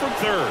tagging from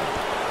third.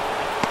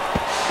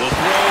 The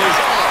throw is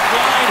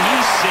offline.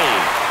 He's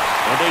saved.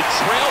 And they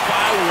trail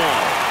by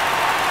one.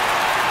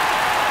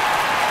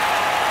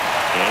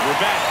 And we're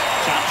back.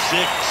 Top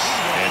six.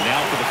 And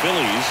now for the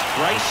Phillies,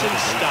 Bryson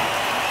Stott.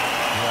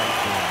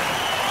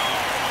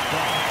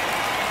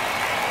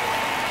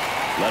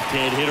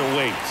 Left-hand hitter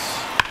waits.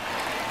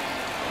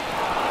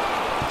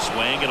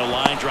 Swing and a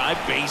line drive.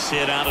 Base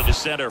hit out of the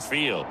center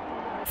field.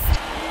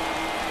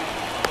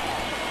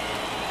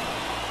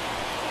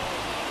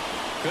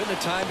 Couldn't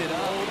have timed it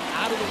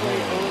out of the way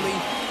early.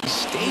 He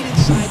stayed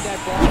inside that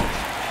ball.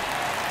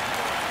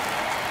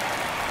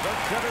 The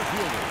center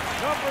fielder,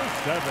 number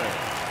 7,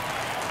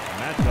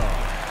 Mad Dog,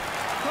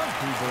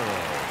 Country Boy.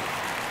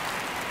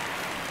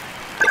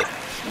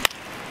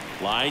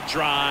 Line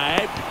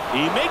drive.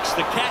 He makes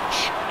the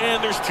catch,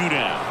 and there's 2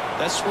 down.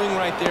 That swing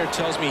right there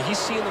tells me he's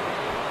seeing the.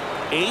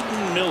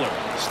 Aiden Miller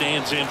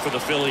stands in for the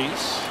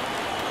Phillies.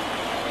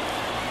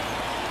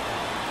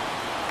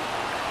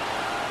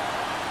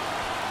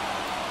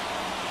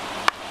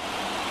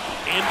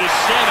 Into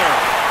center.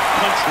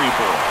 Country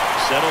Boy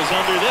settles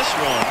under this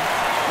one.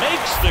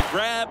 Makes the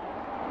grab.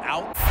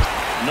 Out.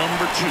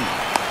 Number 2.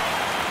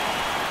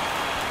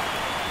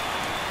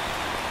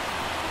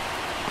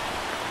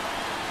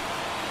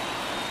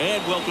 And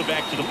welcome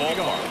back to the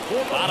ballpark.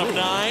 Bottom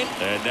 9.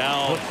 And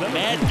now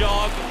Mad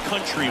Dog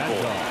Country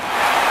Boy.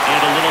 And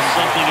a little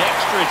something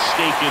extra at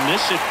stake in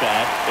this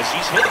at-bat as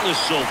he's hitless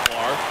so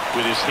far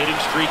with his hitting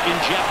streak in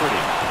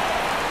jeopardy.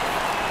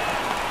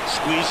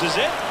 Squeezes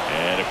it.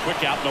 And a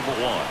quick out, number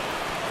 1.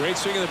 Great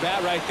swing of the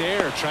bat right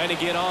there. Trying to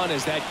get on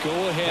as that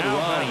go-ahead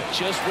run. He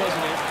just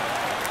wasn't able.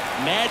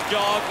 Mad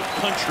Dog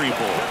Country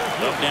Boy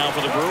up now for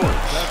the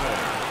Brewers.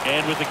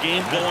 And with the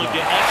game going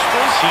to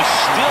extras, he's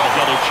still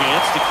got a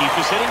chance to keep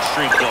his hitting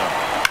streak going.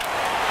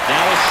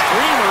 Now a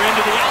screamer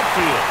into the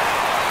outfield.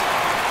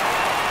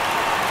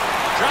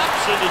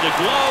 Drops into the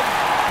glove.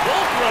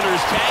 Both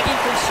runners tagging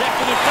from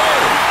second and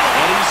third.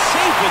 And he's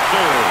safe at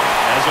third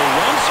as a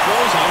run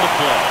scores on the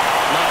play.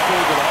 Not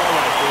good at all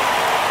right there.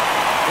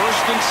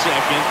 First and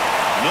second,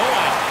 no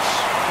outs.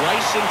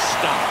 Bryson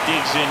Stott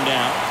digs in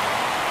now.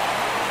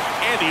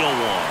 And the 0-1.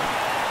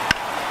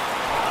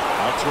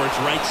 Out towards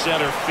right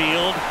center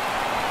field.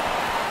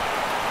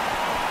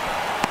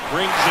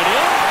 Brings it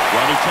in.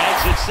 Runner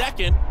tags at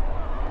second.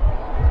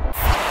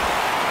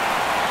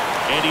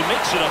 And he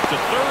makes it up to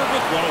third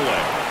with 1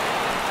 away.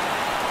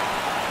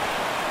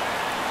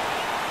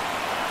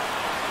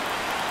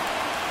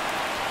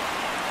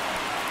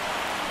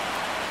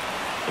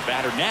 The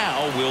batter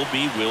now will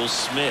be Will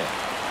Smith.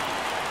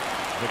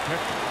 The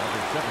catcher,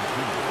 number 17,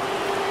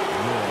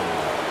 Will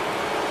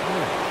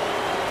Smith.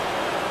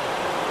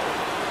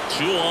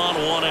 2 on,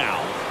 1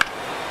 out.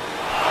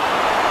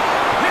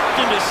 Ripped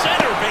into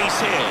center, base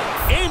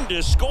hit. In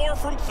to score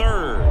from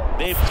third.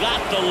 They've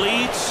got the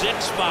lead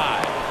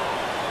 6-5.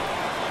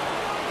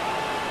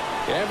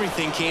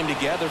 Everything came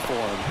together for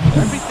him.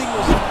 Everything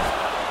was.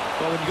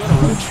 Well, when you go on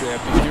a road trip,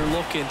 you're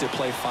looking to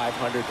play 500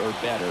 or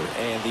better,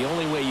 and the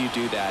only way you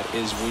do that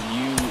is when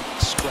you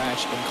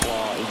scratch and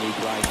claw and you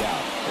grind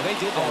out. And they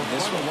did that in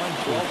this one.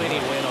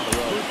 12-inning win on the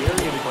road.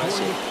 Very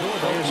impressive.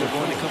 Players are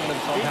going to come into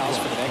the clubhouse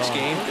for the next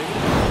game.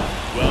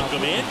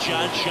 Welcome in,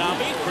 John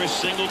Shoppy, Chris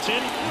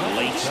Singleton.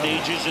 Late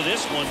stages of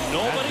this one,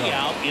 nobody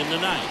out in the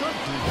ninth.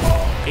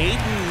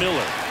 Aiden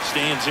Miller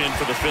stands in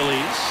for the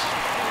Phillies.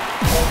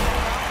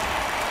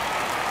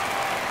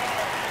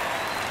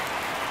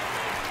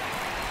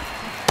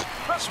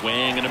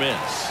 Swing and a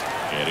miss.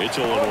 And it's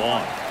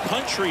 0-1.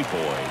 Country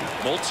Boy,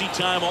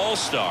 multi-time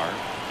All-Star.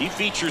 He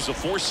features a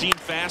 4-seam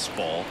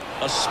fastball,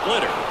 a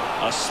splitter,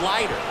 a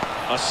slider,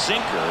 a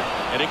sinker,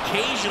 and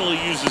occasionally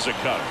uses a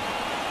cutter.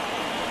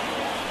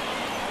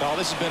 Oh,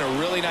 this has been a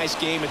really nice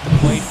game at the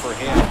plate for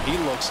him. He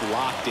looks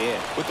locked in.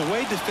 With the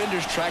way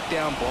defenders track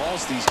down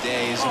balls these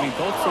days, I mean,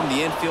 both from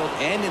the infield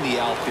and in the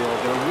outfield,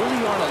 there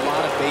really aren't a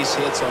lot of base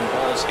hits on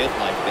balls hit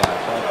like that.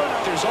 But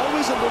there's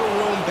always a little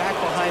room back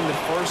behind the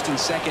first and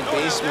second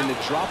baseman to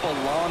drop a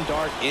lawn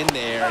dart in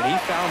there, and he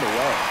found a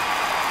way.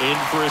 In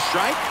for a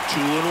strike,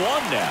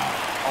 2-1 now.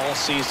 all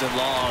season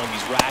long.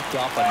 He's racked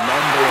up a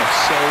number of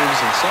saves,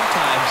 and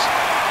sometimes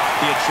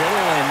the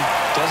adrenaline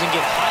doesn't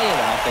get high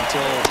enough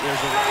until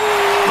there's a...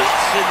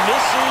 Hits and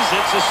misses.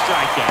 It's a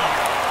strikeout.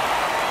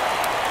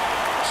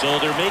 So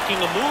they're making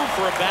a move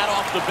for a bat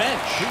off the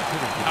bench.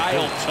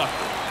 Kyle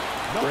Tucker.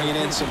 Bringing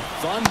in some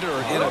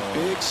thunder in a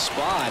big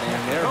spot, and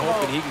they're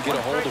hoping he can get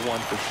a hold of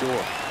one for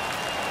sure.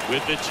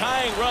 With the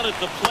tying run at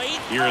the plate,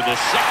 here in the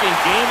second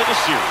game of the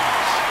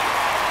series.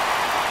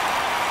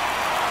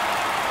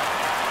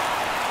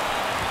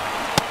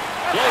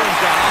 Blows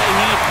the high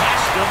heat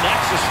past him.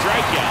 That's a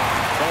strikeout.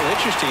 Well,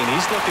 interesting.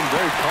 He's looking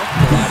very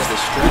comfortable out of the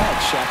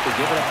stretch after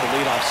giving up the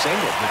leadoff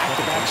single.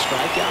 Back-to-back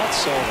strikeouts,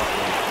 so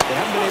they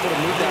haven't been able to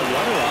move that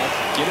runner up,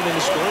 get him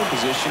into scoring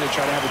position, and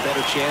try to have a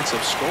better chance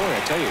of scoring.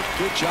 I tell you,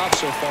 good job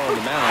so far on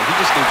the mound. He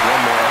just needs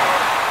one more.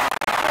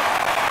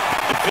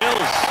 The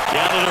Bills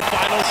down to their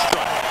final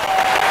strike.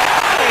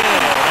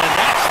 And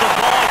that's the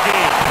ball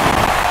game.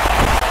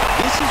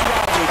 This is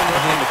why we want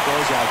him to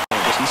close out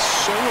games. He's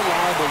so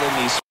reliable in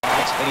these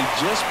spots, and he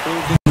just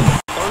proved it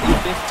for the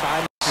 35th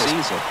time this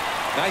season.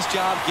 Nice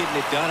job getting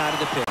it done out of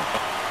the pen.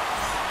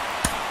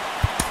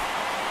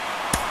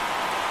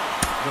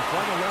 The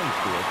final run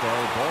score for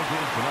our ball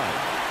game tonight.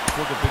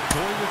 For the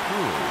victorious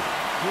Brewers,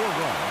 4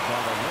 runs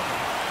on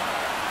 11.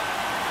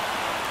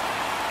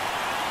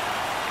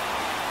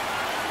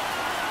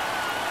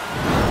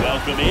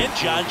 Welcome in,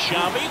 John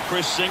Shambi,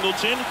 Chris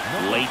Singleton.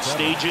 Late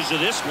stages of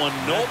this one,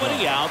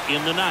 nobody out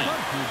in the ninth.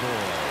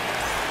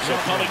 So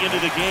coming into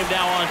the game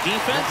now on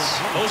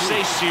defense,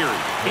 Jose Siri.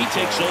 He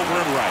takes over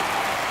at right.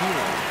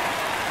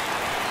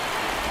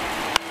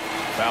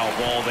 Foul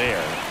ball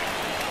there.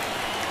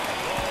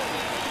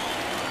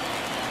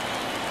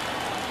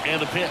 And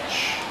the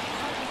pitch.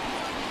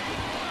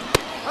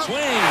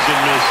 Swings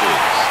and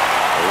misses.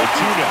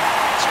 0-2 now.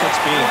 It's good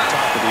speed at the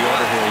top of the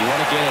order here. You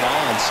want to get it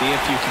on, see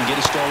if you can get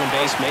a stolen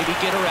base, maybe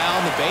get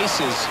around the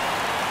bases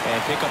and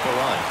pick up a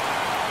run.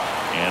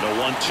 And a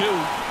 1-2.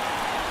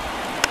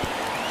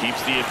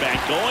 Keeps the at-bat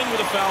going with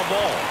a foul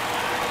ball.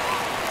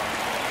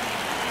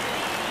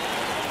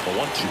 A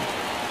 1-2.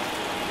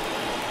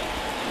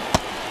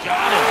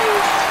 Got him.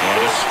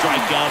 And a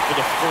strikeout for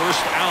the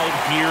first out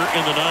here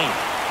in the ninth.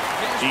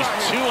 He's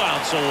 2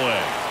 outs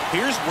away.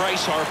 Here's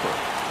Bryce Harper.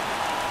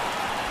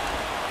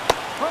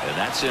 And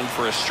that's in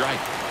for a strike.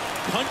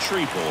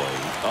 Country Boy,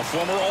 a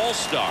former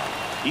All-Star.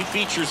 He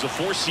features a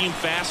 4-seam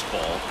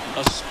fastball,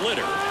 a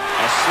splitter,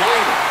 a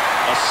slider,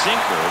 a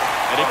sinker,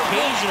 and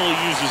occasionally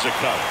uses a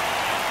cutter.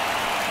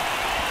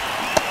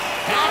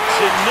 Hacks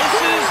and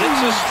misses.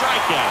 It's a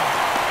strikeout.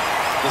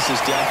 This is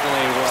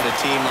definitely what a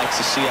team likes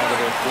to see out of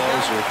their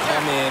closer.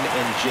 Come in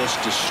and just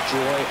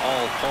destroy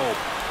all hope.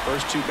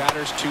 First 2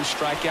 batters, 2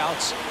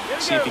 strikeouts.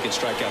 See if he can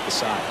strike out the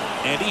side.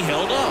 And he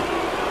held up.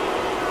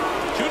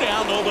 2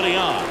 down, nobody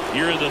on.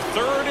 Here in the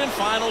third and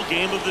final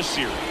game of the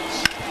series.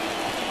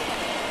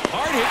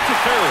 Hard hit to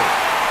third.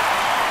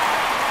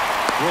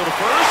 Throw to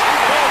first.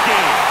 Ball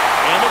game.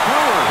 And the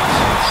Brewers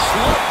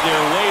slip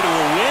their way to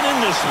a win in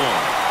this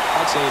one.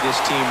 I'd say this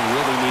team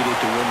really needed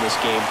to win this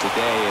game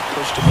today. It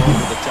pushed them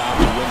over the top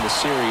to win the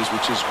series,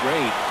 which is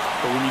great.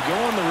 But when you go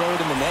on the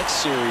road in the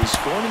next series,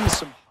 going into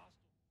some...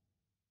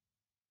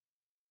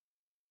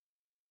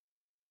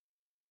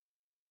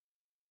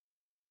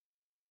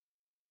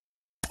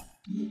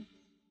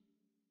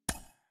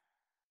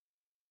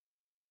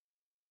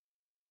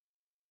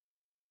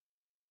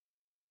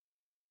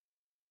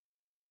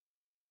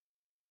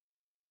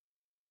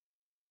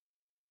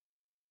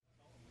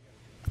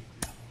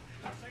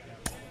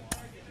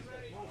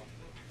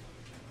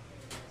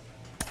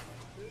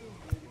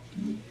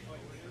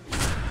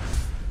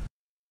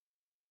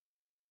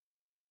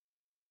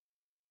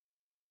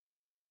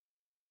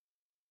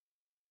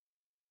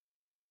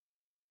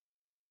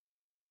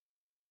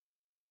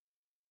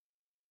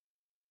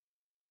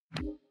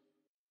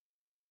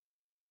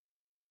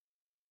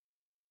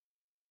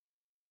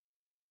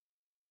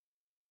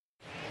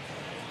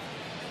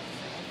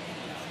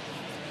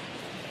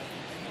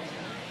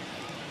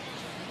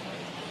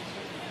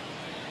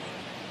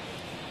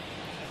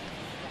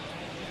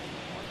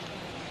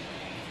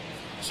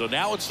 So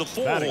now it's the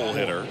 4-hole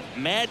hitter,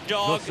 Mad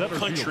Dog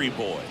Country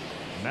Boy.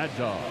 Mad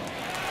Dog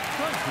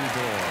Country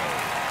Boy.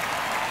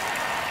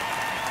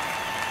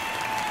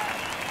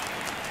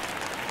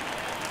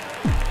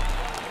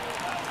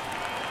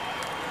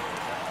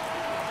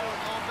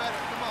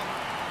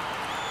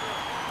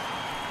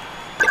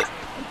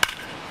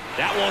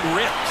 That one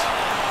ripped.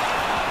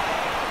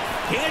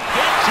 Can't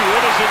get to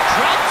it as it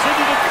drops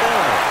into the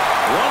corner.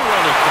 1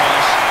 run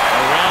across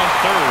around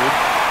third.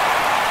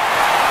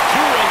 2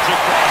 runs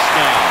across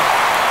now.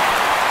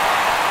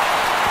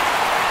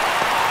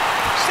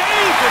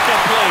 Saved at the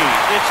plate.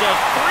 It's a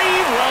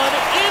 3-run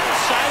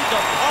inside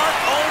the park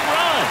home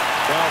run.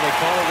 Well, they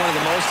call it one of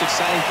the most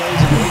exciting plays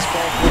in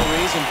baseball for a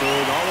reason,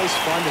 Boog. Always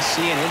fun to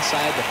see an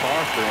inside the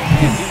parker. And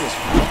man, he was...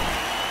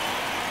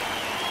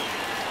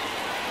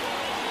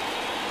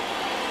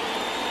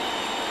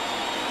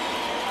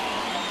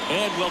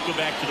 And welcome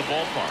back to the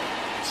ballpark.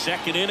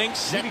 Second inning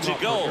set to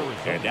go.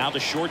 And now the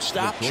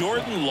shortstop,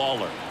 Jordan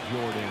Lawler.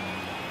 Jordan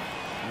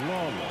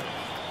Lawler.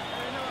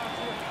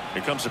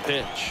 Here comes the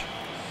pitch.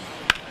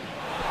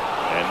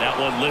 And that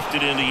one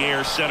lifted in the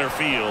air, center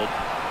field.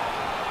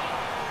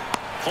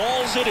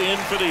 Hauls it in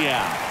for the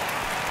out.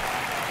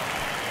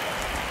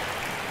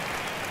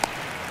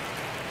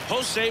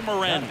 Jose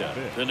Miranda,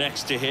 the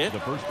next to hit.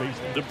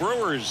 The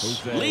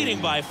Brewers leading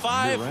by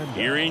 5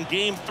 here in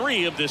Game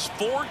 3 of this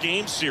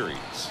 4-game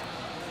series.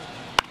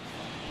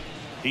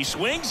 He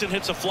swings and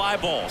hits a fly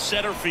ball,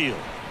 center field.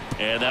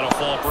 And that'll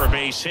fall for a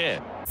base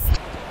hit.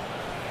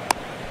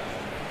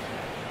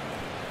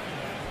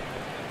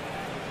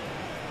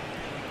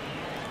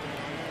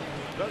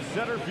 The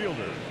center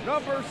fielder,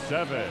 number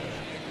 7,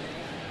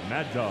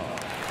 Mad Dog,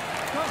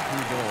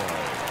 Country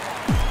Boy.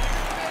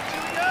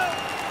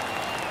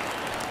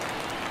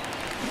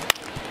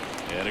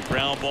 And a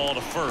ground ball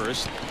to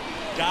first.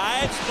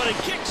 Dives, but it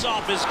kicks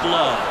off his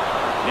glove.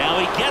 Now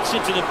he gets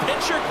it to the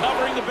pitcher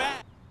covering the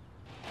bat.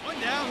 One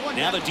down.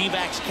 Now the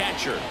D-backs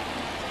catcher.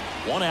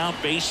 1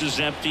 out, base is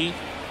empty.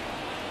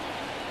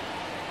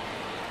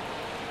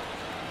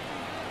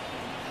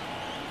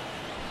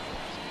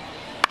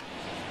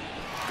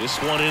 This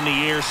one in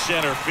the air,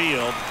 center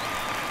field.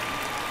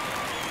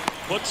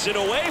 Puts it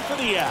away for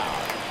the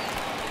out.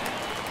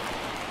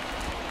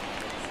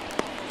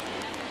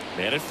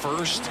 Man at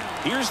first.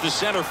 Here's the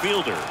center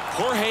fielder,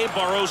 Jorge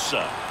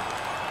Barrosa.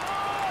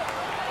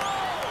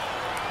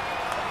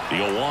 The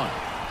 0-1.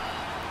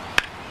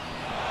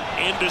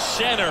 Into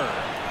center.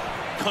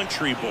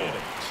 Country Boy.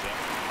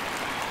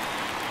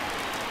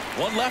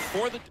 One left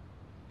for the...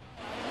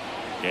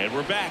 And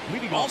we're back.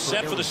 All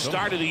set for the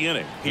start of the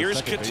inning.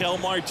 Here's Ketel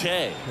Marte.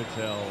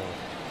 Ketel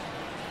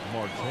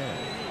Marte.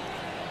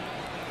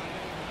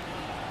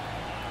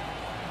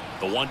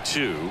 The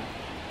 1-2.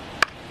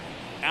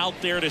 Out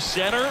there to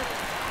center.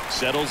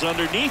 Settles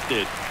underneath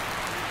it.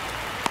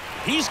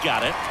 He's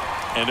got it.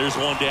 And there's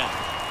one down.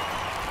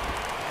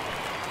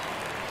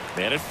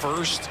 Man at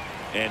first.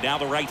 And now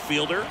the right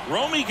fielder,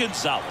 Romy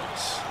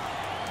Gonzalez.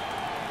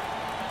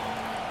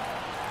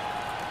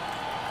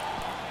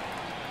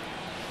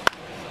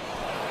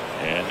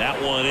 And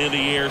that one in the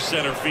air,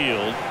 center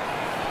field.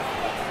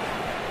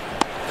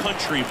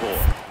 Country Boy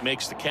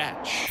makes the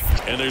catch.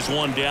 And there's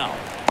one down.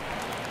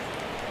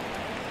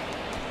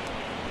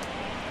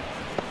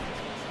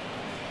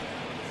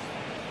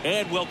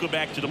 And welcome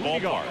back to the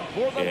ballpark.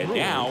 And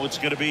now it's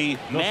going to be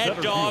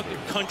Mad Dog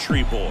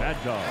Country Boy. Mad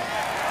Dog.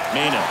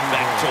 Mena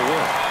back to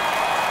work.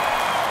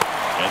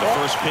 And the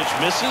first pitch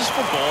misses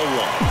for ball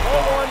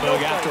 1.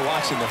 Look, after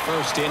watching the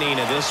first inning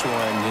of this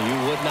one,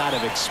 you would not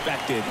have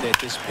expected that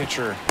this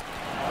pitcher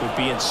would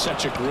be in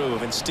such a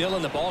groove and still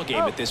in the ball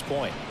game at this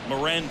point.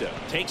 Miranda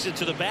takes it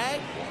to the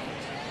bag.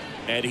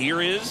 And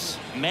here is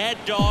Mad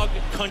Dog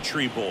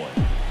Country Boy.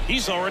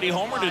 He's already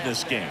homered in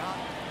this game.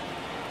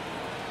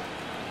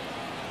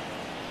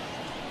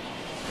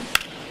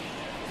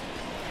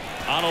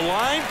 On a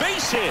line,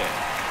 base hit.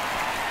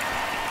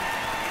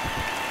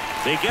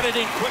 They get it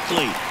in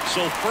quickly.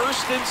 So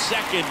first and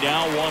second,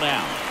 now 1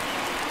 out.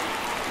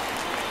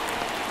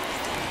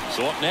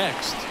 So up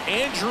next,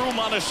 Andrew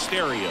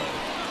Monasterio.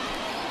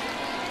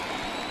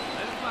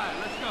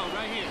 Let's go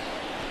right here.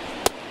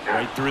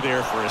 Right through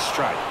there for a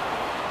strike.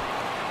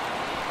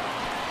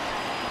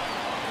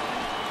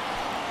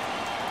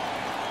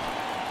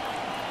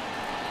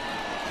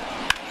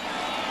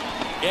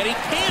 And he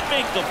can't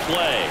make the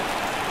play.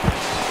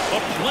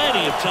 But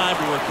plenty of time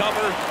to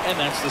recover, and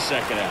that's the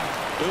second out.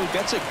 Dude,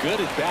 that's a good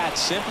at bat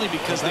simply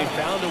because they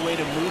found a way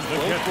to move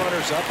both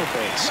runners up a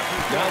base.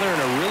 Now they're in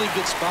a really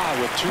good spot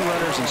with 2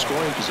 runners in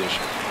scoring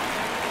position.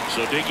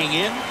 So digging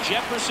in,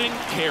 Jefferson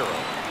Carroll.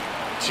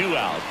 2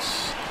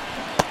 outs.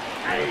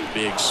 A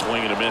big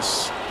swing and a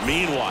miss.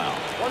 Meanwhile,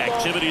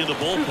 activity in the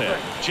bullpen.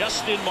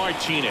 Justin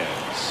Martinez.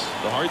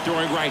 The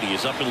hard-throwing righty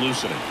is up and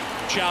loosening.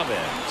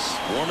 Chavez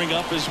warming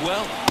up as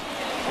well.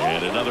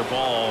 And another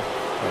ball.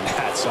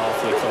 That's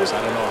awfully close.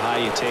 I don't know how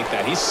you take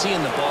that. He's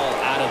seeing the ball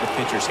out of the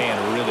pitcher's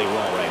hand really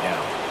well right now.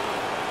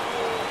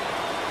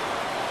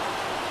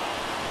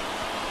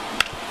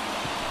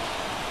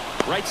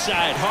 Right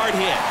side, hard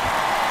hit.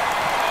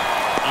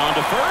 On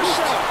to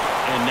first,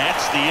 and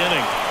that's the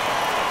inning.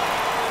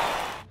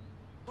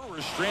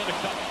 Brewers strand a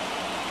cut.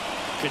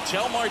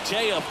 Ketel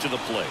Marte up to the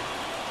plate.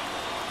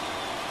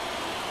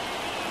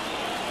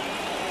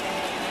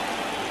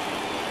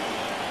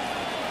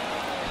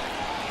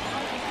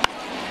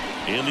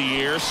 In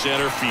the air,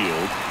 center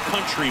field.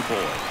 Country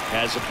Boy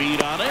has a beat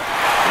on it.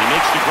 He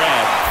makes the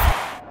grab.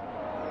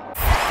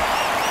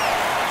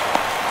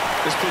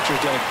 This pitcher's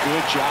done a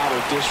good job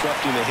of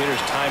disrupting the hitter's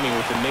timing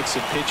with the mix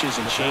of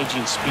pitches and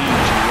changing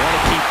speeds. You want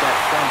to keep that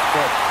front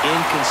foot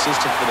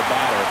inconsistent for the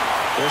batter.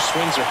 Their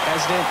swings are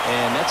hesitant,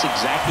 and that's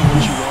exactly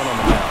what you want on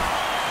the mound.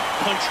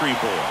 Country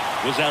Boy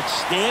was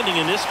outstanding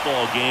in this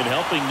ball game,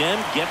 helping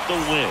them get the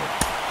win.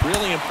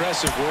 Really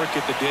impressive work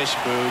at the dish,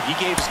 Boog. He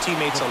gave his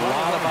teammates a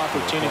lot of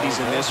opportunities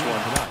in this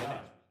one.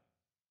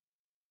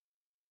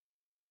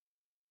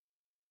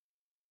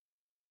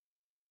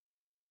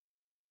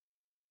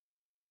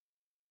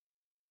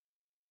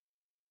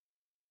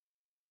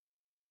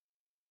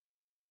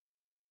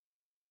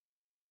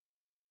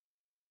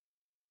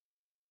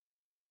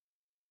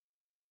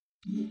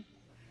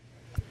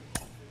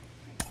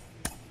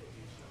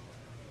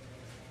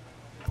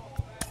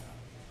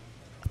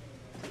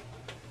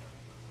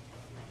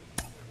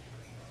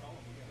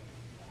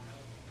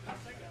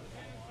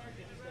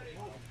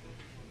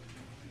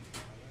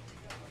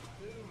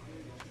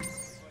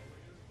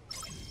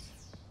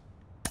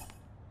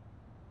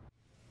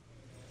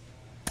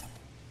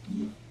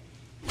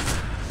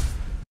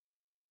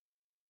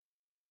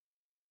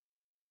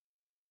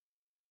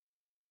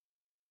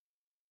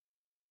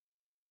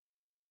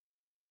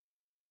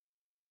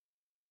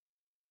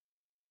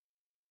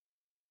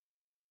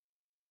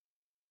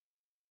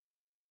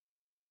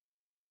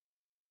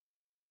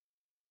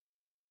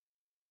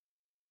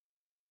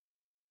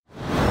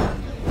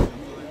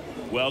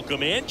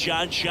 Welcome in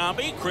John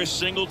Shambi, Chris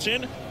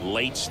Singleton.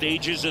 Late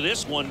stages of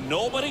this one,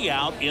 nobody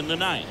out in the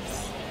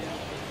ninth.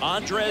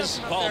 Andres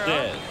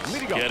Valdez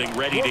getting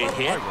ready to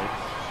hit.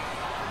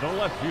 The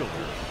left fielder,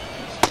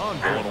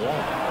 Andres.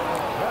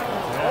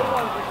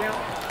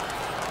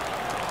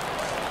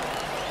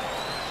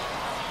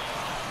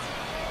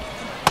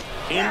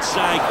 0-1.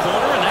 Inside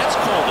corner, and that's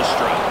called a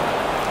strike.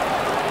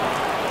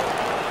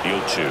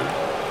 0-2.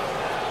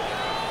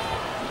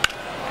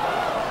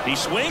 He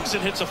swings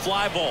and hits a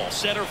fly ball.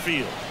 Center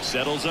field.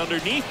 Settles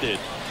underneath it.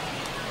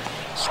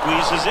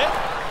 Squeezes it.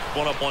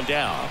 One up, one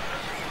down.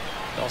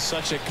 Well,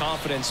 such a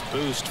confidence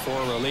boost for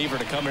a reliever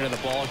to come into the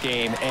ball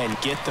game and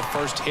get the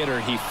first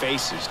hitter he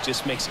faces.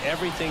 Just makes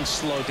everything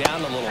slow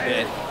down a little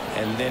bit,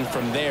 and then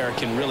from there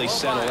can really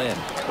settle in.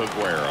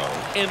 Aguero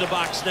in the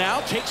box now.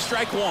 Takes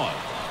strike one.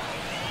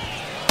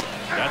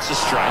 That's a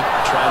strike.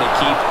 Trying to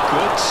keep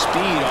good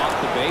speed off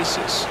the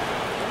bases.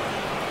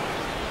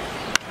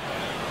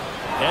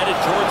 Headed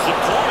towards the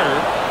corner.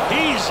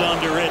 He's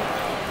under it.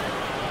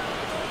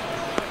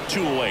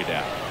 2 away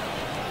now.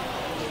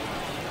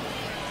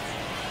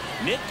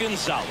 Nick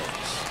Gonzalez,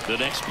 the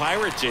next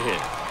Pirate to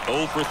hit.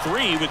 0 for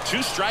 3 with 2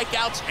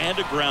 strikeouts and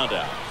a ground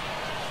out.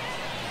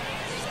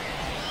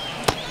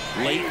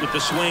 Late with the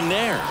swing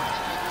there.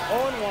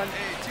 0-1.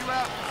 Hey, 2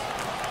 out.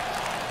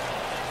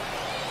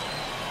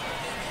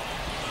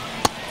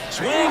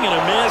 Swing and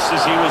a miss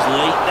as he was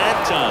late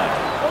that time.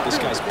 This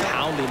guy's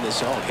pounding the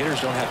zone. Hitters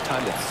don't have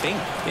time to think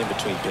in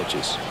between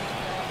pitches.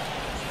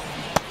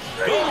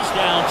 Goes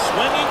down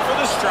swinging for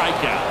the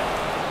strikeout.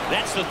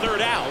 That's the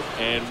 3rd out,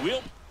 and we're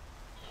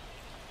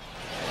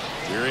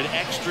in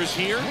extras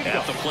here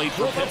at the plate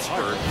for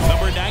Pittsburgh.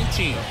 Number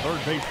 19.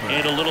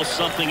 And a little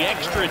something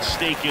extra at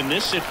stake in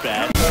this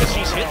at-bat as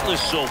he's hitless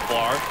so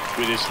far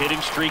with his hitting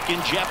streak in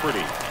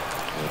jeopardy.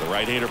 With the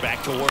right-hander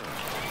back to work.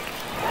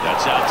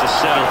 That's out to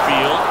center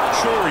field.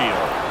 Chourio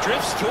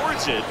drifts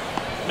towards it.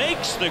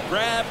 Makes the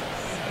grab,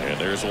 and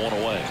there's 1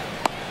 away.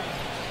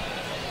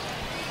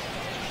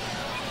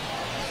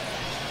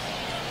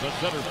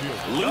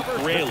 Luke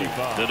Raley,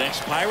 the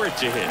next Pirate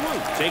to hit,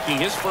 taking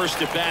his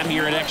first at bat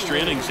here in extra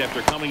innings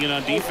after coming in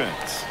on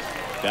defense.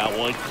 That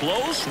one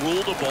close,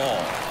 ruled a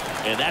ball,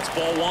 and that's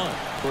ball 1.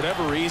 For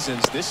whatever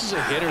reasons, this is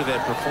a hitter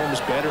that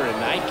performs better in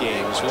night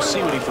games. We'll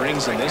see what he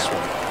brings in this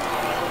one.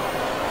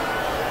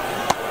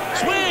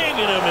 Swing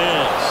and a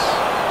miss.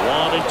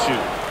 1 and 2.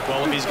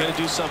 Well, if he's going to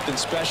do something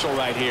special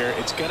right here,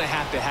 it's going to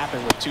have to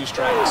happen with 2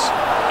 strikes.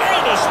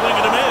 And a swing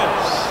and a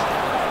miss.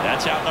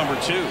 That's out number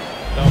 2.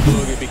 Now,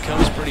 Boog, it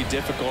becomes pretty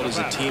difficult as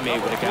a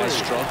teammate when a guy's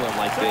struggling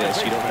like this.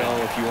 You don't know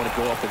if you want to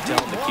go up and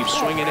tell him to keep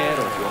swinging it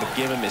or if you want to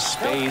give him his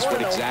space,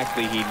 what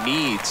exactly he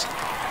needs.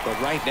 But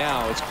right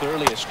now, it's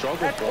clearly a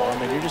struggle for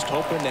him, and you're just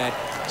hoping that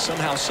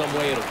somehow, some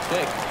way it'll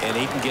click, and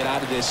he can get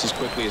out of this as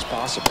quickly as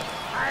possible.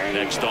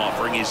 Next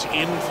offering is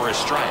in for a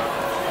strike.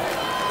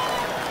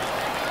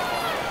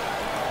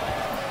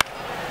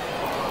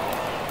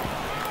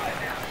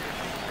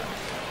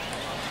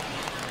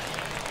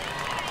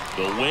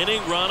 The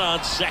winning run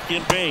on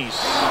second base.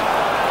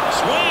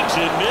 Swings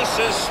and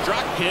misses,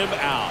 struck him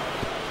out.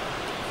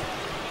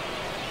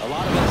 A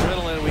lot of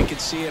adrenaline, we can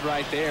see it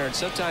right there, and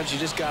sometimes you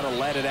just got to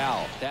let it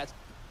out. That's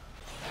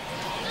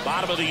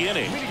Bottom of the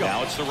inning.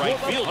 Now it's the right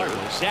fielder,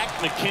 Zach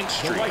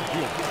McKinstry.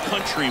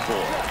 Country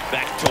boy,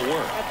 back to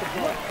work.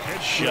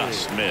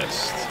 Just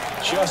missed.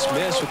 Just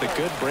missed with a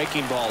good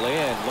breaking ball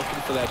in,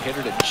 looking for that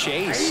hitter to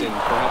chase and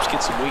perhaps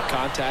get some weak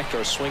contact or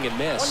a swing and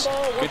miss.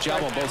 Good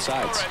job on both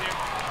sides.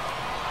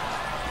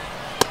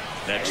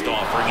 Next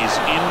offering is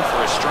in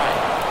for a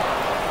strike.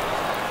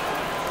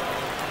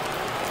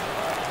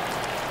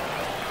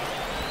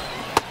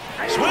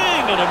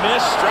 Swing and a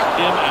miss, struck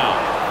him out.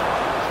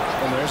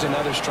 And there's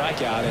another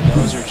strikeout, and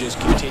those are just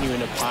continuing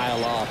to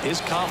pile up.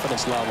 His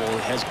confidence level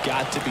has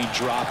got to be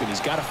dropping. He's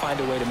got to find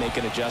a way to make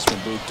an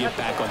adjustment, Booth, get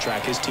back on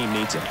track. His team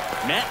needs him.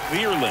 Matt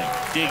Vierling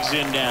digs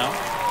in now.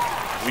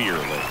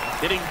 Vierling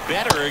hitting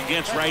better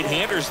against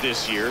right-handers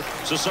this year,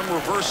 so some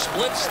reverse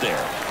splits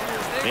there.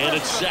 And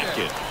it's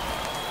second.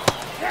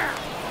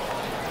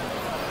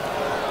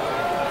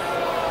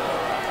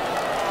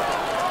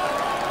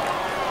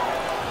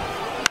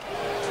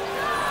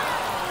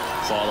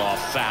 Fought off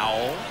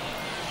foul.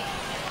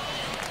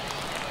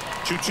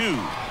 2-2.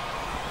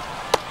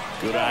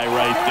 Good eye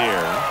right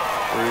there.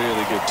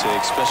 Really good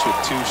take, especially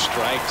with 2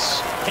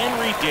 strikes.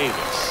 Henry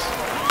Davis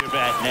to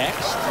bat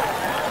next.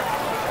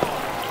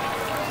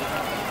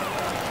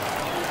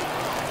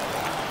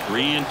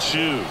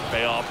 3-2.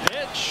 Payoff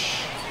pitch.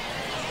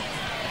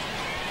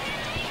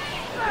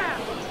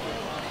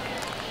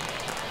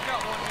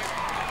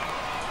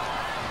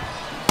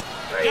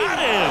 Got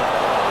him.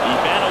 He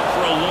battled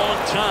for a long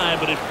time,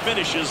 but it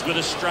finishes with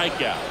a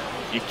strikeout.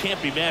 You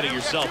can't be mad at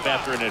yourself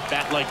after an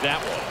at-bat like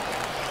that one.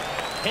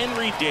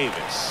 Henry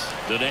Davis,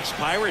 the next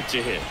Pirate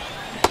to hit.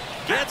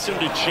 Gets him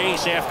to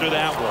chase after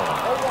that one.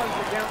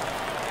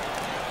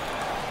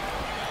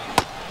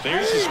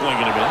 There's a swing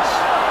and a miss.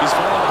 He's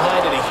falling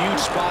behind in a huge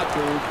spot,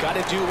 Boo. Got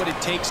to do what it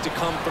takes to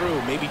come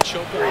through. Maybe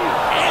choke him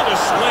out. And a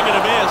swing and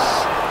a miss.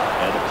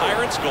 And the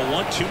Pirates go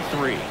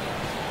 1-2-3.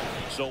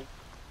 So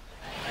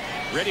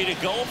ready to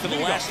go for the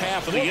last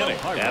half of the inning.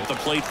 At the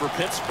plate for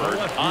Pittsburgh,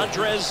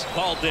 Andres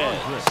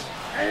Valdez.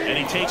 And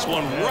he takes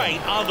one right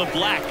on the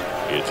black.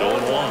 It's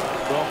 0-1.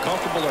 Well,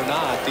 comfortable or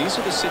not, these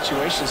are the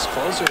situations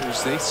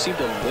closers they seem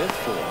to live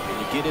for. When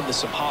you get into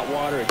some hot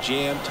water, a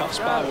jam, tough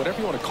spot, whatever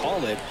you want to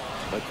call it.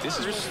 But this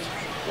is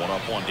one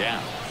up, one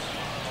down.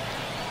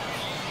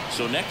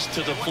 So next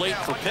to the plate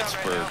for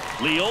Pittsburgh,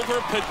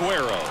 Liover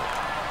Peguero.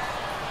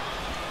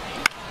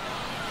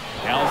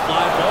 Now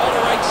fly ball to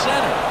right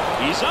center.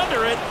 He's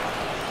under it.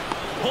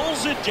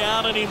 Pulls it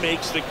down and he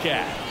makes the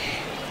catch.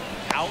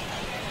 Out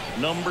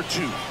number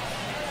 2.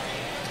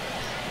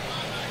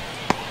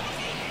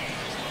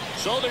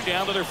 So they're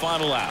down to their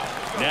final out.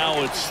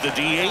 Now it's the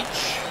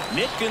DH,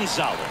 Nick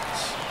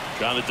Gonzalez.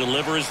 Trying to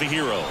deliver as the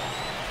hero.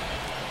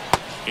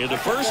 And the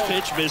first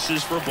pitch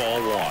misses for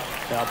ball 1.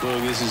 Now,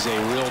 Boog, this is a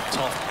real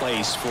tough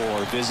place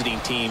for visiting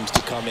teams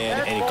to come in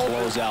and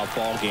close out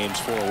ball games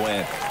for a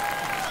win.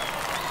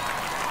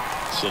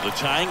 So the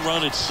tying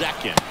run at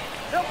second.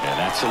 And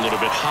that's a little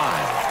bit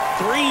high.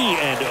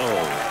 3-0.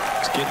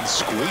 It's getting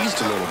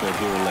squeezed a little bit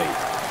here late.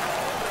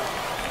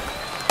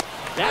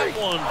 That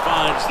one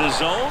finds the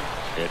zone.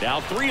 And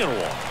now 3-1.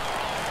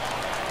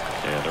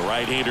 And the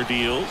right-hander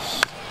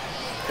deals.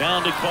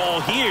 Down to call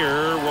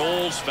here.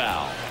 Rolls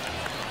foul.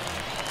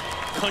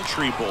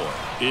 Country Boy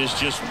is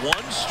just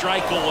 1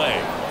 strike away.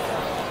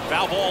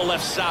 Foul ball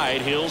left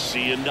side. He'll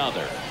see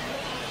another.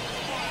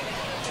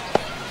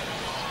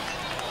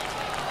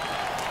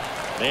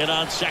 Man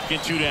on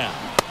second, 2 down.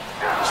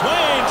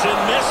 Swings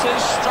and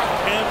misses, struck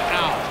him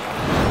out.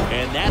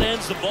 And that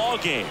ends the ball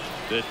game.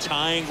 The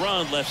tying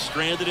run left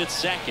stranded at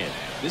second.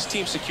 This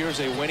team secures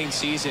a winning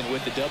season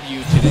with the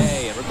W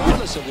today, and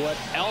regardless of what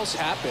else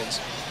happens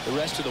the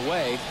rest of the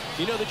way,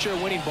 you know that you're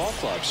a winning ball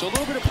club. So a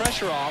little bit of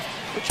pressure off,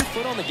 put your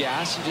foot on the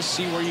gas, and just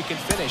see where you can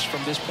finish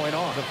from this point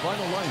on. The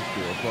final line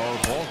score for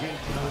our ball game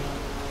tonight.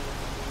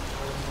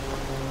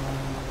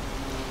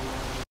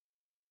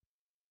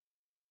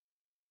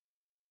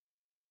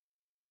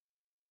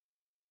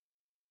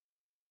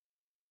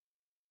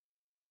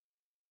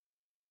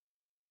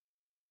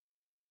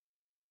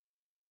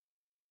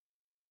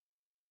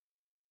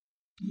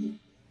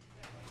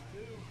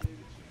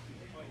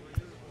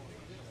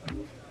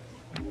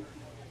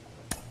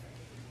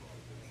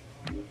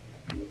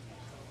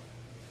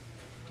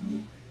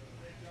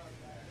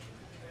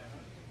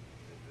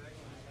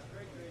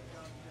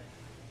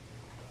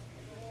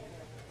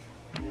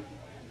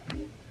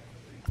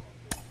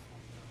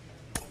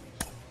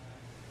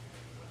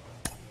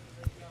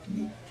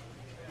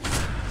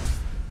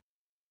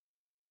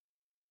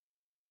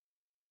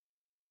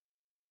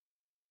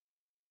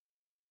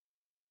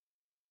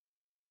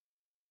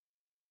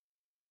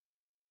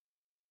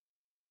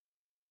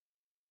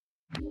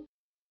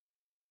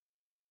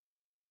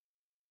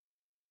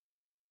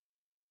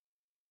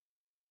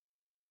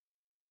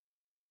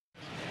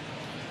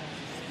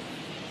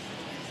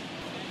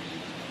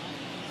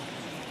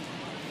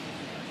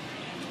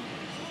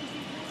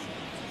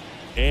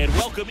 And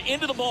welcome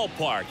into the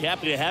ballpark.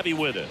 Happy to have you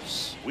with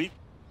us.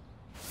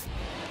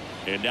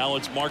 And now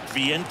it's Mark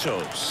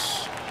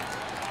Vientos.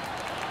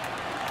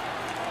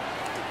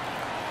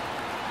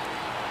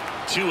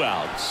 2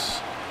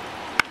 outs.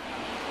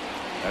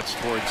 That's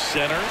towards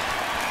center.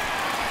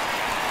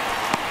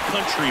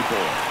 Country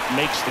Boy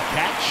makes the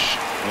catch.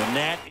 And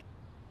that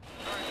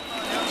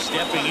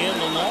stepping in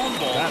the long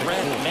ball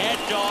threat. Mad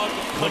Dog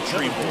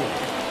Country Boy.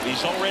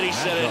 He's already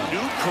set a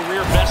new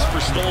career best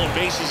for stolen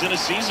bases in a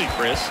season,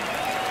 Chris.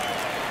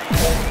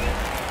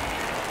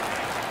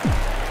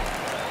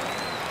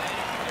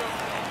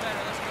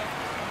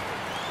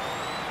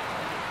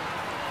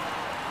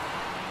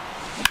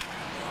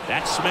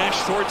 That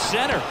smash towards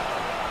center.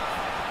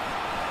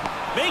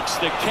 Makes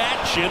the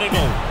catch, inning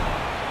over.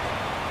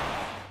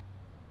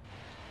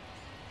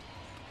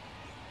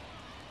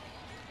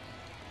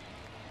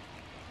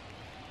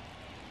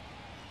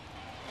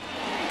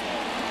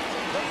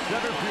 The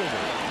center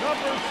fielder,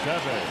 number 7,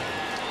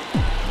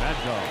 Mad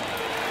Dog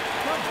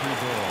Country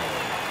Boy.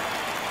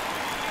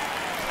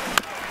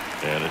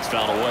 And it's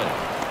fouled away.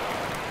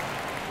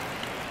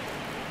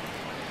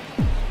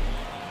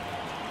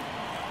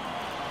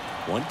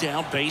 One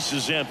down, base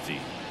is empty.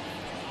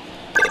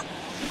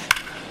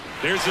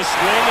 There's a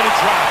swing and a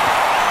drop.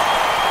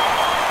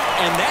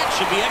 And that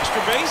should be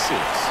extra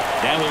bases.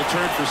 Now he'll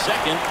turn for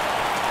second.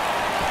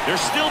 They're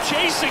still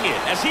chasing it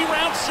as he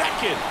rounds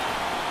second.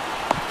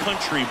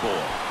 Country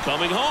boy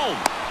coming home.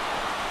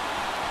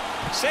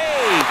 Saved.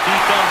 He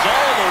comes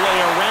all the way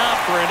around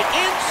for an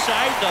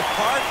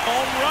inside-the-park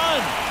home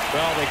run.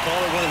 Well, they call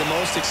it one of the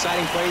most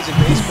exciting plays in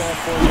baseball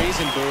for a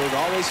reason, Boog.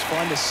 Always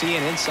fun to see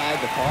an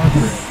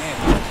inside-the-parker.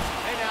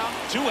 Hey now.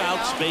 2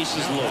 outs,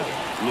 bases loaded.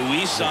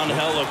 Luis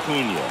Angel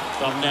Acuna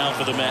up now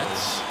for the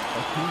Mets.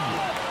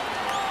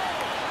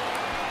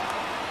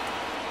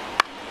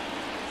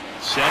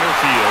 Center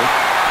field.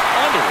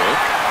 Under it.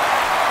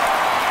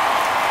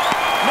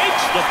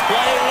 Makes the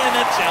play, and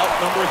it's out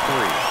number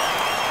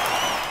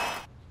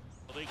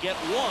 3. They get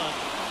one.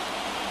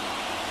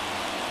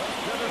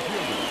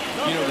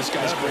 You know, this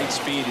guy's great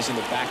speed is in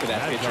the back of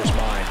that pitcher's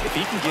mind. If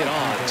he can get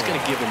on, it's going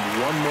to give him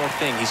one more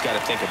thing he's got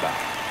to think about.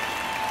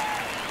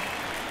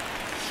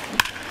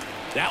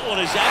 That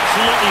one is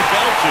absolutely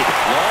belted.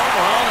 Long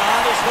run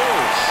on his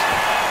horse.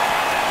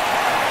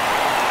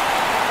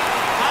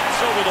 Hops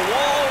over the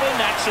wall, and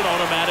that's an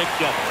automatic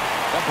double.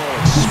 That ball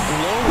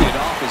exploded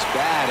off his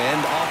bat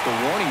and off the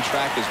warning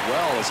track as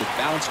well as it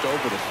bounced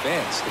over the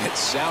fence. It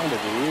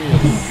sounded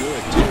really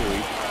good,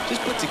 too. He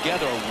just put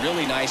together a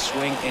really nice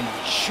swing and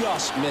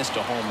just missed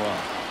a home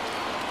run.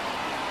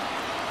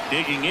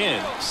 Digging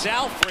in,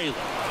 Sal Frelick.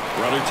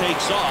 Runner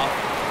takes off.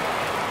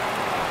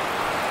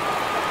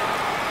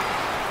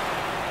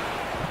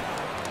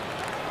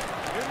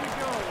 Here we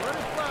go. Let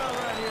it fly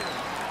right here.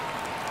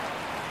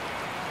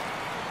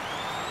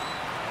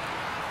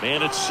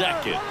 Man at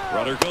second.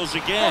 Runner goes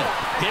again.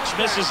 Pitch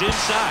misses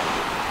inside.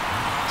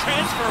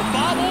 Transfer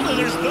bobbled, and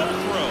there's no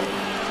throw.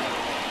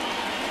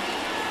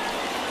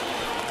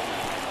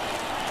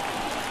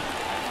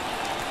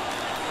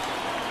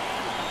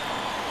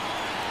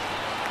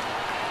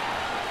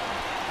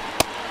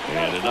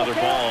 And another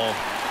ball.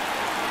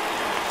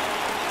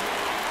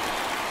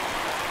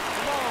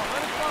 Come on,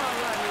 let it fly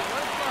right here.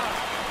 Let it fly.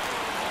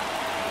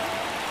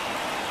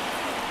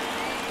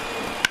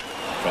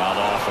 Fouled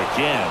off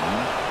again.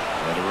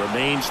 And it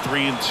remains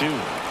 3-2.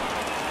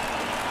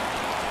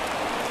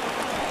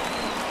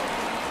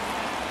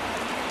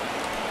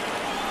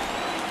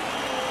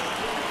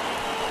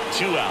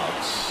 Two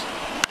outs.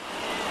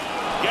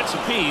 Gets a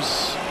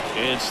piece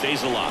and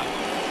stays alive.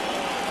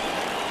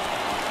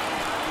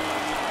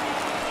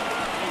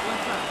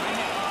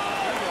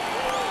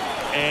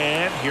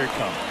 And here it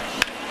comes.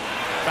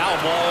 Foul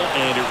ball,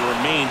 and it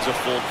remains a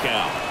full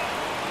count.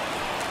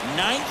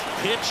 9th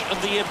pitch of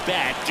the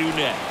at-bat due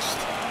next.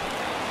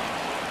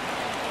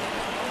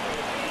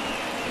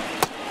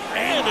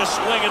 And a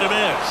swing and a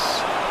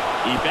miss.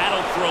 He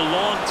battled for a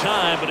long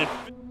time, but it...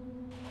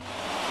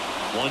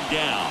 One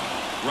down.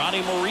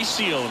 Ronnie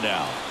Mauricio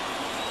now.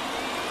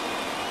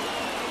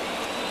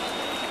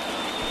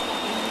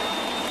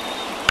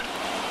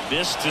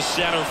 This to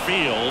center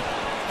field.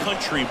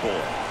 Country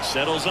boy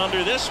settles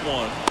under this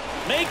one.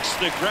 Makes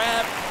the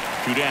grab.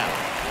 2 down.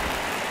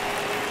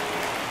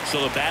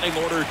 So the batting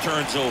order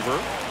turns over.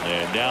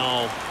 And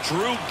now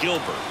Drew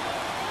Gilbert.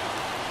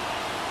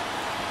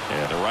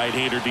 And the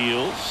right-hander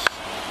deals.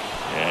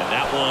 And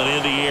that one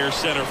in the air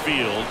center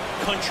field.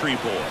 Country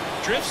boy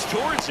drifts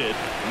towards it.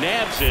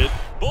 Nabs it.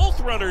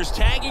 Both runners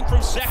tagging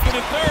from second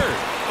and third.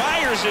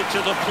 Fires it to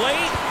the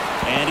plate.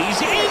 And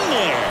he's in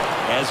there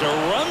as a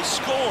run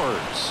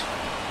scores.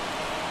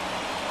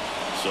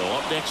 So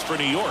up next for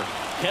New York,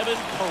 Kevin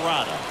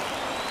Parada.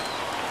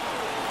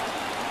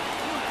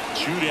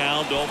 2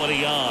 down,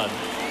 nobody on.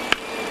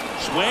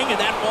 Swing, and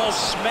that ball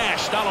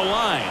smashed on a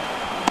line.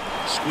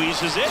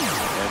 Squeezes it,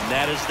 and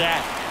that is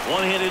that.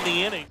 1 hit in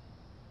the inning.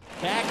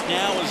 Back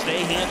now as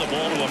they hand the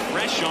ball to a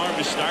fresh arm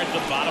to start the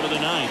bottom of the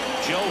 9th,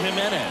 Joe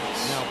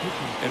Jimenez.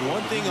 And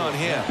one thing on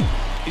him,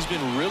 he's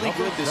been really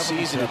good this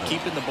season at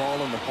keeping the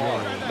ball in the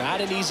park. Not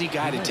an easy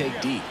guy to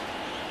take deep.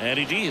 And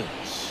he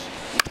deals.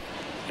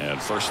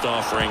 And first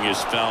offering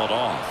is fouled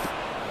off.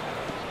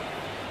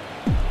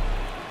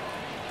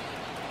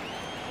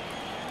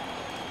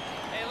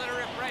 Hey, let her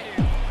rip right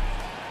here.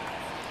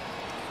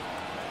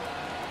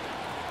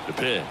 The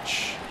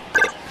pitch.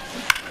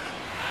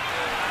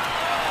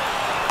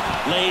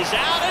 Lays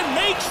out and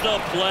makes the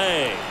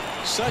play.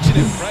 Such an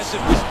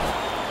impressive.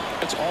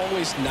 It's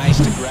always nice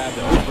to grab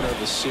the opener of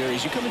the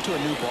series. You come into a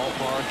new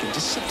ballpark and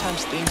just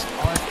sometimes things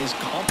aren't as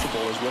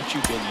comfortable as what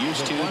you've been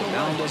used to. The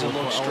mound doesn't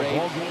look straight.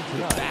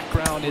 The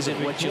background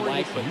isn't what you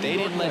like, but they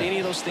didn't let any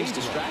of those things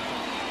distract them.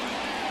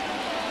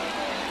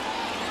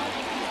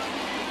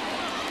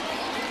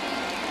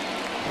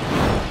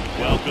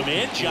 Welcome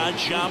in, John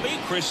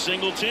Sciambi, Chris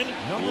Singleton.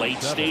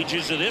 Late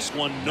stages of this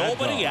one,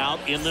 nobody out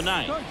in the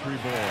 9th.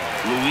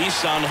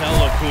 Luis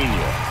Angel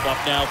Acuna up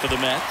now for the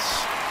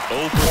Mets.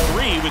 0 for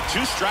 3 with 2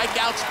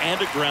 strikeouts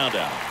and a ground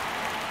out.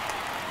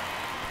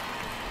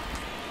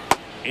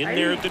 In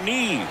there at the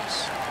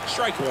knees.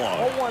 Strike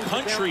one.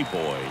 Country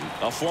boy,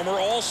 a former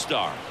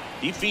All-Star.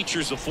 He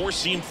features a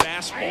 4-seam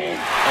fastball,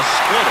 a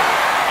splitter,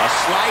 a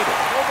slider,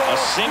 a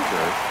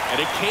sinker,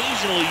 and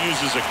occasionally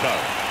uses a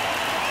cutter.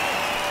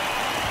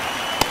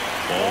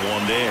 Ball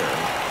one there.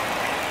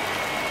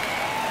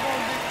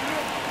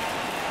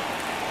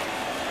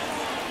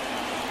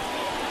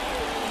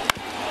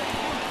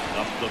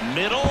 Up the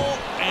middle,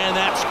 and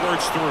that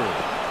squirts through.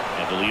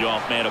 And the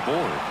leadoff man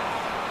aboard.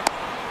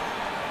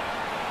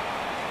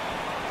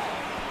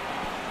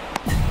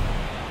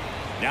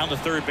 Now the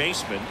third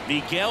baseman,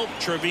 Miguel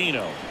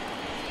Trevino.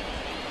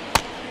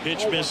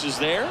 Pitch misses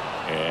there,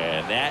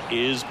 and that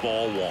is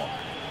ball one.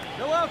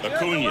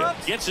 Acuna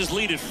gets his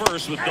lead at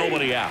first with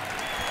nobody out.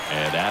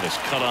 And that is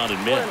cut on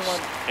and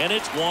missed. And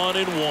it's 1-1.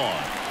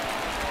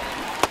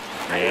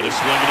 And a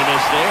swing and a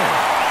miss there.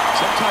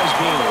 Sometimes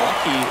being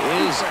lucky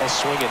is a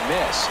swing and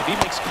miss. If he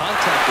makes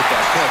contact with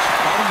that pitch,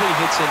 probably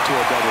hits into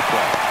a double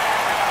play.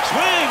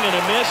 Swing and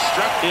a miss,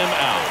 struck him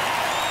out.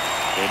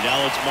 And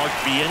now it's Mark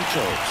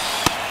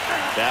Vientos.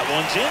 That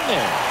one's in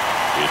there.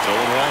 It's 0-1.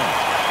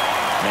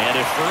 Man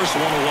at first,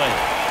 one away.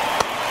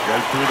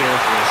 Right through there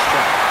for a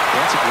strike.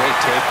 That's a great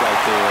take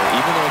right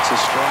there. Even though it's a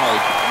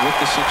strike, with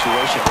the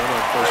situation running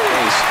on first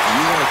base,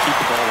 you want to keep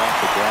the ball off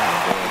the ground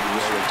and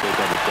roll into a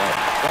double play.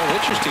 Well,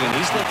 interesting.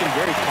 He's looking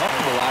very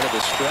comfortable out of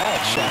the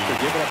stretch after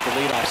giving up the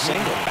leadoff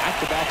single.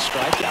 Back-to-back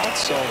strikeouts,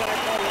 so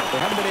they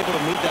haven't been able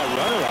to move that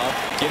runner up,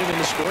 get him in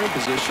the scoring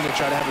position, and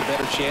try to have a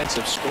better chance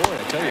of scoring.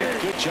 I tell you,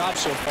 good job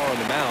so far on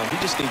the mound.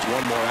 He just needs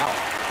one more out.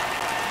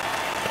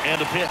 And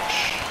a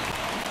pitch.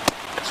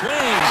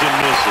 Swings and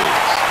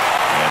misses.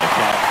 And a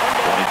count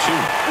 1-2.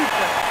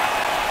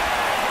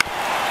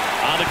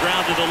 On the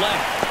ground to the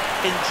left.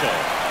 Pinto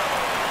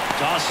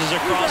tosses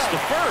across the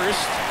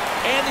first,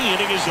 and the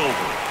inning is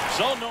over.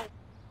 So no.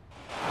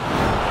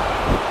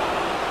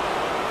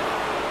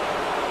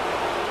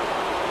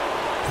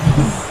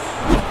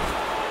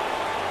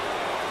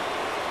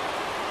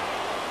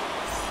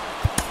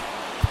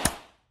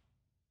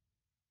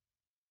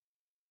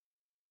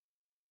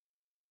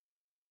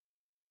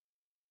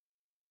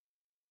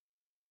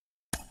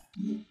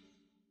 Mm-hmm.